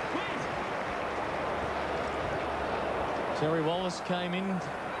 Terry Wallace came in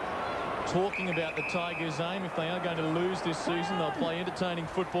talking about the Tigers' aim. If they are going to lose this season, they'll play entertaining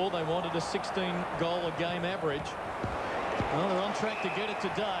football. They wanted a 16-goal-a-game average. Well, they're on track to get it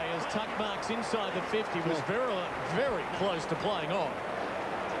today as Tuck marks inside the 50 was very, very close to playing on.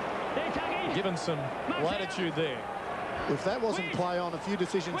 Given some latitude there. If that wasn't play on, a few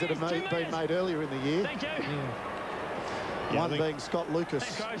decisions that have been made earlier in the year. One being Scott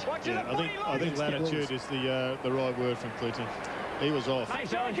Lucas. Yeah, I think latitude is the right word from Clinton. He was off.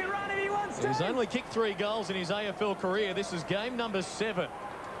 He's only kicked 3 goals in his AFL career. This is game number 7.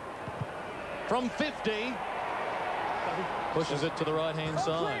 From 50. Pushes it to the right-hand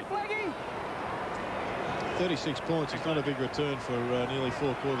side. 36 points. It's not a big return for nearly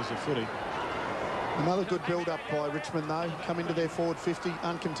 4 quarters of footy. Another good build-up by Richmond, though. Come into their forward 50,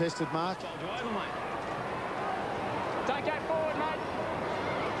 uncontested mark. Don't go forward, mate.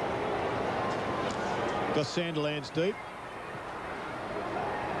 Got Sandilands deep.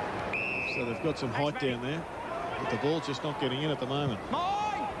 So they've got some height down there. But the ball's just not getting in at the moment.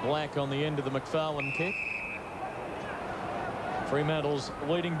 Black on the end of the McFarlane kick. Fremantle's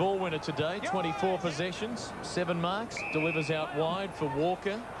leading ball winner today, 24 possessions, 7 marks, delivers out wide for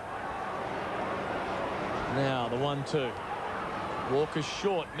Walker. Now the 1-2. Walker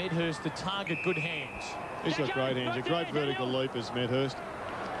short, Medhurst the target, good hands. He's got great hands, a great vertical leap is Medhurst.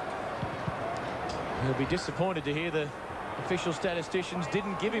 He'll be disappointed to hear the official statisticians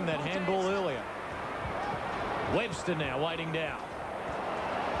didn't give him that handball earlier. Webster now waiting down.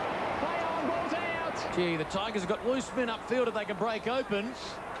 Gee, the Tigers have got loose men upfield if they can break open.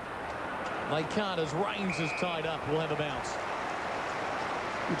 They can't as Rains is tied up. We'll have a bounce.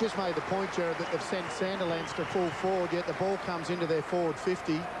 You just made the point, Jared, that they've sent Sandilands to full forward, yet the ball comes into their forward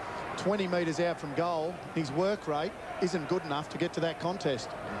 50, 20 metres out from goal. His work rate isn't good enough to get to that contest.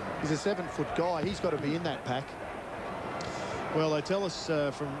 He's a 7-foot guy. He's got to be in that pack. Well, they tell us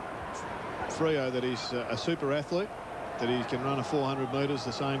from Freo that he's a super athlete, that he can run a 400 metres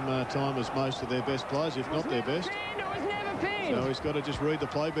the same time as most of their best players, if not their best. So he's got to just read the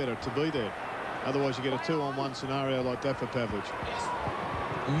play better to be there. Otherwise, you get a 2-on-1 scenario like that for Pavlich.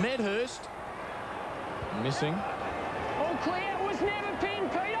 Medhurst missing. All clear. It was never pinned,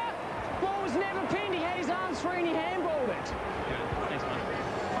 Peter. Ball was never pinned. He had his arms free and he handballed it. Thanks,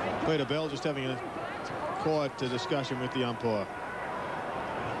 mate. Peter Bell just having a quiet discussion with the umpire.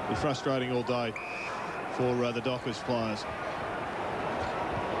 Be frustrating all day for the Dockers players.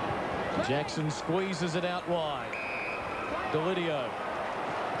 Jackson squeezes it out wide. Delidio.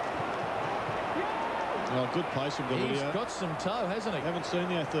 Well, good pace ability. He's got some toe, hasn't he? Haven't seen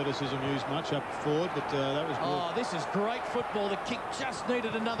the athleticism used much up forward, but that was good. Oh, this is great football. The kick just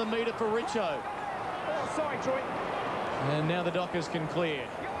needed another metre for Richo. Oh, sorry, Troy. And now the Dockers can clear.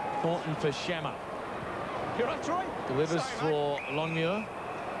 Thornton for Shammer. You're right, Troy. Delivers for Longmuir.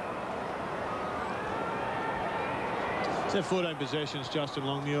 It's their 14 possessions, Justin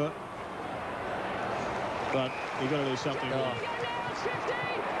Longmuir. But you've got to do something.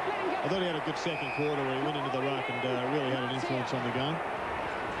 I thought he had a good second quarter where he went into the ruck and really had an influence on the game.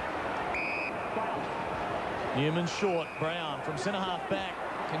 Newman short. Brown from centre-half back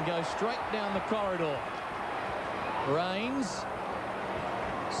can go straight down the corridor. Rains,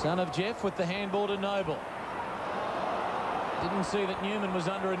 son of Jeff, with the handball to Noble. Didn't see that Newman was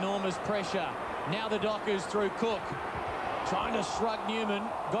under enormous pressure. Now the Dockers through Cook. Trying to shrug Newman.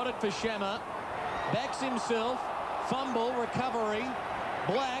 Got it for Shammer. Backs himself. Fumble, recovery.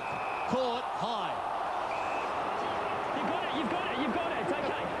 Black, caught, high. You've got it, you've got it, you've got it. It's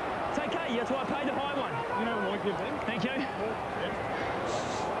okay. It's okay. That's why I paid the high one. You know what I give them. Thank you.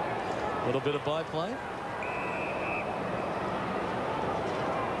 A little bit of byplay.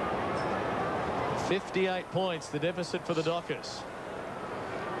 58 points, the deficit for the Dockers.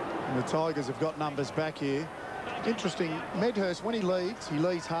 And the Tigers have got numbers back here. Interesting, Medhurst, when he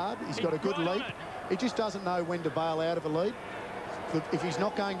leads hard. He's got a good lead. He just doesn't know when to bail out of a lead. If he's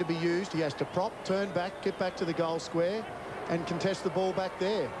not going to be used, he has to prop, turn back, get back to the goal square and contest the ball back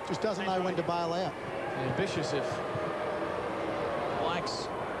there. Just doesn't know when to bail out. Ambitious if Black's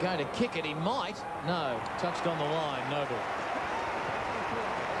going to kick it. He might. No, touched on the line. Noble.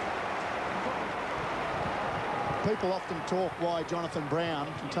 People often talk why Jonathan Brown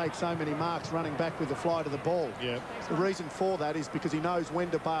can take so many marks running back with the flight of the ball. Yeah. The reason for that is because he knows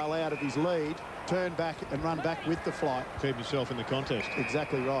when to bail out of his lead, turn back and run back with the flight. Keep himself in the contest.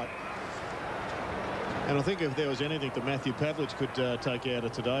 Exactly right. And I think if there was anything that Matthew Pavlich could take out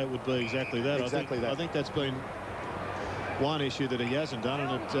of today, it would be exactly that. Exactly that. I think that's been one issue that he hasn't done,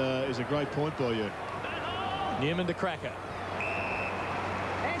 and it is a great point by you. Newman to Cracker.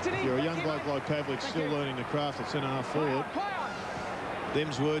 If you're a young bloke like Pavlich still learning the craft at centre-half forward,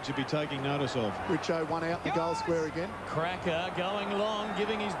 them's words you'd be taking notice of. Richo one out the goal square again. Cracker going long,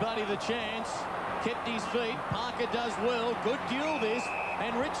 giving his buddy the chance. Kept his feet. Parker does well. Good duel this.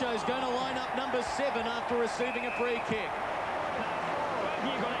 And Richo's going to line up number 7 after receiving a free kick. Both of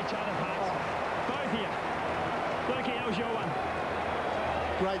you got each other, Parks. Both of you. Lukey, that was your one.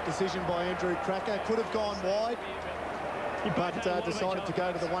 Great decision by Andrew Cracker. Could have gone wide, but decided to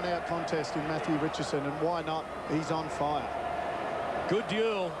go to the one-out contest in Matthew Richardson, and why not? He's on fire. Good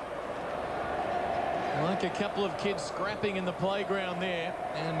duel. Like a couple of kids scrapping in the playground there,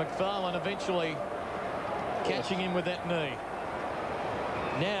 and McFarlane eventually catching him with that knee.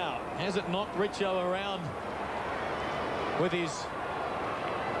 Now, has it knocked Richo around with his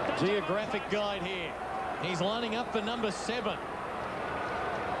geographic guide here? He's lining up for number 7.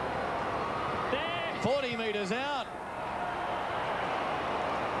 40 metres out.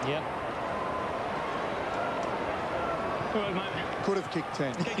 Yep. Could have kicked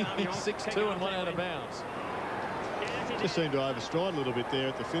 10. 6-2 and 1 out of bounds. Just seemed to overstride a little bit there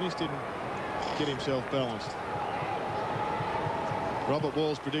at the finish. Didn't get himself balanced. Robert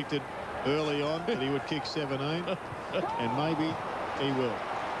Walls predicted early on that he would kick 17, and maybe he will.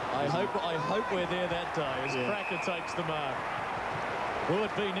 I hope we're there that day as Cracker takes the mark. Will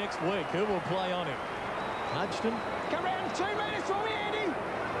it be next week? Who will play on him? Hodgson? Come round 2 metres for me, Andy.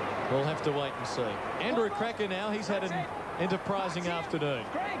 We'll have to wait and see. Andrew Cracker now, he's had an enterprising afternoon.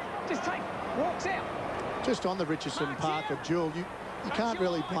 Greg, just take walks out. Just on the Richardson-Parker duel, you can't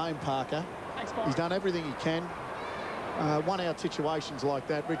really blame Parker. He's done everything he can. One-out situations like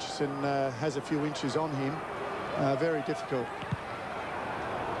that, Richardson has a few inches on him. Very difficult.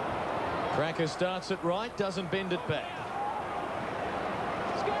 Cracker starts it right, doesn't bend it back.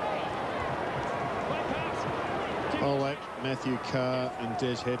 Olak, Matthew Carr and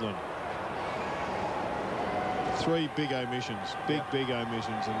Des Headland. 3 big omissions, big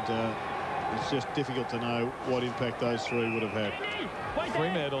omissions, and it's just difficult to know what impact those 3 would have had.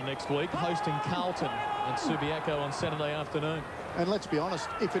 Fremantle next week hosting Carlton at Subiaco on Saturday afternoon. And let's be honest,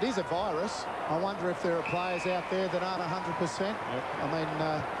 if it is a virus, I wonder if there are players out there that aren't 100%. Yep. I mean,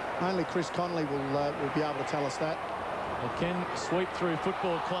 only Chris Connolly will be able to tell us that. It can sweep through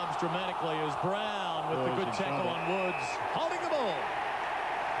football clubs dramatically as Brown with the good tackle on Woods, holding the ball.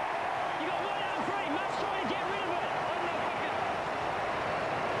 You got 1 out 3. Must try to get rid of it.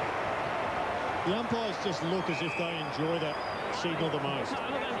 The umpires just look as if they enjoy that signal the most. No,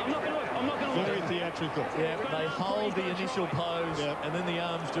 I'm not going to look. I'm not going to look. Very theatrical. Yeah, they hold the initial pose and then the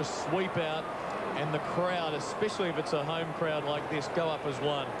arms just sweep out. and the crowd, especially if it's a home crowd like this, go up as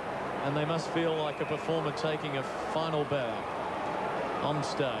one. And they must feel like a performer taking a final bow on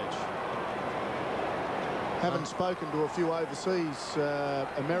stage. Having spoken to a few overseas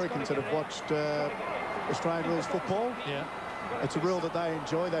Americans that have watched Australian rules football, yeah, it's a rule that they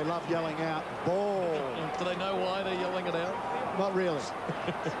enjoy. They love yelling out, ball. Do they know why they're yelling it out? Not really.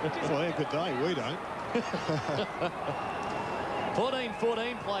 Well, they're good day. We don't.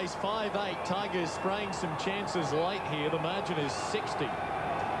 14-14 plays 5-8. Tigers spraying some chances late here. The margin is 60.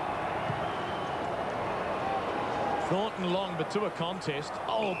 Thornton long, but to a contest.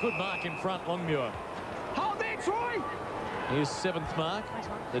 Oh, good mark in front, Longmuir. Hold there, Troy! His 7th mark.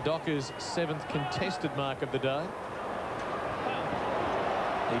 The Dockers' 7th contested mark of the day.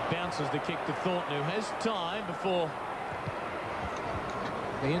 He bounces the kick to Thornton, who has time before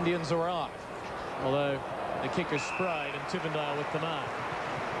the Indians arrive. Although the kick is sprayed and Tivendale with the mark.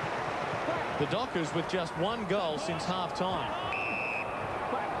 The Dockers with just 1 goal since half-time.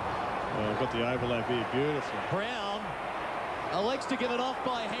 Well, I've got the overlap here beautifully. Brown elects to give it off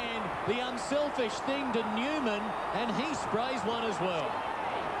by hand. The unselfish thing to Newman, and he sprays one as well.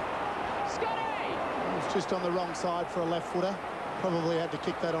 It's just on the wrong side for a left footer. Probably had to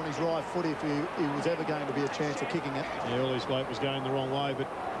kick that on his right foot if he was ever going to be a chance of kicking it. Yeah, all his weight was going the wrong way, but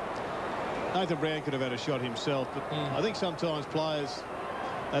Nathan Brown could have had a shot himself. But I think sometimes players,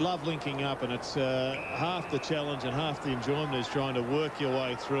 they love linking up, and it's half the challenge and half the enjoyment is trying to work your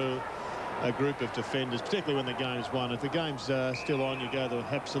way through a group of defenders, particularly when the game's won. If the game's still on, you go the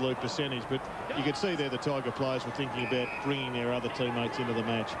absolute percentage. But you could see there the Tiger players were thinking about bringing their other teammates into the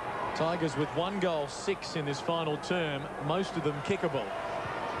match. Tigers with 1 goal, 6 in this final term, most of them kickable.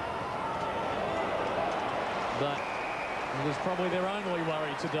 But it is probably their only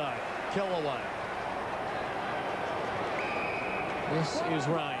worry today. Kellaway. This is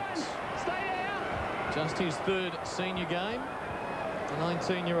Raines. Just his 3rd senior game. The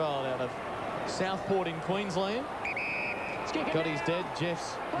 19-year-old out of Southport in Queensland. Got his dad,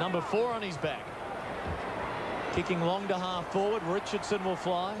 Jeff's number 4 on his back. Kicking long to half forward. Richardson will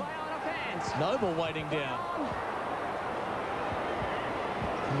fly. Noble waiting down.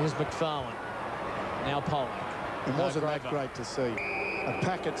 Here's McFarlane. Now Pollock. It wasn't that great to see. A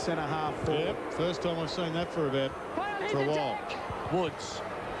packet centre half forward. Yep, first time I've seen that for a while. Woods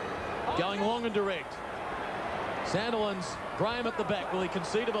going long and direct. Sandilands, Graham at the back. Will he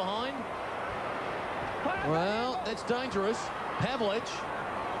concede a behind? Well, that's dangerous. Pavlich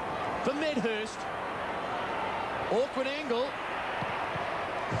for Medhurst. Awkward angle.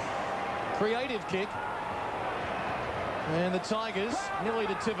 Creative kick. And the Tigers, nearly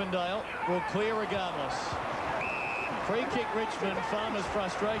to Tivendale, will clear regardless. Free kick Richmond. Farmer's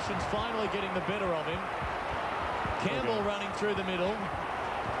frustrations finally getting the better of him. Campbell running through the middle.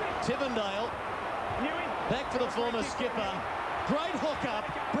 Tivendale. Back for the former skipper. Great hook up.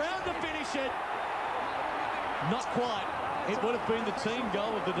 Brown to finish it. Not quite. It would have been the team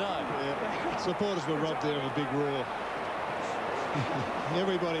goal of the day. Yeah. Supporters were robbed there of a big roar.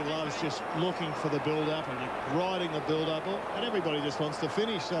 Everybody loves just looking for the build-up and riding the build-up, and everybody just wants to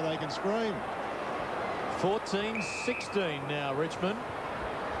finish so they can scream. 14-16 now, Richmond.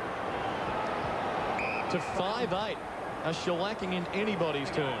 To 5-8. A shellacking in anybody's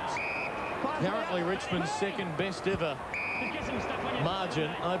terms. Currently Richmond's 2nd best ever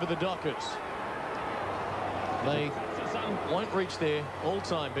margin over the Dockers. They won't reach their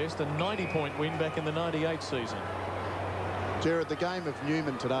all-time best, a 90-point win back in the 98 season. Jared, the game of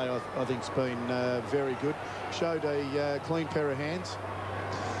Newman today, I think, has been very good. Showed a clean pair of hands.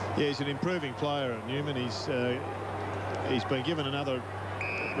 Yeah, he's an improving player, Newman. He's been given another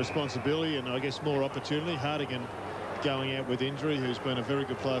responsibility and I guess more opportunity. Hardigan going out with injury, who's been a very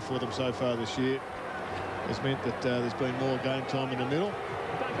good player for them so far this year, has meant that there's been more game time in the middle.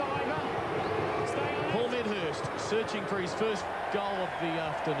 Paul Medhurst searching for his first goal of the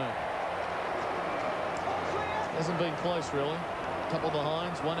afternoon. Hasn't been close, really. Couple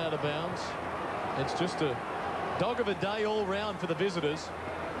behinds, 1 out of bounds. It's just a dog of a day all round for the visitors.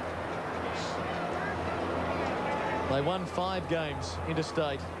 They won 5 games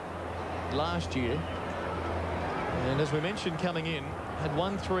interstate last year. And as we mentioned coming in, had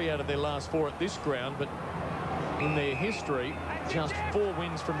won 3 out of their last 4 at this ground, but in their history, just 4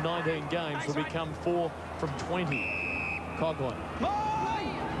 wins from 19 games will become 4 from 20. Coghlan.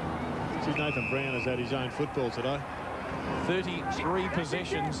 See, Nathan Brown has had his own football today. 33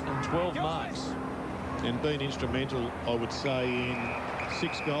 possessions and 12 marks. And been instrumental, I would say, in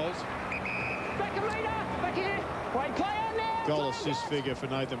 6 goals. Goal assist figure for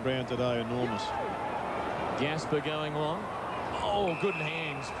Nathan Brown today, enormous. Gasper going long. Oh, good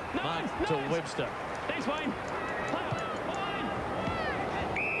hands. Mark to Webster. Thanks, Wayne.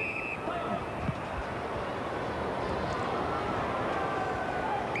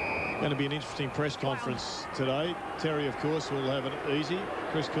 Going to be an interesting press conference today. Terry, of course, will have it easy.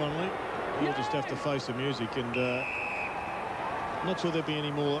 Chris Connolly will just have to face the music, and I'm not sure there'd be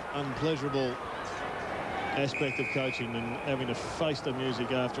any more unpleasurable aspect of coaching than having to face the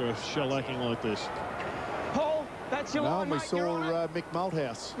music after a shellacking like this. Paul, that's your line, We mate. saw Mick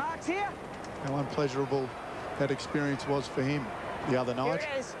Malthouse. Mark's here. How unpleasurable that experience was for him the other night. Here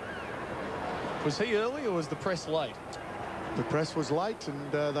it is. Was he early or was the press late? The press was late,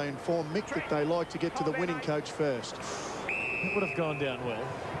 and they informed Mick that they like to get to the winning coach first. It would have gone down well.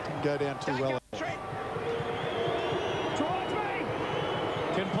 Didn't go down too well.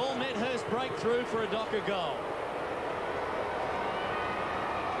 Can Paul Medhurst break through for a Docker goal?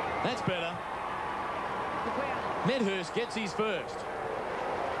 That's better. Medhurst gets his first.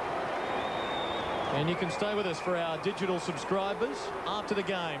 And you can stay with us for our digital subscribers after the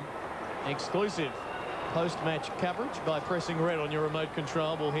game. Exclusive post-match coverage by pressing red on your remote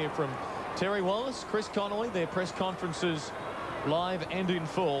control. We'll hear from Terry Wallace, Chris Connolly, their press conferences live and in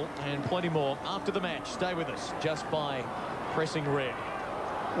full, and plenty more after the match. Stay with us just by pressing red.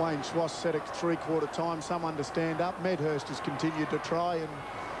 Wayne Schwass said at three-quarter time, someone to stand up. Medhurst has continued to try and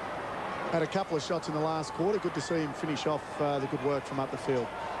had a couple of shots in the last quarter. Good to see him finish off the good work from up the field.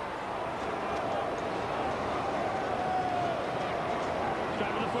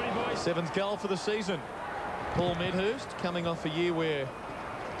 Seventh goal for the season. Paul Medhurst coming off a year where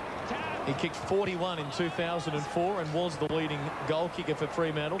he kicked 41 in 2004 and was the leading goal kicker for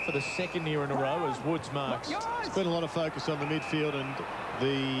Fremantle for the second year in a row as Woods marks. There's been a lot of focus on the midfield and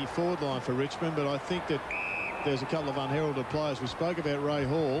the forward line for Richmond, but I think that there's a couple of unheralded players. We spoke about Ray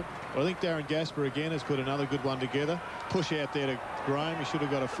Hall, but I think Darren Gasper again has put another good one together. Push out there to Graham. He should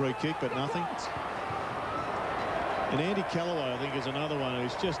have got a free kick, but nothing. And Andy Callaway, I think, is another one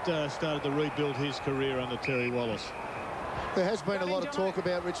who's just started to rebuild his career under Terry Wallace. There has been a lot of talk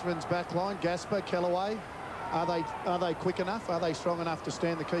about Richmond's back line. Gasper, Callaway, are they quick enough? Are they strong enough to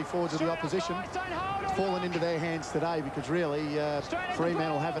stand the key forwards of the opposition? It's fallen into their hands today because really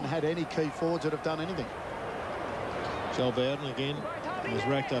Fremantle haven't had any key forwards that have done anything. Joel Bowden again has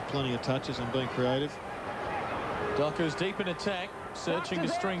racked up plenty of touches and been creative. Dockers deep in attack, searching to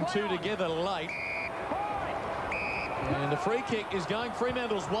string two together late. And the free kick is going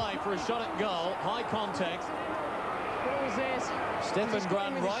Fremantle's way for a shot at goal. High contact. What was this? Stefan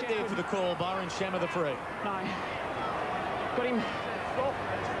Grun right there for the call. Byron Shammer the free. No. Got him.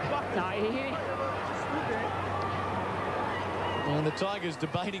 No, he. And the Tigers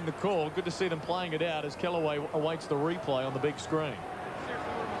debating the call. Good to see them playing it out as Callaway awaits the replay on the big screen.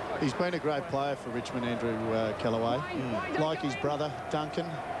 He's been a great player for Richmond, Andrew Callaway. Like his brother, Duncan,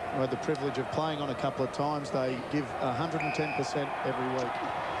 who had the privilege of playing on a couple of times. They give 110% every week.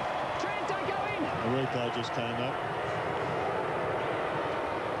 The replay just came up.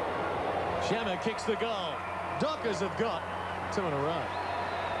 Shammer kicks the goal. Dockers have got two in a row.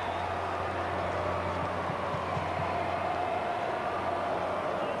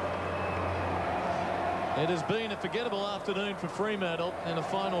 It has been a forgettable afternoon for Fremantle and a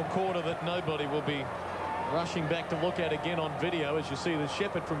final quarter that nobody will be rushing back to look at again on video. As you see, the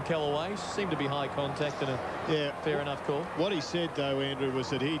shepherd from Callaway seemed to be high contact and a fair enough call. What he said, though, Andrew, was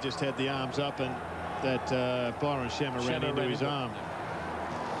that he just had the arms up and that Byron Shammer ran into his arm.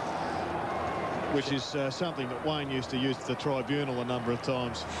 Which is something that Wayne used to use at the tribunal a number of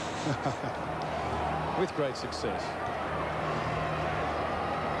times. With great success.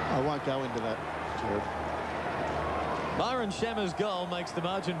 I won't go into that, Jared. Byron Shammer's goal makes the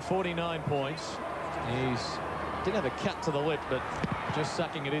margin 49 points. He's didn't have a cut to the lip, but just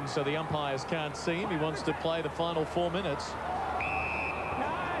sucking it in so the umpires can't see him. He wants to play the final 4 minutes. No,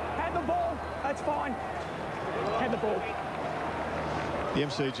 had the ball. That's fine. Had the ball. The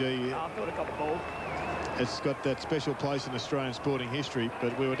MCG, I thought I got the ball. it's got that special place in Australian sporting history,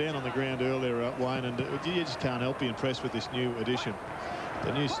 but we were down on the ground earlier, Wayne, and you just can't help be impressed with this new addition.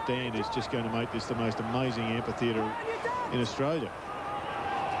 The new stand is just going to make this the most amazing amphitheatre in Australia.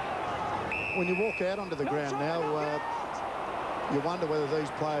 When you walk out onto the ground now, you wonder whether these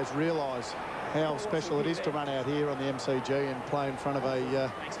players realise how special it is to run out here on the MCG and play in front of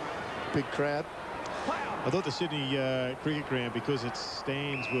a big crowd. I thought the Sydney cricket ground, because its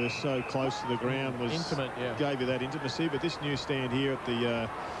stands were so close to the ground, was intimate, gave you that intimacy. But this new stand here at the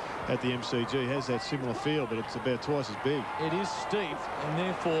MCG has that similar feel, but it's about twice as big. It is steep, and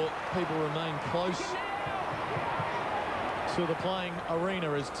therefore people remain close to the playing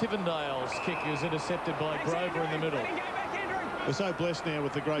arena as Tivendale's kick is intercepted by Grover in the middle. We're so blessed now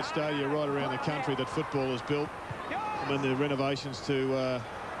with the great stadia right around the country that football is built. I mean, the renovations to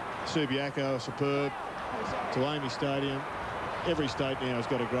Subiaco are superb, to Amy Stadium. Every state now has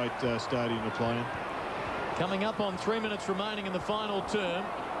got a great stadium to play in. Coming up on 3 minutes remaining in the final term.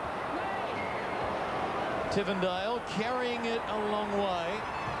 Tivendale carrying it a long way.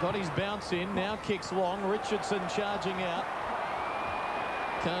 Got his bounce in. Now kicks long. Richardson charging out.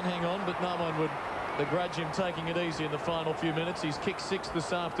 Can't hang on, but no one would begrudge him taking it easy in the final few minutes. He's kicked 6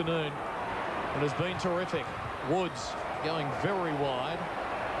 this afternoon and has been terrific. Woods going very wide.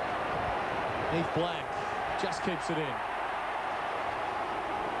 Heath Black just keeps it in.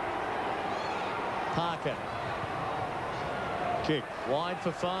 Parker. Kick. Wide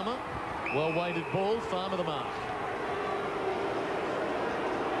for Farmer. Well-weighted ball. Farmer the mark.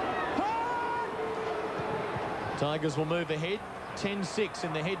 Tigers will move ahead. 10-6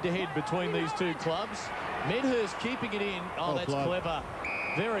 in the head-to-head between these two clubs. Medhurst keeping it in. Oh, that's clever.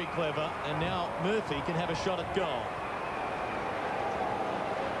 Very clever. And now Murphy can have a shot at goal.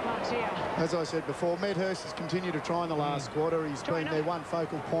 As I said before, Medhurst has continued to try in the last quarter. He's been their one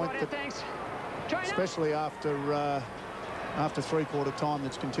focal point, that, especially after three-quarter time,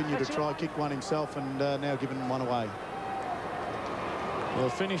 that's continued to try, kick one himself, and now given one away. Well,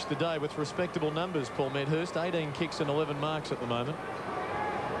 finished the day with respectable numbers, Paul Medhurst. 18 kicks and 11 marks at the moment.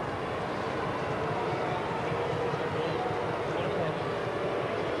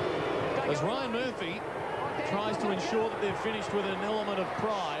 As Ryan Murphy tries to ensure that they're finished with an element of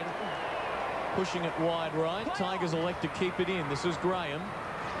pride, pushing it wide right. Tigers elect to keep it in. This is Graham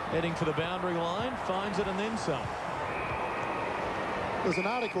heading for the boundary line, finds it and then some. There's an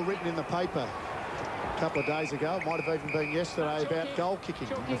article written in the paper a couple of days ago, it might have even been yesterday, about goal kicking.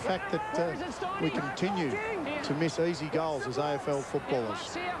 The fact that we continue to miss easy goals as AFL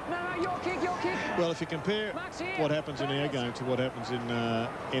footballers. Well, if you compare what happens in our game to what happens in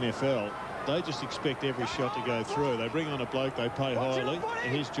NFL, they just expect every shot to go through. They bring on a bloke they pay highly,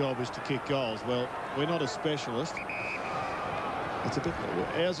 and his job is to kick goals. Well, we're not a specialist. Ours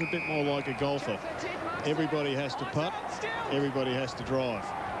is a bit more like a golfer. Everybody has to putt, everybody has to drive.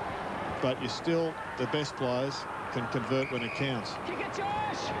 But you're still, the best players can convert when it counts.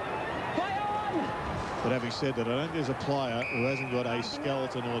 But having said that, I don't think there's a player who hasn't got a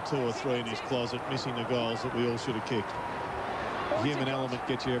skeleton or 2 or 3 in his closet missing the goals that we all should have kicked. The human element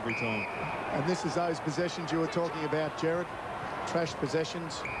gets you every time. And this is those possessions you were talking about, Jared. Trash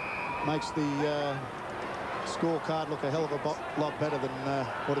possessions makes the scorecard look a hell of a lot better than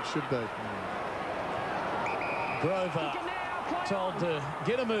what it should be. Grover told to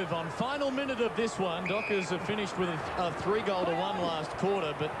get a move on. Final minute of this one. Dockers have finished with a 3-goal-1 last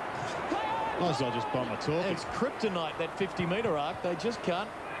quarter, but might as well just bomb a talk. It's kryptonite, that 50-metre arc. They just can't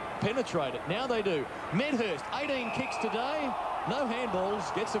penetrate it. Now they do. Medhurst, 18 kicks today. No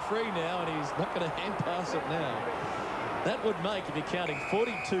handballs. Gets a free now, and he's not going to hand pass it now. That would make, if you're counting,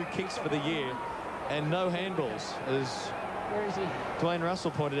 42 kicks for the year and no handballs. As Dwayne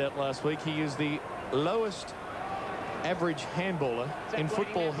Russell pointed out last week, he is the lowest average handballer in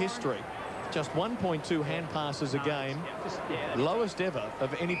football history. Just 1.2 hand passes a game, lowest ever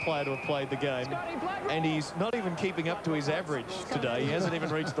of any player to have played the game, and he's not even keeping up to his average today. He hasn't even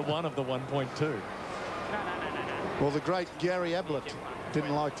reached the 1 of the 1.2. Well, the great Gary Ablett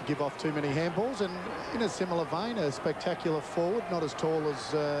didn't like to give off too many handballs, and in a similar vein, a spectacular forward, not as tall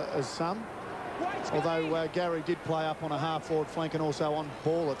as some. Although Gary did play up on a half-forward flank and also on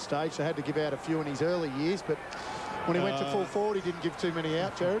ball at stage, so had to give out a few in his early years, but when he went to full forward, he didn't give too many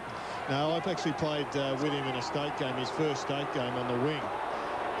out, Jared. No, I've actually played with him in a state game, his first state game on the wing.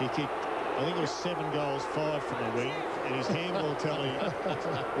 He kicked, I think it was 7 goals, 5 from the wing, and his handball tally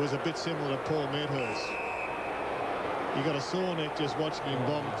was a bit similar to Paul Medhurst. You got a sore neck just watching him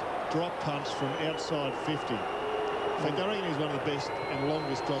bomb drop punch from outside 50. In fact, I reckon he's one of the best and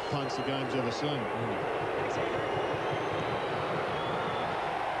longest drop punts the game's ever seen.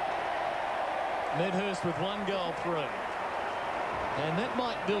 Medhurst with 1 goal through. And that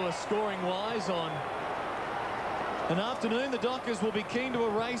might do us scoring-wise on an afternoon the Dockers will be keen to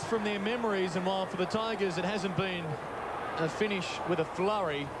erase from their memories, and while for the Tigers it hasn't been a finish with a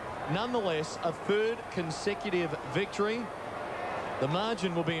flurry, nonetheless a 3rd consecutive victory. The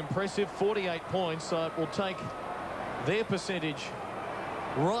margin will be impressive, 48 points, so it will take their percentage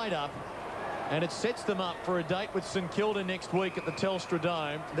right up, and it sets them up for a date with St Kilda next week at the Telstra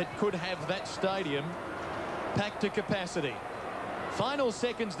Dome that could have that stadium packed to capacity. Final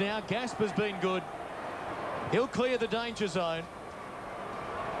seconds now. Gasper's been good. He'll clear the danger zone.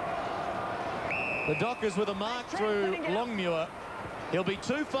 The Dockers with a mark through Longmuir. He'll be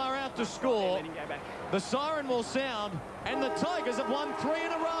too far out to score. Let him go back. The siren will sound, and the Tigers have won 3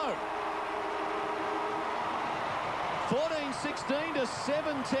 in a row. 14-16 to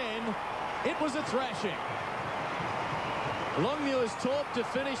 7-10. It was a thrashing. Longmuir's torp to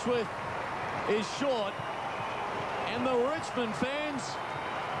finish with is short, and the Richmond fans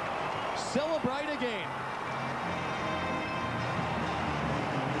celebrate again.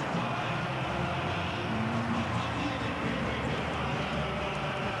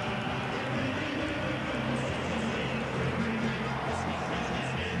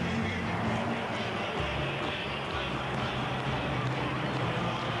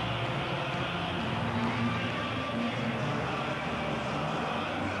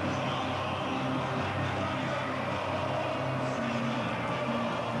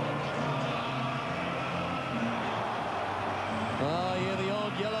 Oh, yeah, the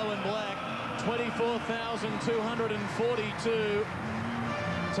old yellow and black. 24,242.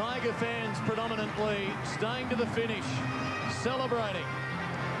 Tiger fans predominantly staying to the finish, celebrating.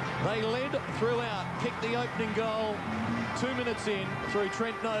 They led throughout, kicked the opening goal 2 minutes in through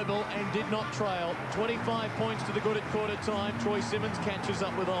Trent Noble and did not trail. 25 points to the good at quarter time. Troy Simmons catches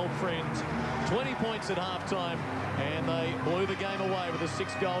up with old friends. 20 points at halftime, and they blew the game away with a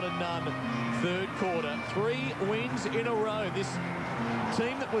 6-goal-to-none third quarter. 3 wins in a row. This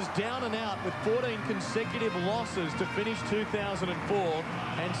team that was down and out with 14 consecutive losses to finish 2004,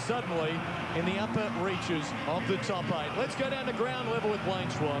 and suddenly in the upper reaches of the top 8. Let's go down to ground level with Wayne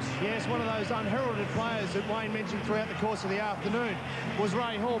Schwass. Yes, one of those unheralded players that Wayne mentioned throughout the course of the afternoon was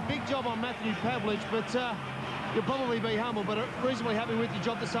Ray Hall. Big job on Matthew Pavlich, but you'll probably be humble, but reasonably happy with your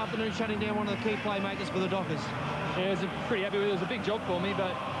job this afternoon, shutting down one of the key playmakers for the Dockers. Yeah, I was pretty happy with it. It was a big job for me,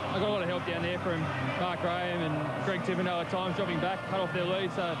 but I got a lot of help down there from Mark Graham and Greg Thibodeau at times, dropping back, cut off their lead,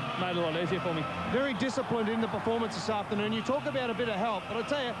 so it made it a lot easier for me. Very disciplined in the performance this afternoon. You talk about a bit of help, but I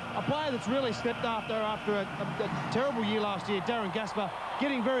tell you, a player that's really stepped after a terrible year last year, Darren Gaspar,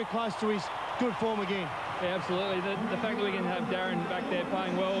 getting very close to his good form again. Yeah, absolutely. The fact that we can have Darren back there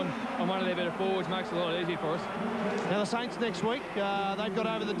playing well and one of their better forwards makes it a lot easier for us. Now the Saints next week, they've got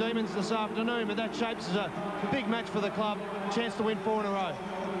over the Demons this afternoon, but that shapes as a big match for the club, chance to win 4 in a row.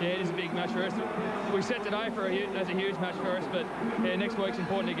 Yeah, it is a big match for us. We set today as a huge match for us, but yeah, next week's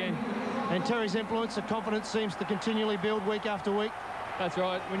important again. And Terry's influence and confidence seems to continually build week after week. That's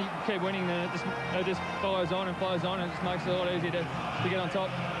right. When you keep winning, then it just follows on and flows on, and it just makes it a lot easier to get on top.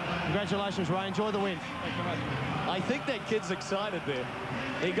 Congratulations, Ray. Enjoy the win. Thank you very much. I think that kid's excited there.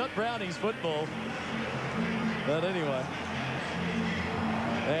 He got Browning's football. But anyway.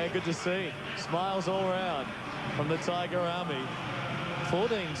 Yeah, good to see. Smiles all round from the Tiger Army.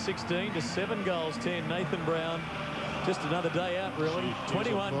 14-16 to 7 goals, 10. Nathan Brown, just another day out, really.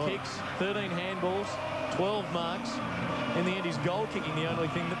 21 kicks, 13 handballs, 12 marks. In the end, his goal kicking the only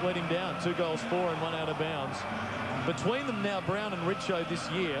thing that let him down. 2 goals, 4 and 1 out of bounds. Between them now, Brown and Richo this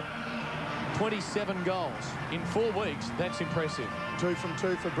year, 27 goals in 4 weeks. That's impressive. 2 from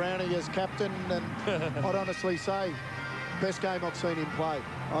 2 for Brownie as captain, and I'd honestly say best game I've seen him play.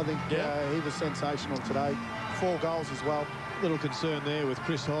 I think he was sensational today. 4 goals as well. Little concern there with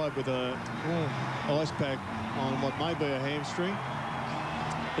Chris Hyde with a ice pack on what may be a hamstring.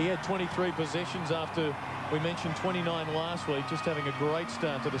 He had 23 possessions after we mentioned 29 last week, just having a great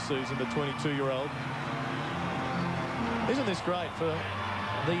start to the season, the 22-year-old. Isn't this great for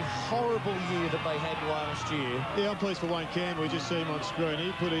the horrible year that they had last year? Yeah, I'm pleased for Wayne Campbell. We just see him on screen.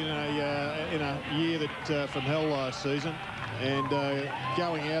 He put in a year that from hell last season, and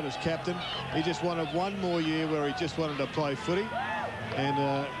going out as captain, he just wanted one more year where he just wanted to play footy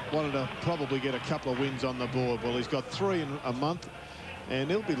and wanted to probably get a couple of wins on the board. Well, he's got 3 in a month, and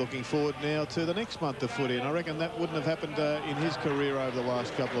he'll be looking forward now to the next month of footy, and I reckon that wouldn't have happened in his career over the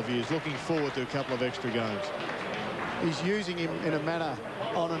last couple of years. Looking forward to a couple of extra games. He's using him in a manner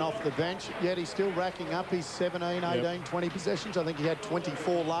on and off the bench, yet he's still racking up his 17, 18, 20 possessions. I think he had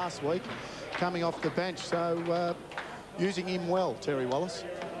 24 last week coming off the bench. So using him well, Terry Wallace.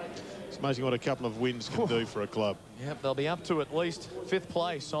 It's amazing what a couple of wins can do for a club. Yep, they'll be up to at least 5th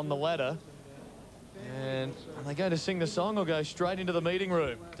place on the ladder. And are they going to sing the song or go straight into the meeting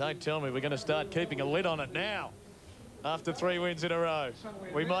room? Don't tell me we're going to start keeping a lid on it now. After 3 wins in a row,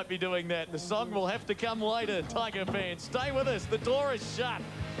 we might be doing that. The song will have to come later, Tiger fans. Stay with us. The door is shut,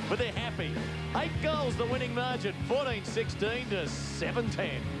 but they're happy. 8 goals, the winning margin. 14-16 to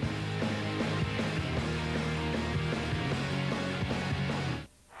 7-10.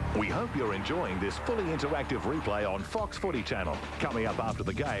 We hope you're enjoying this fully interactive replay on Fox Footy Channel. Coming up after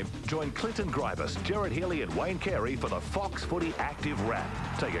the game, join Clinton Gribus, Jared Healy and Wayne Carey for the Fox Footy Active Wrap.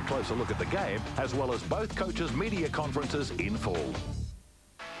 Take a closer look at the game, as well as both coaches' media conferences in full.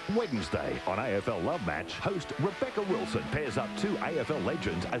 Wednesday on AFL Love Match, host Rebecca Wilson pairs up two AFL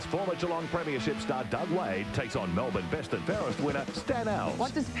legends as former Geelong Premiership star Doug Wade takes on Melbourne Best and Fairest winner Stan Alves.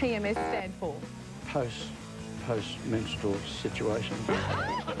 What does PMS stand for? Post-menstrual situation.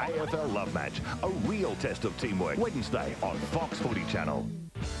 AFL Love Match, a real test of teamwork. Wednesday on Fox Footy Channel.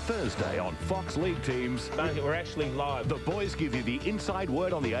 Thursday on Fox League teams. We're actually live. The boys give you the inside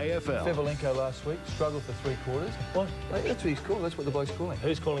word on the AFL. Fevelenko last week struggled for 3 quarters. What? That's what he's called. That's what the bloke's calling.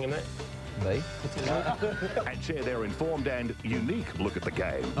 Who's calling him that? Me. And share their informed and unique look at the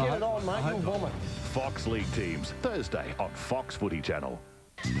game. Get it on, mate. You'll vomit. Fox League teams, Thursday on Fox Footy Channel.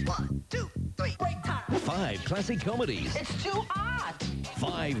 1, 2, 3, break time. 5 classic comedies. It's too hot.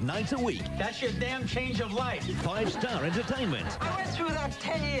 5 nights a week. That's your damn change of life. 5-star entertainment. I went through that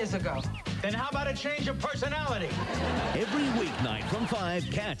 10 years ago. Then how about a change of personality? Every weeknight from 5,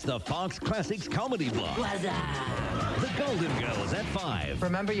 catch the Fox Classics Comedy Block. The Golden Girls at 5.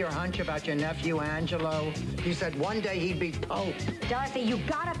 Remember your hunch about your nephew, Angelo? He said one day he'd be Pope. Dorothy, you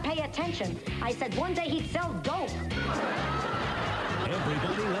gotta pay attention. I said one day he'd sell dope.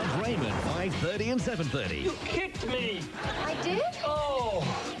 Everybody Loves Raymond, 5:30 and 7:30. You kicked me. I did? Oh,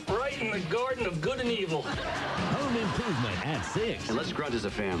 right in the garden of good and evil. Home Improvement at 6. And let's grudge as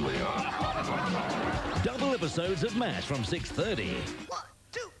a family. Double episodes of MASH from 6:30. 1,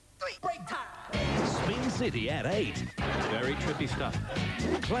 2, 3, break time. Spin City at 8. Very trippy stuff.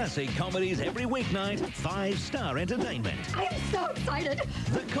 Classic comedies every weeknight, 5-star entertainment. I am so excited.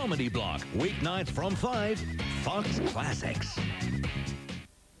 The Comedy Block, weeknights from 5, Fox Classics.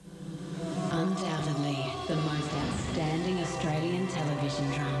 Undoubtedly, the most outstanding Australian television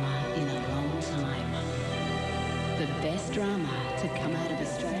drama in a long time. The best drama to come out of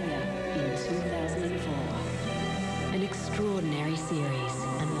Australia in 2004. An extraordinary series,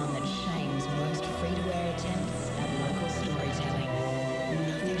 and one that shames most free-to-air attempts at local storytelling.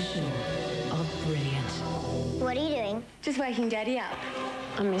 Nothing short of brilliant. What are you doing? Just waking Daddy up.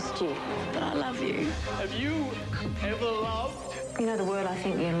 I missed you, but I love you. Have you ever loved? You know, the word I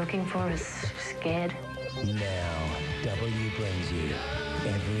think you're looking for is scared. Now, W brings you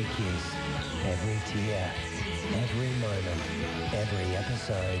every kiss, every tear, every moment, every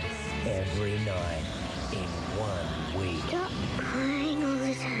episode, every night, in 1 week. Stop crying all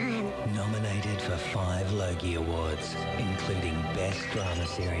the time. Nominated for 5 Logie Awards, including Best Drama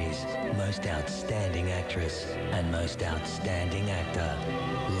Series, Most Outstanding Actress, and Most Outstanding Actor.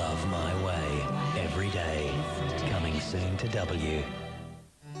 Love My Way, every day. Coming soon to W.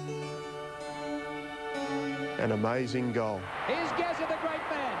 An amazing goal. Here's Gazza, the great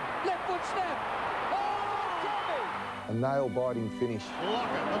man. Left foot snap. Oh, Tommy! A nail-biting finish.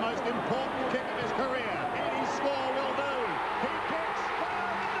 Lockett, the most important kick of his career. Any score will do. He kicks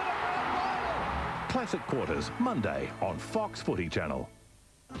far into the grand final. Classic Quarters, Monday on Fox Footy Channel.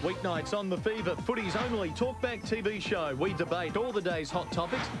 Weeknights on the Fever, Footy's only talkback TV show. We debate all the day's hot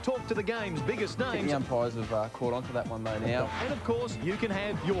topics, talk to the game's biggest names. The umpires have caught on to that one, though, now. And, of course, you can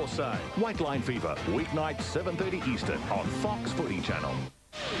have your say. White Line Fever, weeknight 7:30 Eastern on Fox Footy Channel.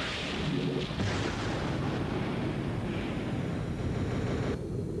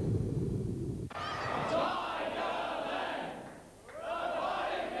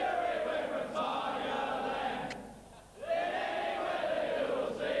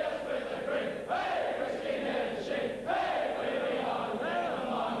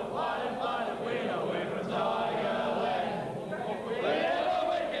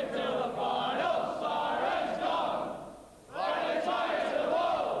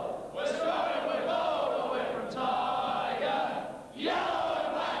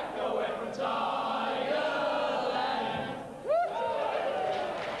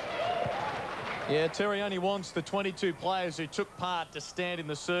 Yeah, Terry only wants the 22 players who took part to stand in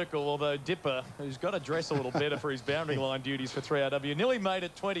the circle, although Dipper, who's got to dress a little better for his boundary line duties for 3RW, nearly made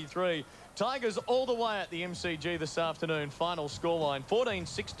it 23. Tigers all the way at the MCG this afternoon. Final scoreline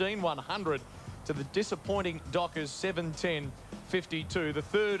 14-16-100 to the disappointing Dockers 7-10-52. The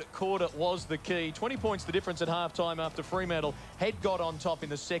third quarter was the key. 20 points the difference at halftime after Fremantle had got on top in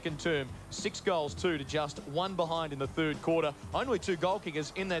the second term. 6 goals, 2 to just 1 behind in the third quarter. Only 2 goal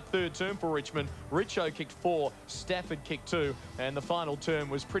kickers in that third term for Richmond. Richo kicked 4, Stafford kicked 2, and the final term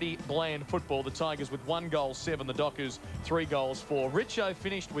was pretty bland football. The Tigers with 1 goal, 7, the Dockers 3 goals, 4. Richo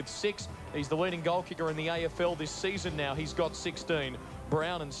finished with 6. He's the leading goal kicker in the AFL this season now. He's got 16.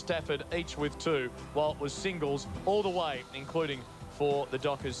 Brown and Stafford each with 2, while it was singles all the way, including for the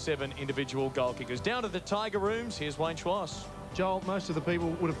Dockers 7 individual goal kickers. Down to the Tiger rooms, here's Wayne Schwass. Joel, most of the people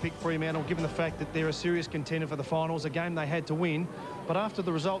would have picked Fremantle given the fact that they're a serious contender for the finals, a game they had to win. But after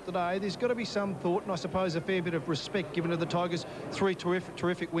the result today, there's got to be some thought, and I suppose a fair bit of respect given to the Tigers' 3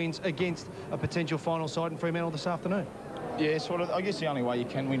 terrific wins against a potential final side in Fremantle this afternoon. Yeah, sort of. I guess the only way you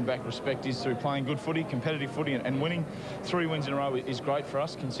can win back respect is through playing good footy, competitive footy, and winning 3 wins in a row is great for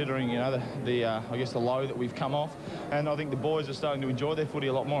us, considering, you know, I guess the low that we've come off. And I think the boys are starting to enjoy their footy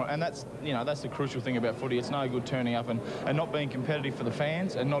a lot more. And that's, you know, that's the crucial thing about footy. It's no good turning up and not being competitive for the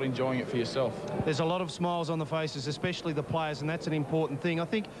fans and not enjoying it for yourself. There's a lot of smiles on the faces, especially the players, and that's an important thing. I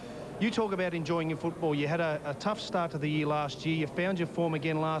think you talk about enjoying your football. You had a tough start to the year last year. You found your form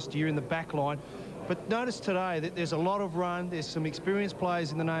again last year in the back line. But notice today that there's a lot of run. There's some experienced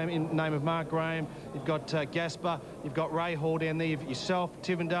players in the name of Mark Graham. You've got Gasper. You've got Ray Hall down there. You've got yourself,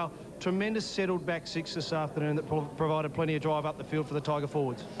 Tivendale. Tremendous settled back 6 this afternoon that provided plenty of drive up the field for the Tiger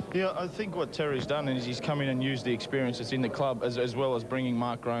forwards. Yeah, I think what Terry's done is he's come in and used the experience that's in the club as well as bringing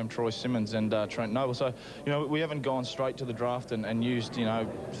Mark Graham, Troy Simmons and Trent Noble. So, you know, we haven't gone straight to the draft and used, you know,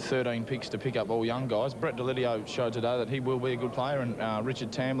 13 picks to pick up all young guys. Brett Delidio showed today that he will be a good player, and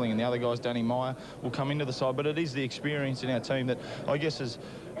Richard Tambling and the other guys, Danny Meyer, will come into the side. But it is the experience in our team that I guess has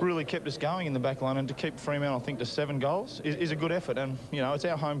really kept us going in the back line, and to keep Fremantle, I think, to 7 goals is a good effort. And, you know, it's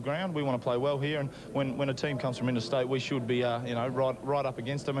our home ground. We want to play well here, and when a team comes from interstate, we should be, you know, right up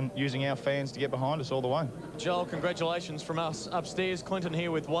against them and using our fans to get behind us all the way. Joel, congratulations from us upstairs. Clinton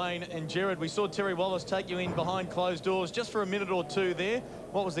here with Wayne and Jared. We saw Terry Wallace take you in behind closed doors just for a minute or two there.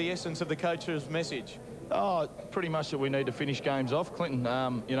 What was the essence of the coach's message? Oh, pretty much that we need to finish games off, Clinton.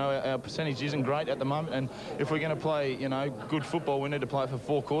 You know, our percentage isn't great at the moment, and if we're going to play, you know, good football, we need to play for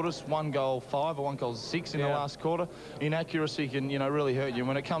 4 quarters. 1 goal 5 or 1 goal 6 in the last quarter. Inaccuracy can, you know, really hurt you. And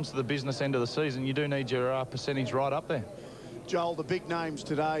when it comes to the business end of the season, you do need your percentage right up there. Joel, the big names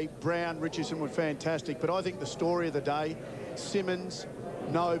today, Brown, Richardson were fantastic, but I think the story of the day, Simmons,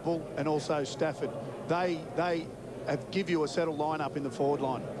 Noble, and also Stafford, they give you a settled lineup in the forward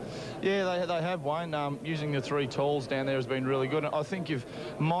line. Yeah, they have, Wayne. Using the 3 talls down there has been really good. I think you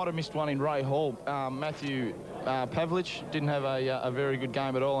might have missed one in Ray Hall. Matthew Pavlich didn't have a very good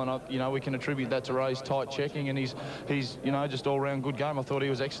game at all, and you know, we can attribute that to Ray's tight checking, and he's you know, just all-round good game. I thought he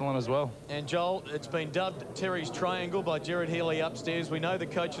was excellent as well. And Joel, it's been dubbed Terry's Triangle by Jared Healy upstairs. We know the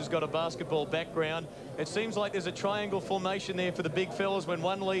coach has got a basketball background. It seems like there's a triangle formation there for the big fellas. When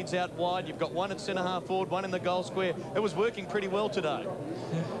one leads out wide, you've got one at centre-half forward, one in the goal square. It was working pretty well today.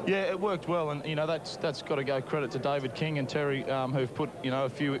 Yeah, it worked well, and, you know, that's got to go credit to David King and Terry, who've put, you know, a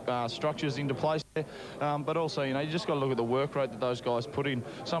few structures into place there. But also, you know, you just got to look at the work rate that those guys put in.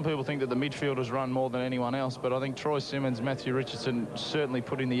 Some people think that the midfielders run more than anyone else, but I think Troy Simmons, Matthew Richardson certainly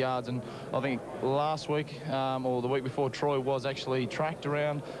put in the yards, and I think last week or the week before, Troy was actually tracked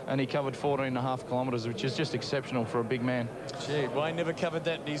around and he covered 14.5 kilometres, which is just exceptional for a big man. Gee, Wayne never covered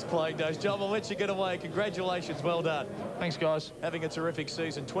that in his playing days. Joel, I'll let you get away. Congratulations, well done. Thanks, guys. Having a terrific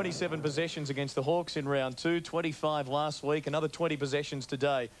season. 27 possessions against the Hawks in round 2, 25 last week, another 20 possessions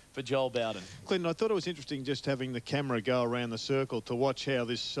today for Joel Bowden. Clinton, I thought it was interesting just having the camera go around the circle to watch how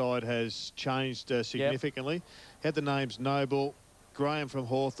this side has changed significantly. Yep. Had the names Noble, Graham from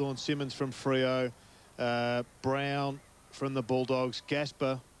Hawthorn, Simmons from Freo, Brown from the Bulldogs,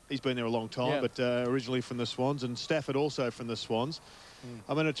 Gasper, he's been there a long time, but originally from the Swans, and Stafford also from the Swans.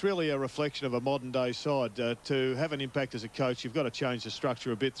 I mean, it's really a reflection of a modern-day side. To have an impact as a coach, you've got to change the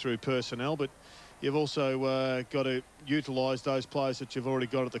structure a bit through personnel, but you've also got to utilise those players that you've already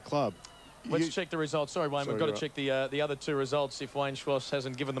got at the club. Let's check the results. Sorry, Wayne, we've got to check the other 2 results if Wayne Schloss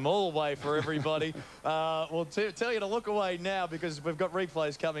hasn't given them all away for everybody. We'll tell you to look away now because we've got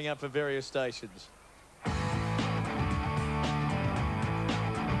replays coming up for various stations.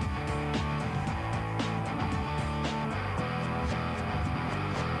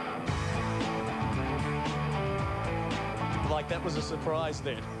 Like that was a surprise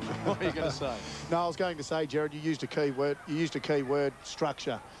then. What were you going to say? No, I was going to say, Jared, you used a key word. You used a key word,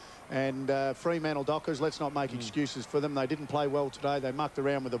 structure. And Fremantle Dockers, let's not make excuses for them. They didn't play well today. They mucked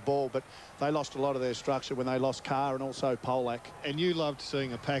around with the ball, but they lost a lot of their structure when they lost Carr and also Polak. And you loved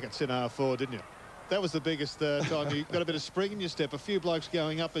seeing a pack at centre-half forward, didn't you? That was the biggest time. You got a bit of spring in your step. A few blokes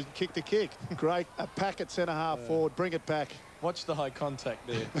going up and kick to kick. Great. A pack at centre-half forward. Bring it back. Watch the high contact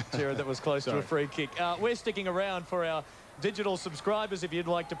there, Jared. That was close to a free kick. We're sticking around for our digital subscribers. If you'd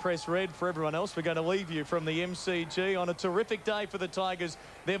like to press red, for everyone else, we're going to leave you from the MCG on a terrific day for the Tigers.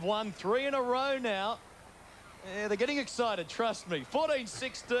 They've won 3 in a row now. Yeah, they're getting excited, trust me.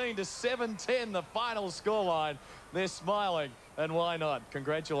 14-16 to 7-10, the final scoreline. They're smiling, and why not?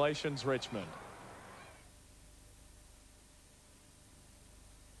 Congratulations, Richmond.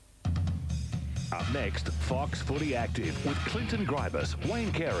 Up next, Fox Footy Active with Clinton Gribus,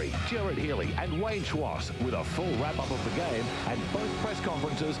 Wayne Carey, Jared Healy and Wayne Schwass with a full wrap-up of the game and both press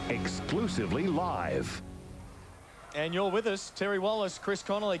conferences exclusively live. And you're with us, Terry Wallace, Chris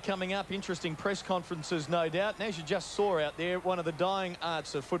Connolly coming up. Interesting press conferences, no doubt. And as you just saw out there, one of the dying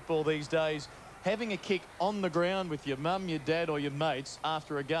arts of football these days, having a kick on the ground with your mum, your dad or your mates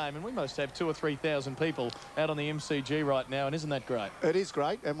after a game. And we must have 2,000 or 3,000 people out on the MCG right now, and isn't that great? It is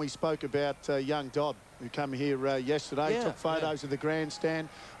great, and we spoke about young Dodd, who came here yesterday, took photos of the grandstand.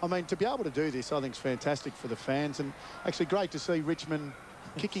 I mean, to be able to do this, I think is fantastic for the fans, and actually great to see Richmond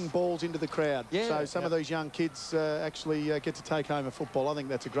kicking balls into the crowd. So some of these young kids actually get to take home a football. I think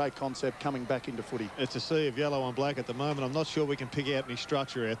that's a great concept coming back into footy. It's a sea of yellow and black at the moment. I'm not sure we can pick out any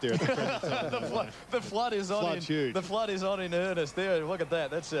structure out there at the present time. The flood is on. The flood is on in earnest. There, look at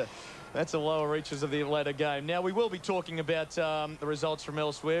that. That's the lower reaches of the latter game. Now, we will be talking about the results from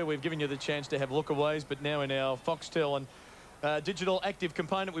elsewhere. We've given you the chance to have lookaways, but now in our Foxtel and digital active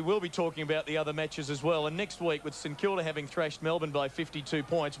component, we will be talking about the other matches as well. And next week, with St Kilda having thrashed Melbourne by 52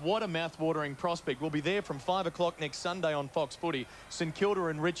 points, what a mouth-watering prospect. We'll be there from 5 o'clock next Sunday on Fox Footy. St Kilda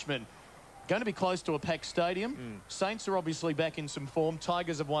and Richmond. Going to be close to a packed stadium. Saints are obviously back in some form.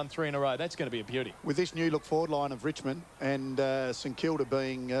 Tigers have won 3 in a row. That's going to be a beauty. With this new look-forward line of Richmond and St Kilda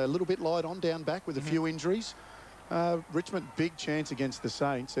being a little bit light on down back with a few injuries, Richmond, big chance against the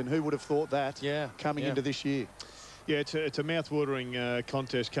Saints, and who would have thought that coming into this year? Yeah, it's a mouth-watering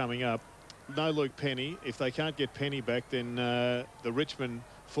contest coming up. No Luke Penny. If they can't get Penny back, then the Richmond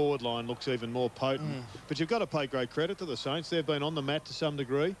forward line looks even more potent. But you've got to pay great credit to the Saints. They've been on the mat to some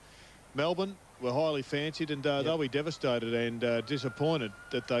degree. Melbourne were highly fancied, and they'll be devastated and disappointed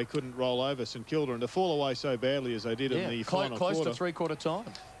that they couldn't roll over St Kilda and to fall away so badly as they did in the final close quarter. to three-quarter time.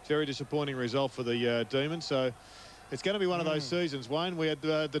 Very disappointing result for the Demons. So it's going to be one of those seasons, Wayne. We had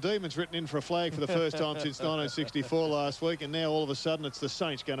the Demons written in for a flag for the first time since 1964 last week, and now all of a sudden it's the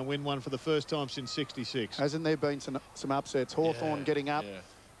Saints going to win one for the first time since '66. Hasn't there been some upsets? Hawthorn getting up.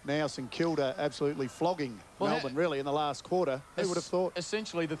 Now St Kilda absolutely flogging Melbourne, really, in the last quarter. Who would have thought?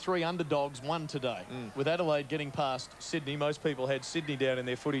 Essentially, the 3 underdogs won today. With Adelaide getting past Sydney, most people had Sydney down in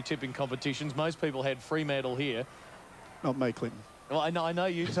their footy tipping competitions. Most people had Fremantle here. Not me, Clinton. Well, I know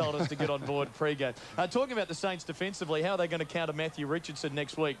you told us to get on board pre-game. Talking about the Saints defensively, how are they going to counter Matthew Richardson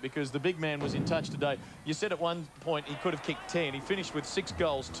next week? Because the big man was in touch today. You said at one point he could have kicked 10. He finished with 6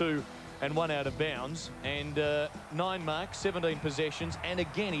 goals, 2 and 1 out of bounds, and 9 marks, 17 possessions, and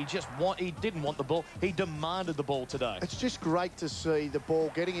again he didn't want the ball. He demanded the ball today. It's just great to see the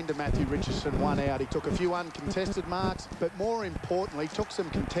ball getting into Matthew Richardson, 1 out. He took a few uncontested marks, but more importantly took some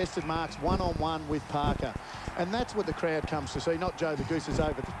contested marks one-on-one with Parker, and that's what the crowd comes to see. Not Joe the Goose is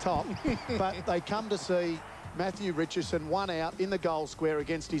over the top, but they come to see Matthew Richardson 1 out in the goal square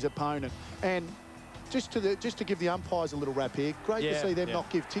against his opponent. And just to give the umpires a little rap here, great to see them not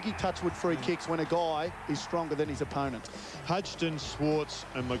give Tiggy Touchwood free kicks when a guy is stronger than his opponent. Hudson, Swartz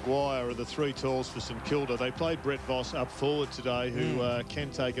and Maguire are the 3 talls for St Kilda. They played Brett Voss up forward today, who can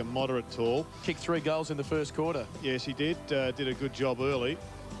take a moderate tall. Kicked 3 goals in the first quarter. Yes, he did. Did a good job early.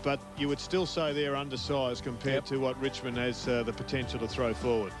 But you would still say they're undersized compared to what Richmond has the potential to throw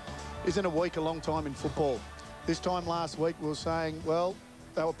forward. Isn't a week a long time in football? This time last week we were saying, well,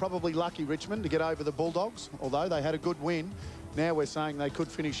 they were probably lucky, Richmond, to get over the Bulldogs, although they had a good win. Now we're saying they could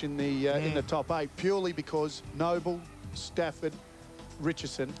finish in the top 8 purely because Noble, Stafford,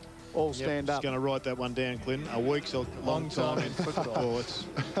 Richardson all stand up. Just going to write that one down, Clinton. A week's a long time in football.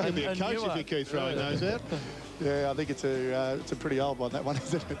 It'd be a coach if you keep throwing those out. Yeah, I think it's a pretty old one, that one,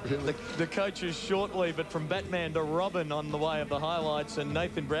 isn't it, really? The coaches shortly, but from Batman to Robin on the way of the highlights, and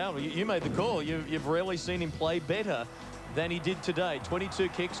Nathan Brown, you made the call. You've rarely seen him play better than he did today. 22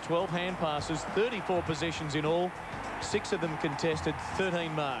 kicks, 12 hand passes, 34 possessions in all, 6 of them contested,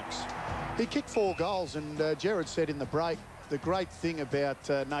 13 marks. He kicked 4 goals, and Jared said in the break, the great thing about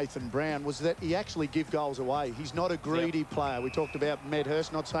Nathan Brown was that he actually gives goals away. He's not a greedy player. We talked about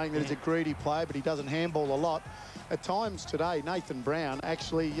Medhurst, not saying that he's a greedy player, but he doesn't handball a lot. At times today, Nathan Brown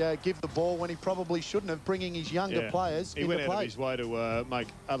actually give the ball when he probably shouldn't have, bringing his younger players into play. He went out of his way to make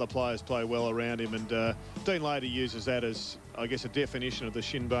other players play well around him, and Dean Lady uses that as, I guess, a definition of the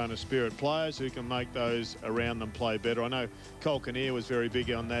shin bone of spirit. Players who can make those around them play better. I know Cole Kinnear was very big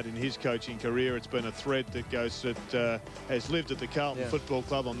on that in his coaching career. It's been a thread that has lived at the Carlton Football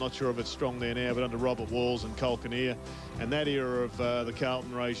Club. I'm not sure if it's strong there now, but under Robert Walls and Cole Kinnear and that era of the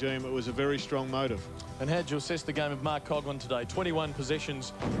Carlton regime, it was a very strong motive. And how'd you assess the game of Mark Coughlin today? 21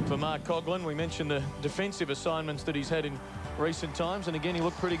 possessions for Mark Coughlin. We mentioned the defensive assignments that he's had in recent times, and again, he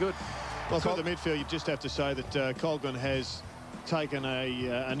looked pretty good. Well, through the midfield, you just have to say that Coughlin has taken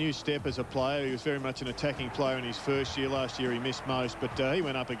a new step as a player. He was very much an attacking player in his first year. Last year he missed most, but he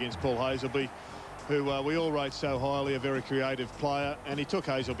went up against Paul Hazelby, who we all rate so highly, a very creative player, and he took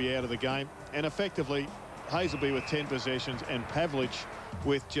Hazelby out of the game. And effectively, Hazelby with 10 possessions and Pavlich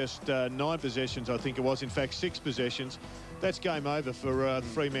with just 9 possessions, I think it was. In fact, 6 possessions. That's game over for the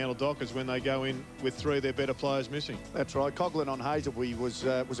Fremantle Dockers when they go in with 3 of their better players missing. That's right. Coughlin on Hazelby was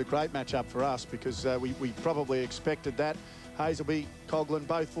a great matchup for us because we probably expected that. Hazelby, Coughlin,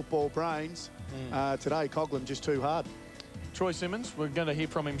 both football brains. Today, Coughlin just too hard. Troy Simmons, we're going to hear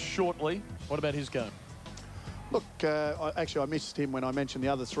from him shortly. What about his game? Look, actually, I missed him when I mentioned the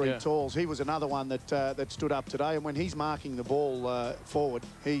other 3 talls. He was another one that stood up today, and when he's marking the ball forward,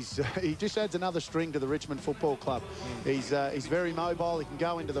 he just adds another string to the Richmond Football Club. He's very mobile. He can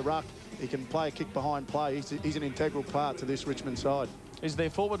go into the ruck. He can play a kick behind play. He's an integral part to this Richmond side. Is their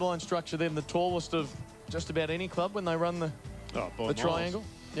forward line structure then the tallest of just about any club when they run the triangle?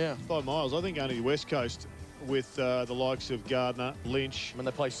 Yeah, by miles. I think only the West Coast, with the likes of Gardner, Lynch. When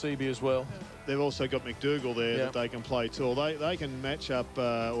they play Seaby as well. They've also got McDougall there that they can play tall. They can match up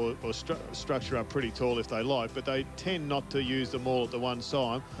or structure up pretty tall if they like, but they tend not to use them all at the one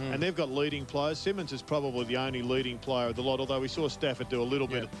time. And they've got leading players. Simmons is probably the only leading player of the lot, although we saw Stafford do a little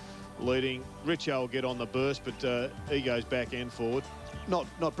bit leading. Richo will get on the burst, but he goes back and forward.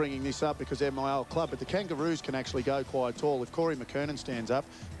 Not bringing this up because they're my old club, but the Kangaroos can actually go quite tall. If Corey McKernan stands up,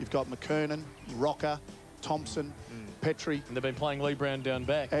 you've got McKernan, Rocker, Thompson, Petrie. And they've been playing Lee Brown down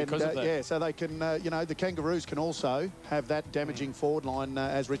back because of that. Yeah, so they can, you know, the Kangaroos can also have that damaging forward line,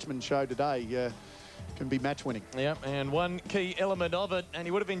 as Richmond showed today, can be match winning. Yeah, and one key element of it, and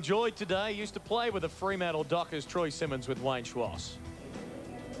he would have enjoyed today, used to play with the Fremantle Dockers, Troy Simmons with Wayne Schwass.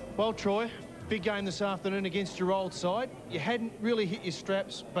 Well, Troy, big game this afternoon against your old side. You hadn't really hit your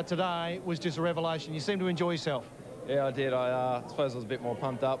straps, but today was just a revelation. You seemed to enjoy yourself. Yeah, I did. I suppose I was a bit more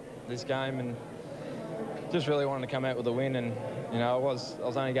pumped up this game and just really wanted to come out with a win. And, you know, I was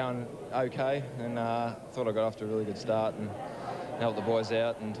only going okay and thought I got off to a really good start and helped the boys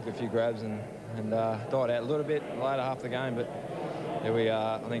out and took a few grabs and died out a little bit in the later half of the game. But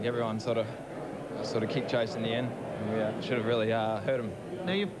yeah, I think everyone sort of kick chased in the end. And we should have really hurt them.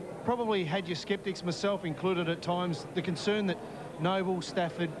 Now, you've probably had your sceptics, myself included at times, the concern that Noble,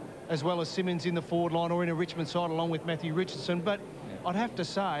 Stafford, as well as Simmons in the forward line or in a Richmond side along with Matthew Richardson. But I'd have to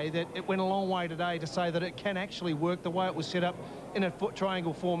say that it went a long way today to say that it can actually work. The way it was set up in a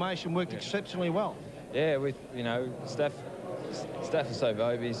triangle formation worked exceptionally well. Yeah, with, you know, Staff is so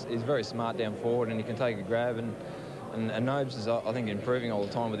vogue. He's very smart down forward and he can take a grab. And Nobes is, I think, improving all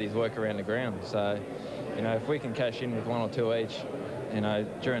the time with his work around the ground. So, you know, if we can cash in with 1 or 2 each, you know,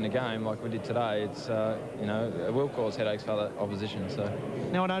 during the game like we did today, it's, you know, it will cause headaches for the opposition. So.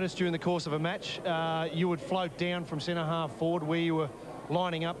 Now, I noticed during the course of a match, you would float down from centre-half forward where you were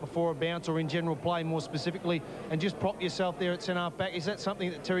lining up before a bounce or in general play more specifically and just prop yourself there at centre-half back. Is that something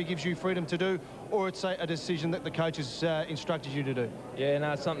that Terry gives you freedom to do, or it's a decision that the coach has instructed you to do? Yeah,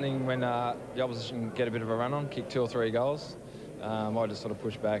 no, it's something when the opposition get a bit of a run on, kick 2 or 3 goals, I just sort of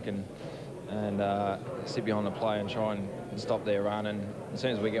push back and sit behind the play and try and stop their run. And as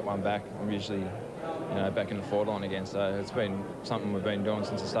soon as we get one back, I'm usually, you know, back in the forward line again. So it's been something we've been doing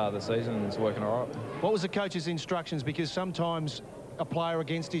since the start of the season, and it's working all right. What was the coach's instructions? Because sometimes a player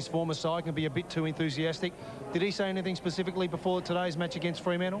against his former side can be a bit too enthusiastic. Did he say anything specifically before today's match against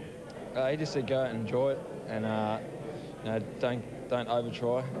Fremantle? He just said go out and enjoy it, and you know, don't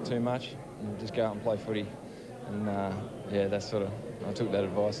over-try too much, and just go out and play footy. And yeah, that's sort of, I took that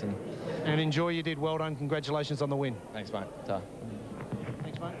advice. And enjoy, you did well done. Congratulations on the win. Thanks, mate. Ta.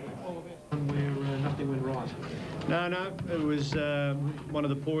 Thanks, mate. All the best. Where nothing went right. No, it was one of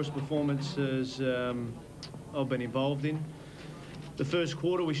the poorest performances I've been involved in. The first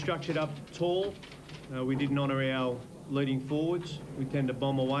quarter we structured up tall. We didn't honour our leading forwards. We tend to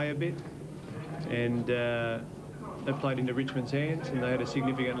bomb away a bit, and that played into Richmond's hands, and they had a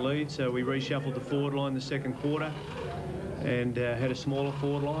significant lead. So we reshuffled the forward line the second quarter and had a smaller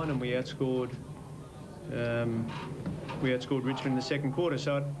forward line, and we outscored Richmond in the second quarter.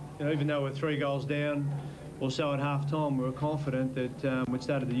 So, you know, even though we're 3 goals down or so at half-time, we were confident that we'd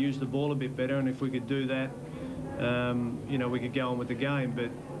started to use the ball a bit better, and if we could do that, you know, we could go on with the game.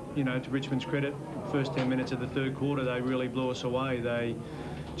 But, you know, to Richmond's credit, first 10 minutes of the third quarter, they really blew us away. They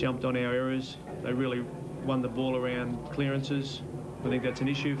jumped on our errors. They really won the ball around clearances. I think that's an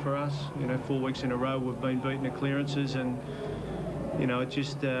issue for us. You know, 4 weeks in a row we've been beaten at clearances, and, you know, it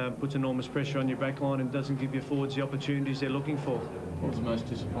just puts enormous pressure on your back line and doesn't give your forwards the opportunities they're looking for. What was most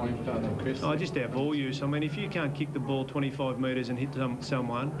disappointing about that, Chris? Oh, just our ball use. I mean, if you can't kick the ball 25 metres and hit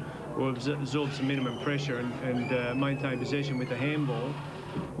someone, or absorb some minimum pressure and maintain possession with the handball,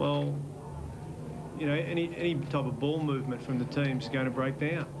 well, you know, any type of ball movement from the team's going to break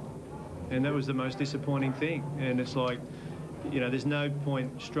down. And that was the most disappointing thing. And it's like, you know, there's no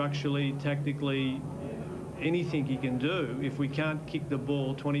point structurally, tactically, anything you can do if we can't kick the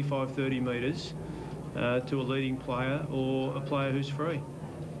ball 25, 30 metres to a leading player or a player who's free.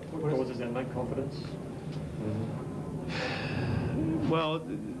 What causes that, mate? Confidence? Well,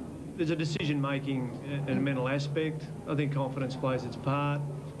 there's a decision-making and a mental aspect. I think confidence plays its part.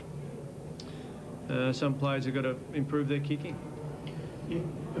 Some players have got to improve their kicking. You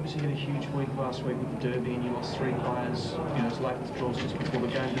obviously had a huge week last week with the Derby and you lost 3 players, you know, as late withdrawals just before the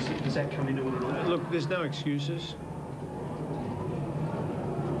game. Does that come into it at all? Look, there's no excuses.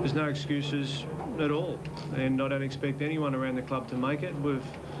 There's no excuses at all, and I don't expect anyone around the club to make it.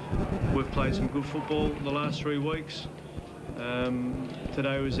 We've played some good football the last 3 weeks.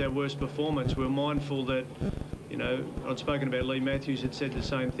 Today was our worst performance. We're mindful that, you know, I'd spoken about Lee Matthews had said the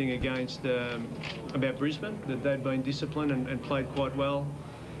same thing against about Brisbane, that they'd been disciplined and played quite well,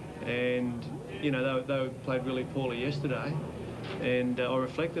 and you know they played really poorly yesterday, and I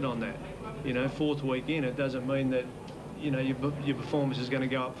reflected on that. You know, 4th week in, it doesn't mean that, you know, your performance is going to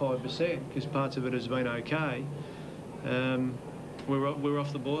go up 5%, because parts of it has been okay. We're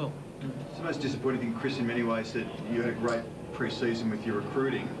off the boil. It's the most disappointing thing, Chris, in many ways, that you had a great pre-season with your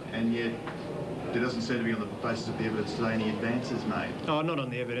recruiting, and yet there doesn't seem to be, on the basis of the evidence today, any advances made. Oh, not on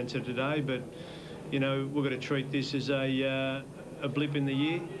the evidence of today, but you know, we've got to treat this as a blip in the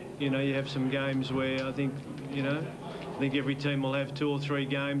year. You know, you have some games where I think, you know, I think every team will have 2 or 3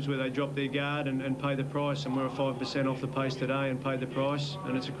 games where they drop their guard and pay the price, and we're 5% off the pace today and paid the price,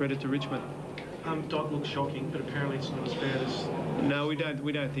 and it's a credit to Richmond. Dot looks shocking, but apparently it's not as bad as... No, we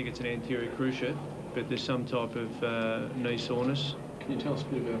don't think it's an anterior cruciate, but there's some type of knee soreness. Can you tell us a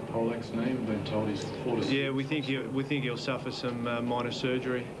bit about Polak's knee? We've been told he's 4 to 6. Yeah, we think he'll suffer some minor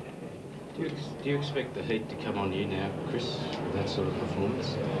surgery. Do you expect the heat to come on you now, Chris, with that sort of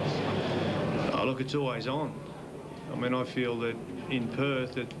performance? Oh, look, it's always on. I mean, I feel that in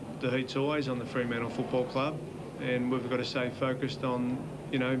Perth that the heat's always on the Fremantle Football Club, and we've got to stay focused on,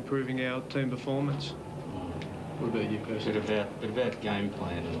 you know, improving our team performance. What about you personally? Bit about game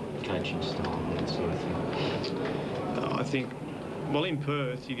plan and coaching style and that sort of thing. I think, well, in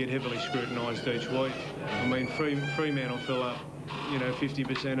Perth you get heavily scrutinised each week. I mean, Fremantle fill up, you know,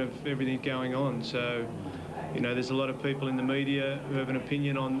 50% of everything going on. So, you know, there's a lot of people in the media who have an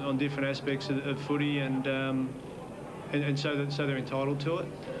opinion on different aspects of footy, and so they're entitled to it.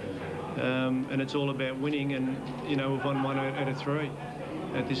 And it's all about winning, and you know, we've won 1 out of 3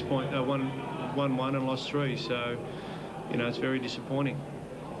 at this point. Won 1 and lost 3, so you know, it's very disappointing.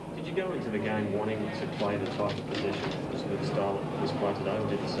 Did you go into the game wanting to play the type of possession with the style that was played today, or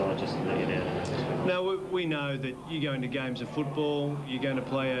did you decide just to let you down? No, we know that you go into games of football, you're going to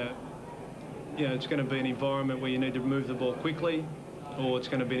play you know, it's going to be an environment where you need to move the ball quickly, or it's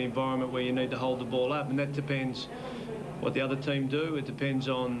going to be an environment where you need to hold the ball up, and that depends what the other team do. It depends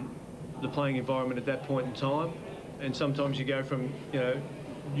on the playing environment at that point in time, and sometimes you go from, you know,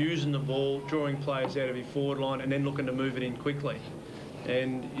 using the ball, drawing players out of your forward line, and then looking to move it in quickly.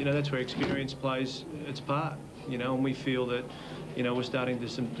 And you know, that's where experience plays its part. You know, and we feel that, you know, we're starting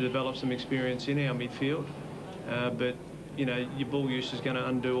to develop some experience in our midfield, but you know, your ball use is going to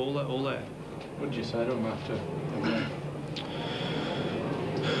undo all that. What did you say to him after the game?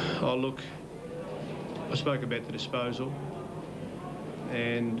 Oh, look, I spoke about the disposal,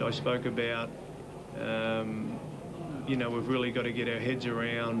 and I spoke about, you know, we've really got to get our heads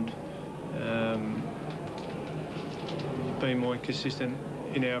around being more consistent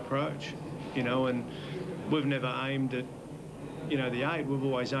in our approach, you know, and we've never aimed at, you know, the 8. We've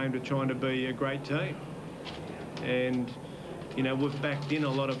always aimed at trying to be a great team, and you know, we've backed in a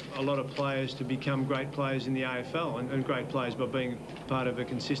lot of players to become great players in the AFL, and great players by being part of a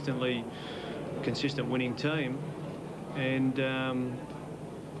consistent winning team. And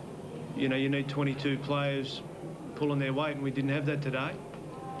you know, you need 22 players pulling their weight, and we didn't have that today.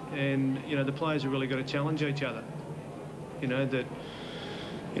 And you know, the players have really got to challenge each other. You know, that,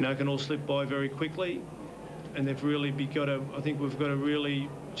 you know, can all slip by very quickly, and they've really got to, I think we've got to really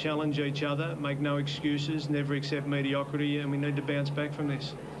challenge each other, make no excuses, never accept mediocrity, and we need to bounce back from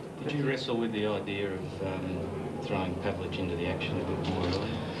this. Did you wrestle with the idea of throwing Pavlich into the action a bit more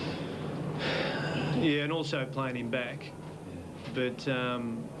early? Yeah, and also playing him back. But,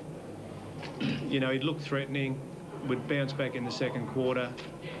 you know, he'd look threatening, would bounce back in the second quarter.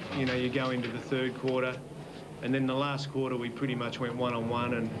 You know, you go into the third quarter, And then the last quarter, we pretty much went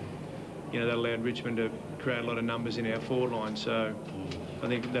one-on-one, and, you know, that allowed Richmond to create a lot of numbers in our forward line. So I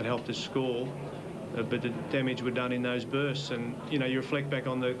think that helped us score. But the damage were done in those bursts. And, you know, you reflect back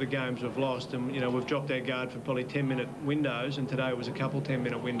on the games we've lost, and, you know, we've dropped our guard for probably 10-minute windows, and today it was a couple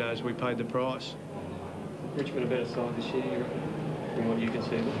 10-minute windows. We paid the price. Richmond a better side this year, from what you can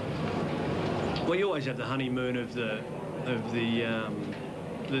see? Well, you always have the honeymoon of the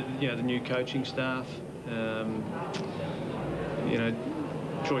you know, the new coaching staff. You know,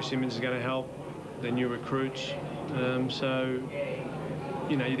 Troy Simmons is going to help, the new recruits. So,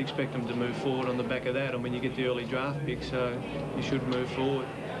 you know, you'd expect them to move forward on the back of that. I mean, you get the early draft pick, so you should move forward.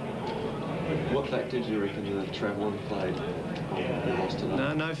 What factor do you reckon the travelling played on the loss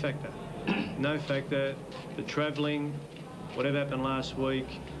tonight? No factor. No factor. The travelling, whatever happened last week,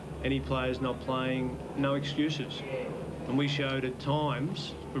 any players not playing, no excuses. And we showed at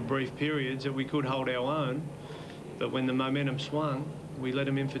times, for brief periods, that we could hold our own, but when the momentum swung, we let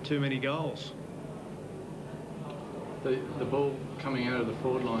them in for too many goals. The ball coming out of the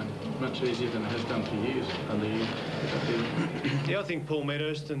forward line much easier than it has done for years. Yeah, I think Paul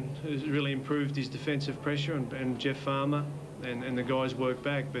Medhurst has really improved his defensive pressure, and Jeff Farmer and the guys work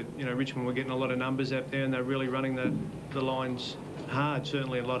back. But, you know, Richmond were getting a lot of numbers out there, and they're really running the lines hard,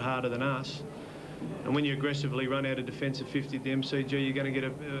 certainly a lot harder than us. And when you aggressively run out of defensive 50 at the MCG, you're going to get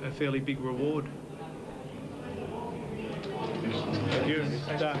a fairly big reward. Thank you.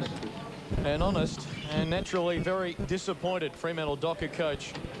 And honest, and naturally very disappointed Fremantle Docker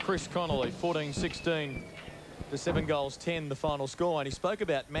coach Chris Connolly, 14-16 to 7 goals 10 the final score. And he spoke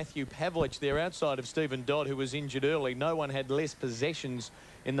about Matthew Pavlich there outside of Stephen Dodd, who was injured early. No one had less possessions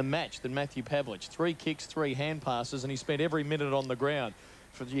in the match than Matthew Pavlich. 3 kicks, 3 hand passes, and he spent every minute on the ground.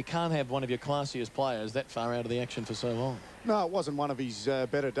 You can't have one of your classiest players that far out of the action for so long. No, it wasn't one of his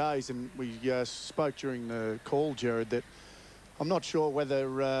better days, and we spoke during the call, Jared, that I'm not sure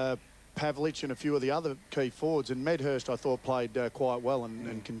whether Pavlich and a few of the other key forwards, and Medhurst I thought played quite well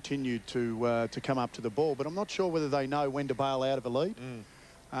and continued to come up to the ball, but I'm not sure whether they know when to bail out of a lead.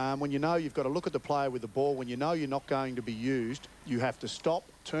 When you know you've got to look at the player with the ball, when you know you're not going to be used, you have to stop,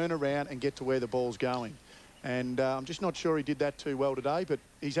 turn around and get to where the ball's going. And I'm just not sure he did that too well today, but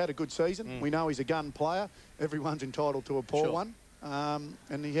he's had a good season. We know he's a gun player. Everyone's entitled to a poor one.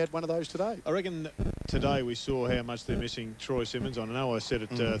 And he had one of those today. I reckon today we saw how much they're missing Troy Simmons. I know I said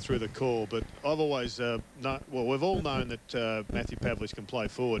it through the call, but I've always well, we've all known that Matthew Pavlich can play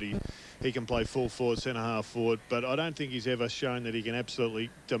forward. He can play full forward, centre-half forward, but I don't think he's ever shown that he can absolutely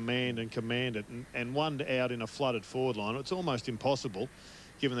demand and command it. And one out in a flooded forward line, it's almost impossible,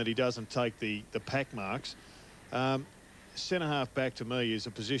 given that he doesn't take the pack marks. Centre-half back to me is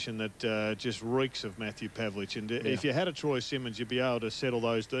a position that just reeks of Matthew Pavlich. And if you had a Troy Simmons, you'd be able to settle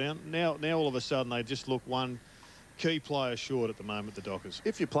those down. Now all of a sudden, they just look one key player short at the moment, the Dockers.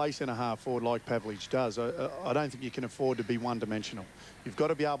 If you play centre-half forward like Pavlich does, I don't think you can afford to be one-dimensional. You've got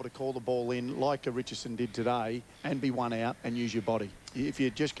to be able to call the ball in like a Richardson did today and be one out and use your body. If you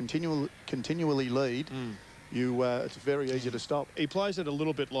just continually lead... it's very easy to stop. He plays it a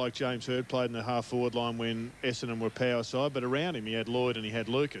little bit like James Hird played in the half-forward line when Essendon were power side, but around him he had Lloyd and he had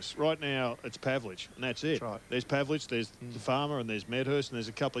Lucas. Right now it's Pavlich, and that's it. That's right. There's Pavlich, there's the Farmer, and there's Medhurst, and there's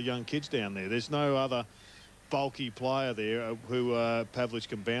a couple of young kids down there. There's no other bulky player there who Pavlich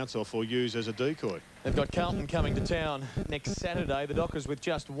can bounce off or use as a decoy. They've got Carlton coming to town next Saturday. The Dockers with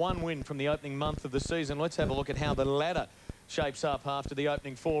just 1 win from the opening month of the season. Let's have a look at how the ladder shapes up after the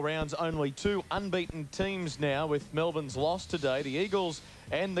opening 4 rounds. Only 2 unbeaten teams now, with Melbourne's loss today. The Eagles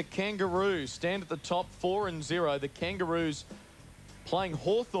and the Kangaroos stand at the top 4-0. The Kangaroos playing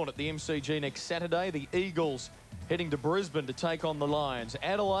Hawthorn at the MCG next Saturday. The Eagles heading to Brisbane to take on the Lions.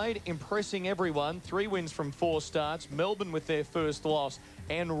 Adelaide impressing everyone. 3 wins from 4 starts. Melbourne with their first loss.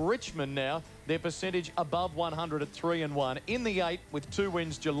 And Richmond now, their percentage above 100 at 3-1. In the 8 with 2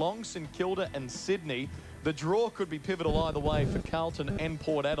 wins, Geelong, St Kilda and Sydney. The draw could be pivotal either way for Carlton and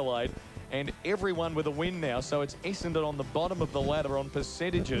Port Adelaide, and everyone with a win now. So it's Essendon on the bottom of the ladder on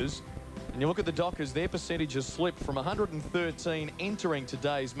percentages. And you look at the Dockers, their percentage has slipped from 113 entering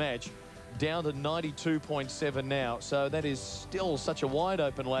today's match down to 92.7 now. So that is still such a wide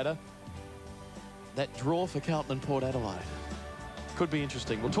open ladder. That draw for Carlton and Port Adelaide could be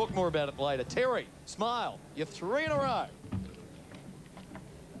interesting. We'll talk more about it later. Terry, smile. You're 3 in a row.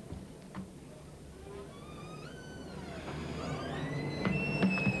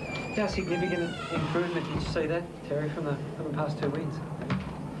 How significant improvement did you see that, Terry, from the past 2 wins?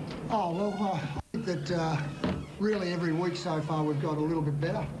 Oh, well, I think that really every week so far we've got a little bit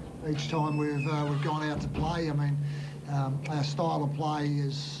better. Each time we've gone out to play, I mean, our style of play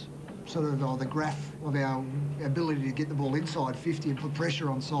is the graph of our ability to get the ball inside 50 and put pressure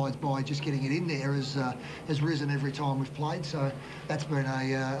on sides by just getting it in there has risen every time we've played. So that's been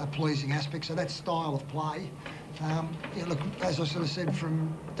a pleasing aspect. So that style of play, yeah, look, as I sort of said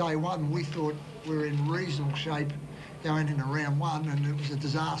from day one, we thought we were in reasonable shape going into round one, and it was a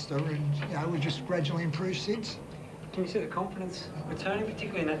disaster, and you know, we've just gradually improved since. Can you see the confidence returning,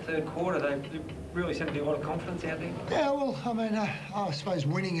 particularly in that third quarter? There really seemed to be a lot of confidence out there. Yeah, well, I mean, I suppose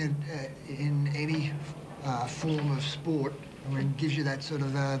winning in any form of sport, I mean, gives you that sort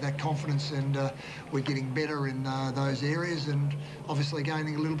of that confidence, and we're getting better in those areas, and obviously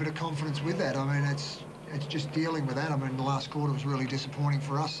gaining a little bit of confidence with that. I mean, it's just dealing with that. I mean, the last quarter was really disappointing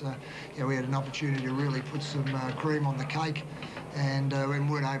for us. You know, we had an opportunity to really put some cream on the cake, and we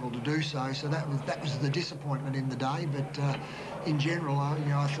weren't able to do so. So that was the disappointment in the day. But in general, you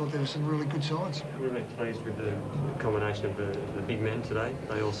know, I thought there were some really good signs. We're really pleased with the combination of the big men today.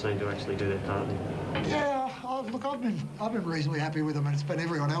 They all seem to actually do their part. Yeah, look, I've been reasonably happy with them, and it's been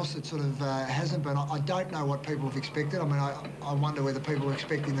everyone else that sort of hasn't been. I don't know what people have expected. I mean, I wonder whether people are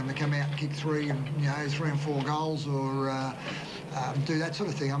expecting them to come out and kick 3 and, you know, 3 and 4 goals, or do that sort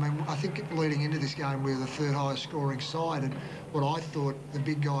of thing. I mean, I think leading into this game, we were the 3rd highest scoring side, and what I thought the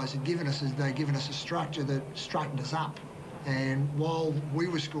big guys had given us is they'd given us a structure that straightened us up. And while we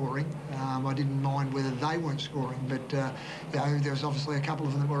were scoring, I didn't mind whether they weren't scoring, but you know, there was obviously a couple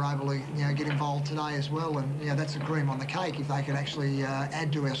of them that were able to, you know, get involved today as well, and you know, that's the cream on the cake if they can actually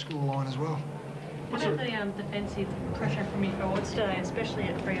add to our scoreline as well. What about the defensive pressure from your forwards today, especially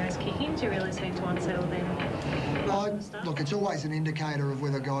at Freo's kicking? Do you really seem to unsettle them? Look, it's always an indicator of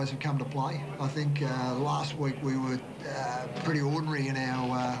whether guys have come to play. I think last week we were pretty ordinary in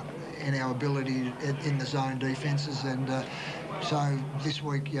our ability in the zone defences, and so this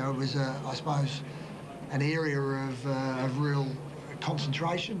week, you know, it was I suppose an area of real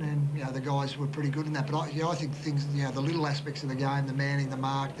concentration, and you know, the guys were pretty good in that. But I think things, you know, the little aspects of the game, the manning the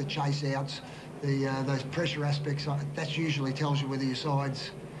mark, the chase outs, those pressure aspects, that usually tells you whether your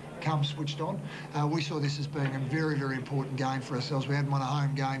side's come switched on. We saw this as being a very, very important game for ourselves. We hadn't won a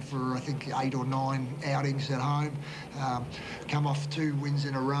home game for, I think, 8 or 9 outings at home. Come off 2 wins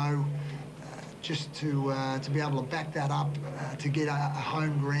in a row. Just to be able to back that up, to get a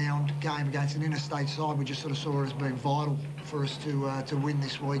home ground game against an interstate side, we just sort of saw it as being vital for us to win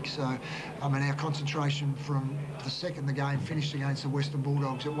this week. So, I mean, our concentration from the second the game finished against the Western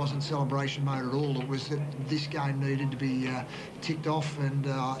Bulldogs, it wasn't celebration mode at all. It was that this game needed to be ticked off, and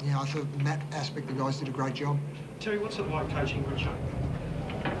you know, I thought in that aspect the guys did a great job. Terry, what's it like coaching Richmond?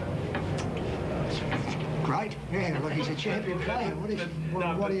 Great, yeah, like he's a champion player. What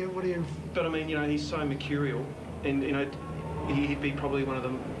do you? But I mean, you know, he's so mercurial, and you know, he'd be probably one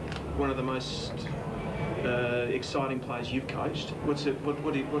of the most exciting players you've coached. What's it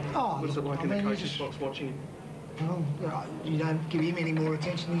like in the coach's box watching him? Well, you don't give him any more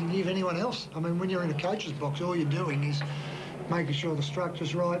attention than you give anyone else. I mean, when you're in a coach's box, all you're doing is making sure the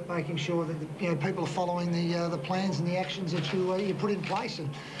structure's right, making sure that you know, people are following the plans and the actions that you put in place. And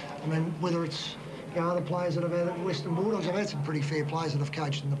I mean, whether it's, you know, other players that have had at Western Bulldogs, I've had some pretty fair players that I've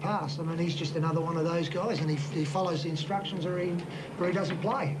coached in the past. I mean, he's just another one of those guys, and he follows the instructions, or he doesn't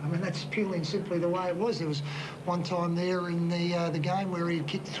play. I mean, that's purely and simply the way it was. There was one time there in the game where he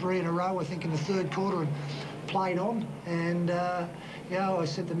kicked 3 in a row, I think, in the 3rd quarter, and played on. And you know, I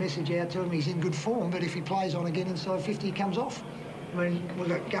sent the message out to him, he's in good form, but if he plays on again inside 50, he comes off. I mean, we've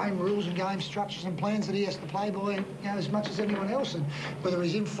got game rules and game structures and plans that he has to play by, you know, as much as anyone else. And whether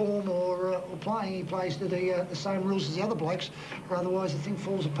he's in form or playing, he plays to the same rules as the other blokes, or otherwise the thing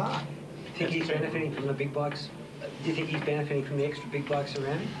falls apart. Do you think he's benefiting from the big blokes? Do you think he's benefiting from the extra big blokes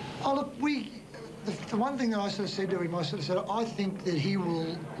around him? Oh, look, the one thing that I sort of said to him, I sort of said, I think that he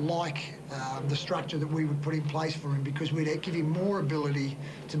will like the structure that we would put in place for him, because we'd give him more ability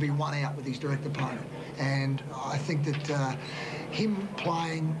to be one out with his direct opponent. And I think that him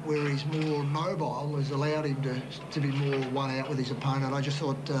playing where he's more mobile has allowed him to be more one out with his opponent. I just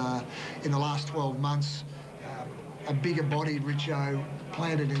thought in the last 12 months, a bigger bodied Richo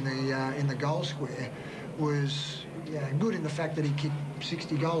planted in the goal square was good in the fact that he kicked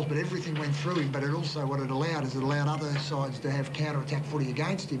 60 goals, but everything went through him. But it also, what it allowed is it allowed other sides to have counter-attack footy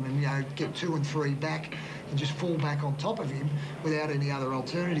against him, and, you know, get 2 and 3 back and just fall back on top of him without any other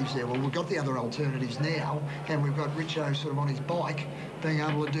alternatives there. Well, we've got the other alternatives now, and we've got Richo sort of on his bike being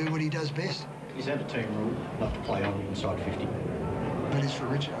able to do what he does best. Is that a team rule, not to play on inside 50? That is for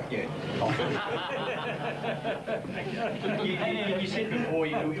Richo. Yeah. you said before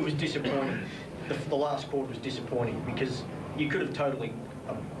it was disappointing. The last quarter was disappointing because you could have totally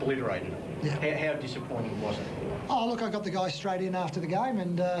obliterated it. Yeah. How disappointing was it? Oh, look, I got the guys straight in after the game,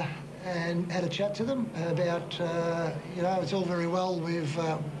 and and had a chat to them about, you know, it's all very well.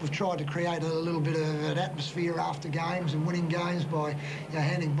 We've tried to create a little bit of an atmosphere after games and winning games by, you know,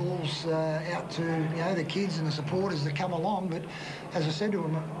 handing balls out to, you know, the kids and the supporters that come along. But as I said to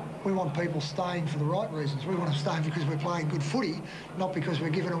them, we want people staying for the right reasons. We want them staying because we're playing good footy, not because we're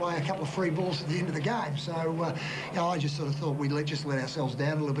giving away a couple of free balls at the end of the game. So, you know, I just sort of thought we'd just let ourselves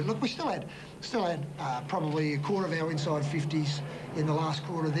down a little bit. Look, we still had probably a quarter of our inside 50s in the last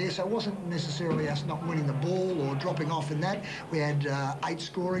quarter there, so it wasn't necessarily us not winning the ball or dropping off in that. We had 8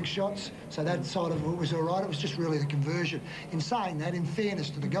 scoring shots, so that side of it was all right. It was just really the conversion. In saying that, in fairness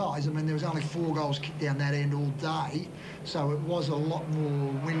to the guys, I mean, there was only 4 goals kicked down that end all day, so it was a lot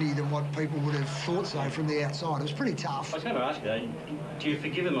more windy than what people would have thought so from the outside. It was pretty tough. I was going to ask you, though, do you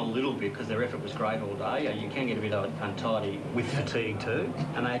forgive them a little bit because their effort was great all day? You can get a bit untidy with fatigue too,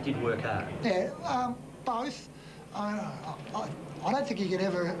 and they did work hard. Yeah, both. I don't think you can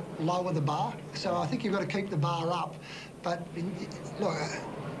ever lower the bar, so I think you've got to keep the bar up. But look,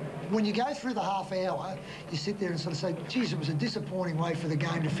 when you go through the half hour, you sit there and sort of say, geez, it was a disappointing way for the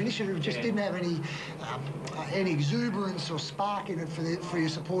game to finish. It just didn't have any exuberance or spark in it for your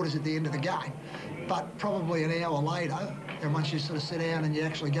supporters at the end of the game. But probably an hour later, and once you sort of sit down and you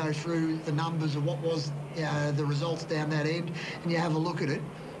actually go through the numbers of what was the results down that end, and you have a look at it,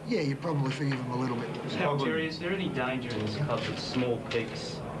 yeah, you probably forgive them a little bit. Terry, is there any danger in this club that small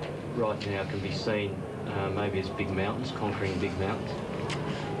peaks right now can be seen maybe as big mountains, conquering big mountains?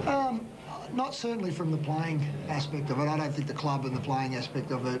 Not certainly from the playing aspect of it. I don't think the club and the playing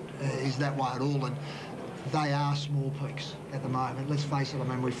aspect of it is that way at all. And they are small peaks at the moment. Let's face it, I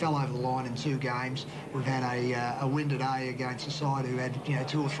mean, we fell over the line in 2 games. We've had a win today against a side who had, you know,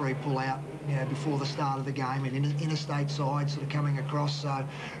 2 or 3 pull out, you know, before the start of the game, and interstate side sort of coming across. So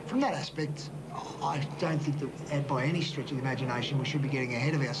from that aspect, I don't think that by any stretch of the imagination we should be getting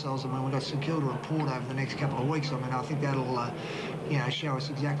ahead of ourselves. I mean, we've got St Kilda and Port over the next couple of weeks. I mean, I think that'll, you know, show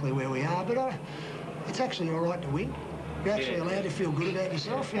us exactly where we are. But it's actually all right to win. You're actually allowed to feel good about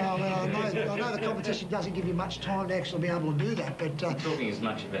yourself. You know, I mean, I know the competition doesn't give you much time to actually be able to do that. But you're talking as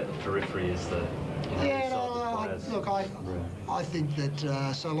much about the periphery as the, you know, yeah, look, I think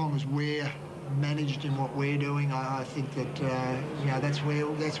that so long as we're managed in what we're doing, I think that you know, that's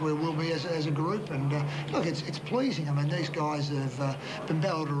where we'll be as a group. And look, it's pleasing. I mean, these guys have been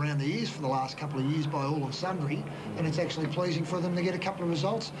bellowed around the ears for the last couple of years by all and sundry, and it's actually pleasing for them to get a couple of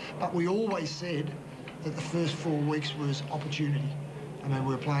results. But we always said that the first 4 weeks was opportunity. I mean,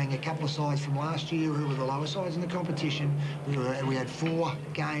 we were playing a couple of sides from last year who were the lower sides in the competition. We had 4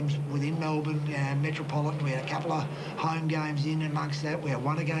 games within Melbourne and Metropolitan. We had a couple of home games in amongst that. We had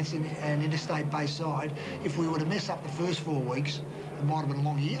 1 against an interstate-based side. If we were to mess up the first 4 weeks, it might have been a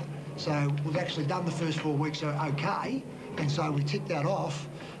long year. So we've actually done the first 4 weeks okay, and so we ticked that off.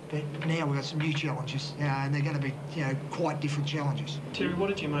 But now we've got some new challenges, and they're going to be, you know, quite different challenges. Terry, what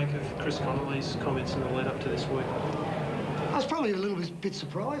did you make of Chris Connolly's comments in the lead-up to this week? I was probably a little bit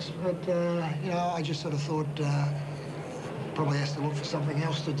surprised, but, you know, I just sort of thought probably has to look for something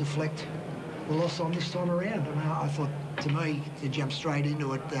else to deflect the loss on this time around. I mean, I thought, to me, to jump straight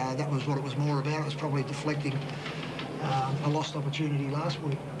into it, that was what it was more about. It was probably deflecting a lost opportunity last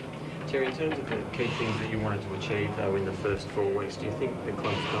week. Terry, in terms of the key things that you wanted to achieve, though, in the first 4 weeks, do you think the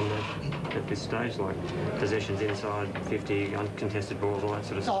club's done that at this stage, like possessions inside 50, uncontested balls, all that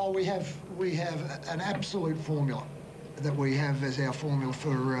sort of stuff? Oh, we have an absolute formula that we have as our formula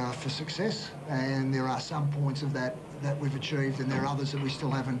for success, and there are some points of that we've achieved, and there are others that we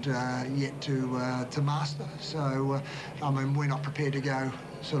still haven't yet to master. So, I mean, we're not prepared to go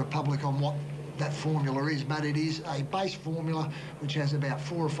sort of public on what that formula is, but it is a base formula which has about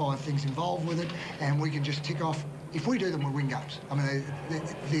 4 or 5 things involved with it, and we can just tick off. If we do them, we win games. I mean,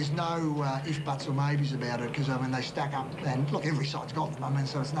 there's no if, buts or maybes about it, because, I mean, they stack up, and look, every side's got them. I mean,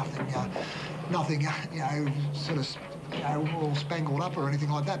 so it's nothing, you know, sort of, you know, all spangled up or anything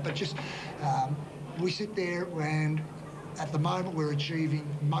like that, but just we sit there, and at the moment we're achieving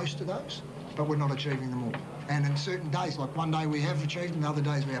most of those, but we're not achieving them all. And in certain days, like one day we have achieved them, other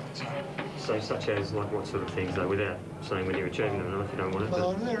days we haven't. So such as, like, what sort of things, though, without saying when you're achieving them enough, you don't want it?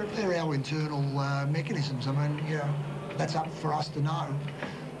 Well, they're our internal mechanisms. I mean, you know, that's up for us to know,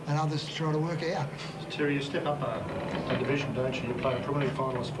 and others to try to work out. Terry, you step up a division, don't you? You played a preliminary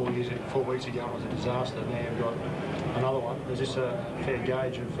finalist 4 weeks ago, and it was a disaster. Now you've got another one. Is this a fair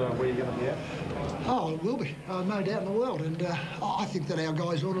gauge of where you're going to be at? Oh, it will be, no doubt in the world, and I think that our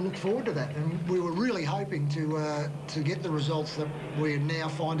guys ought to look forward to that. And we were really hoping to get the results that we now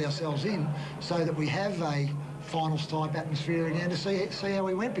find ourselves in, so that we have a finals type atmosphere again to see how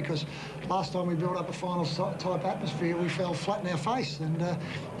we went, because last time we built up a finals type atmosphere we fell flat in our face, and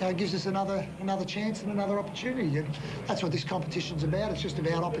it gives us another chance and another opportunity, and that's what this competition's about. It's just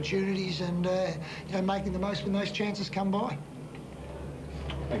about opportunities and making the most when those chances come by.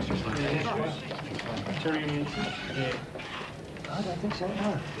 Thanks, Terry. Yeah. I don't think so,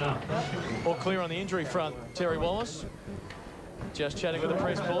 no. All clear on the injury front, Terry Wallace. Just chatting with the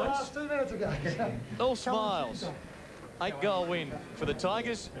press boys. 2 minutes ago. All smiles. 8-goal win for the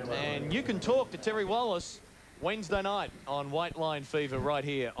Tigers. And you can talk to Terry Wallace Wednesday night on White Line Fever right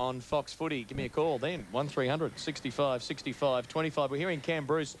here on Fox Footy. Give me a call then. 1300 65 65 25. We're hearing Cam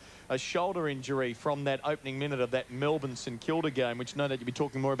Bruce, a shoulder injury from that opening minute of that Melbourne St Kilda game, which no doubt you'll be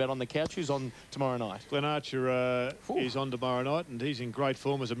talking more about on the couch. Who's on tomorrow night? Glenn Archer is on tomorrow night, and he's in great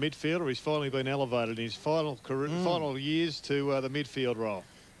form as a midfielder. He's finally been elevated in his final years to the midfield role.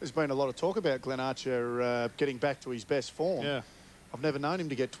 There's been a lot of talk about Glenn Archer getting back to his best form. Yeah. I've never known him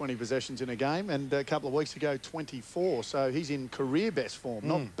to get 20 possessions in a game, and a couple of weeks ago, 24. So he's in career best form,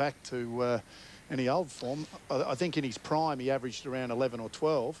 not back to any old form. I think in his prime, he averaged around 11 or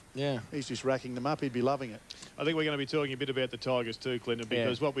 12. Yeah. He's just racking them up. He'd be loving it. I think we're going to be talking a bit about the Tigers too, Clinton,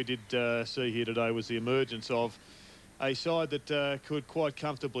 because what we did see here today was the emergence of a side that could quite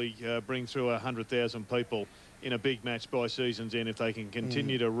comfortably bring through 100,000 people in a big match by season's end if they can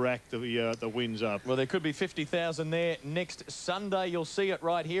continue to rack the wins up. Well, there could be 50,000 there next Sunday. You'll see it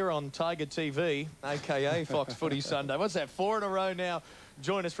right here on Tiger TV, a.k.a. Fox Footy Sunday. What's that, 4 in a row now?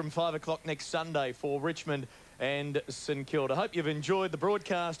 Join us from 5 o'clock next Sunday for Richmond and St Kilda. Hope you've enjoyed the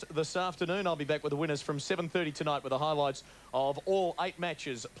broadcast this afternoon. I'll be back with the winners from 7:30 tonight with the highlights of all 8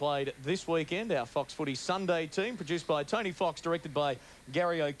 matches played this weekend. Our Fox Footy Sunday team, produced by Tony Fox, directed by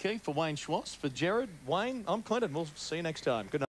Gary O'Keefe. For Wayne Schwass, for Jared, Wayne, I'm Clinton. We'll see you next time. Good night.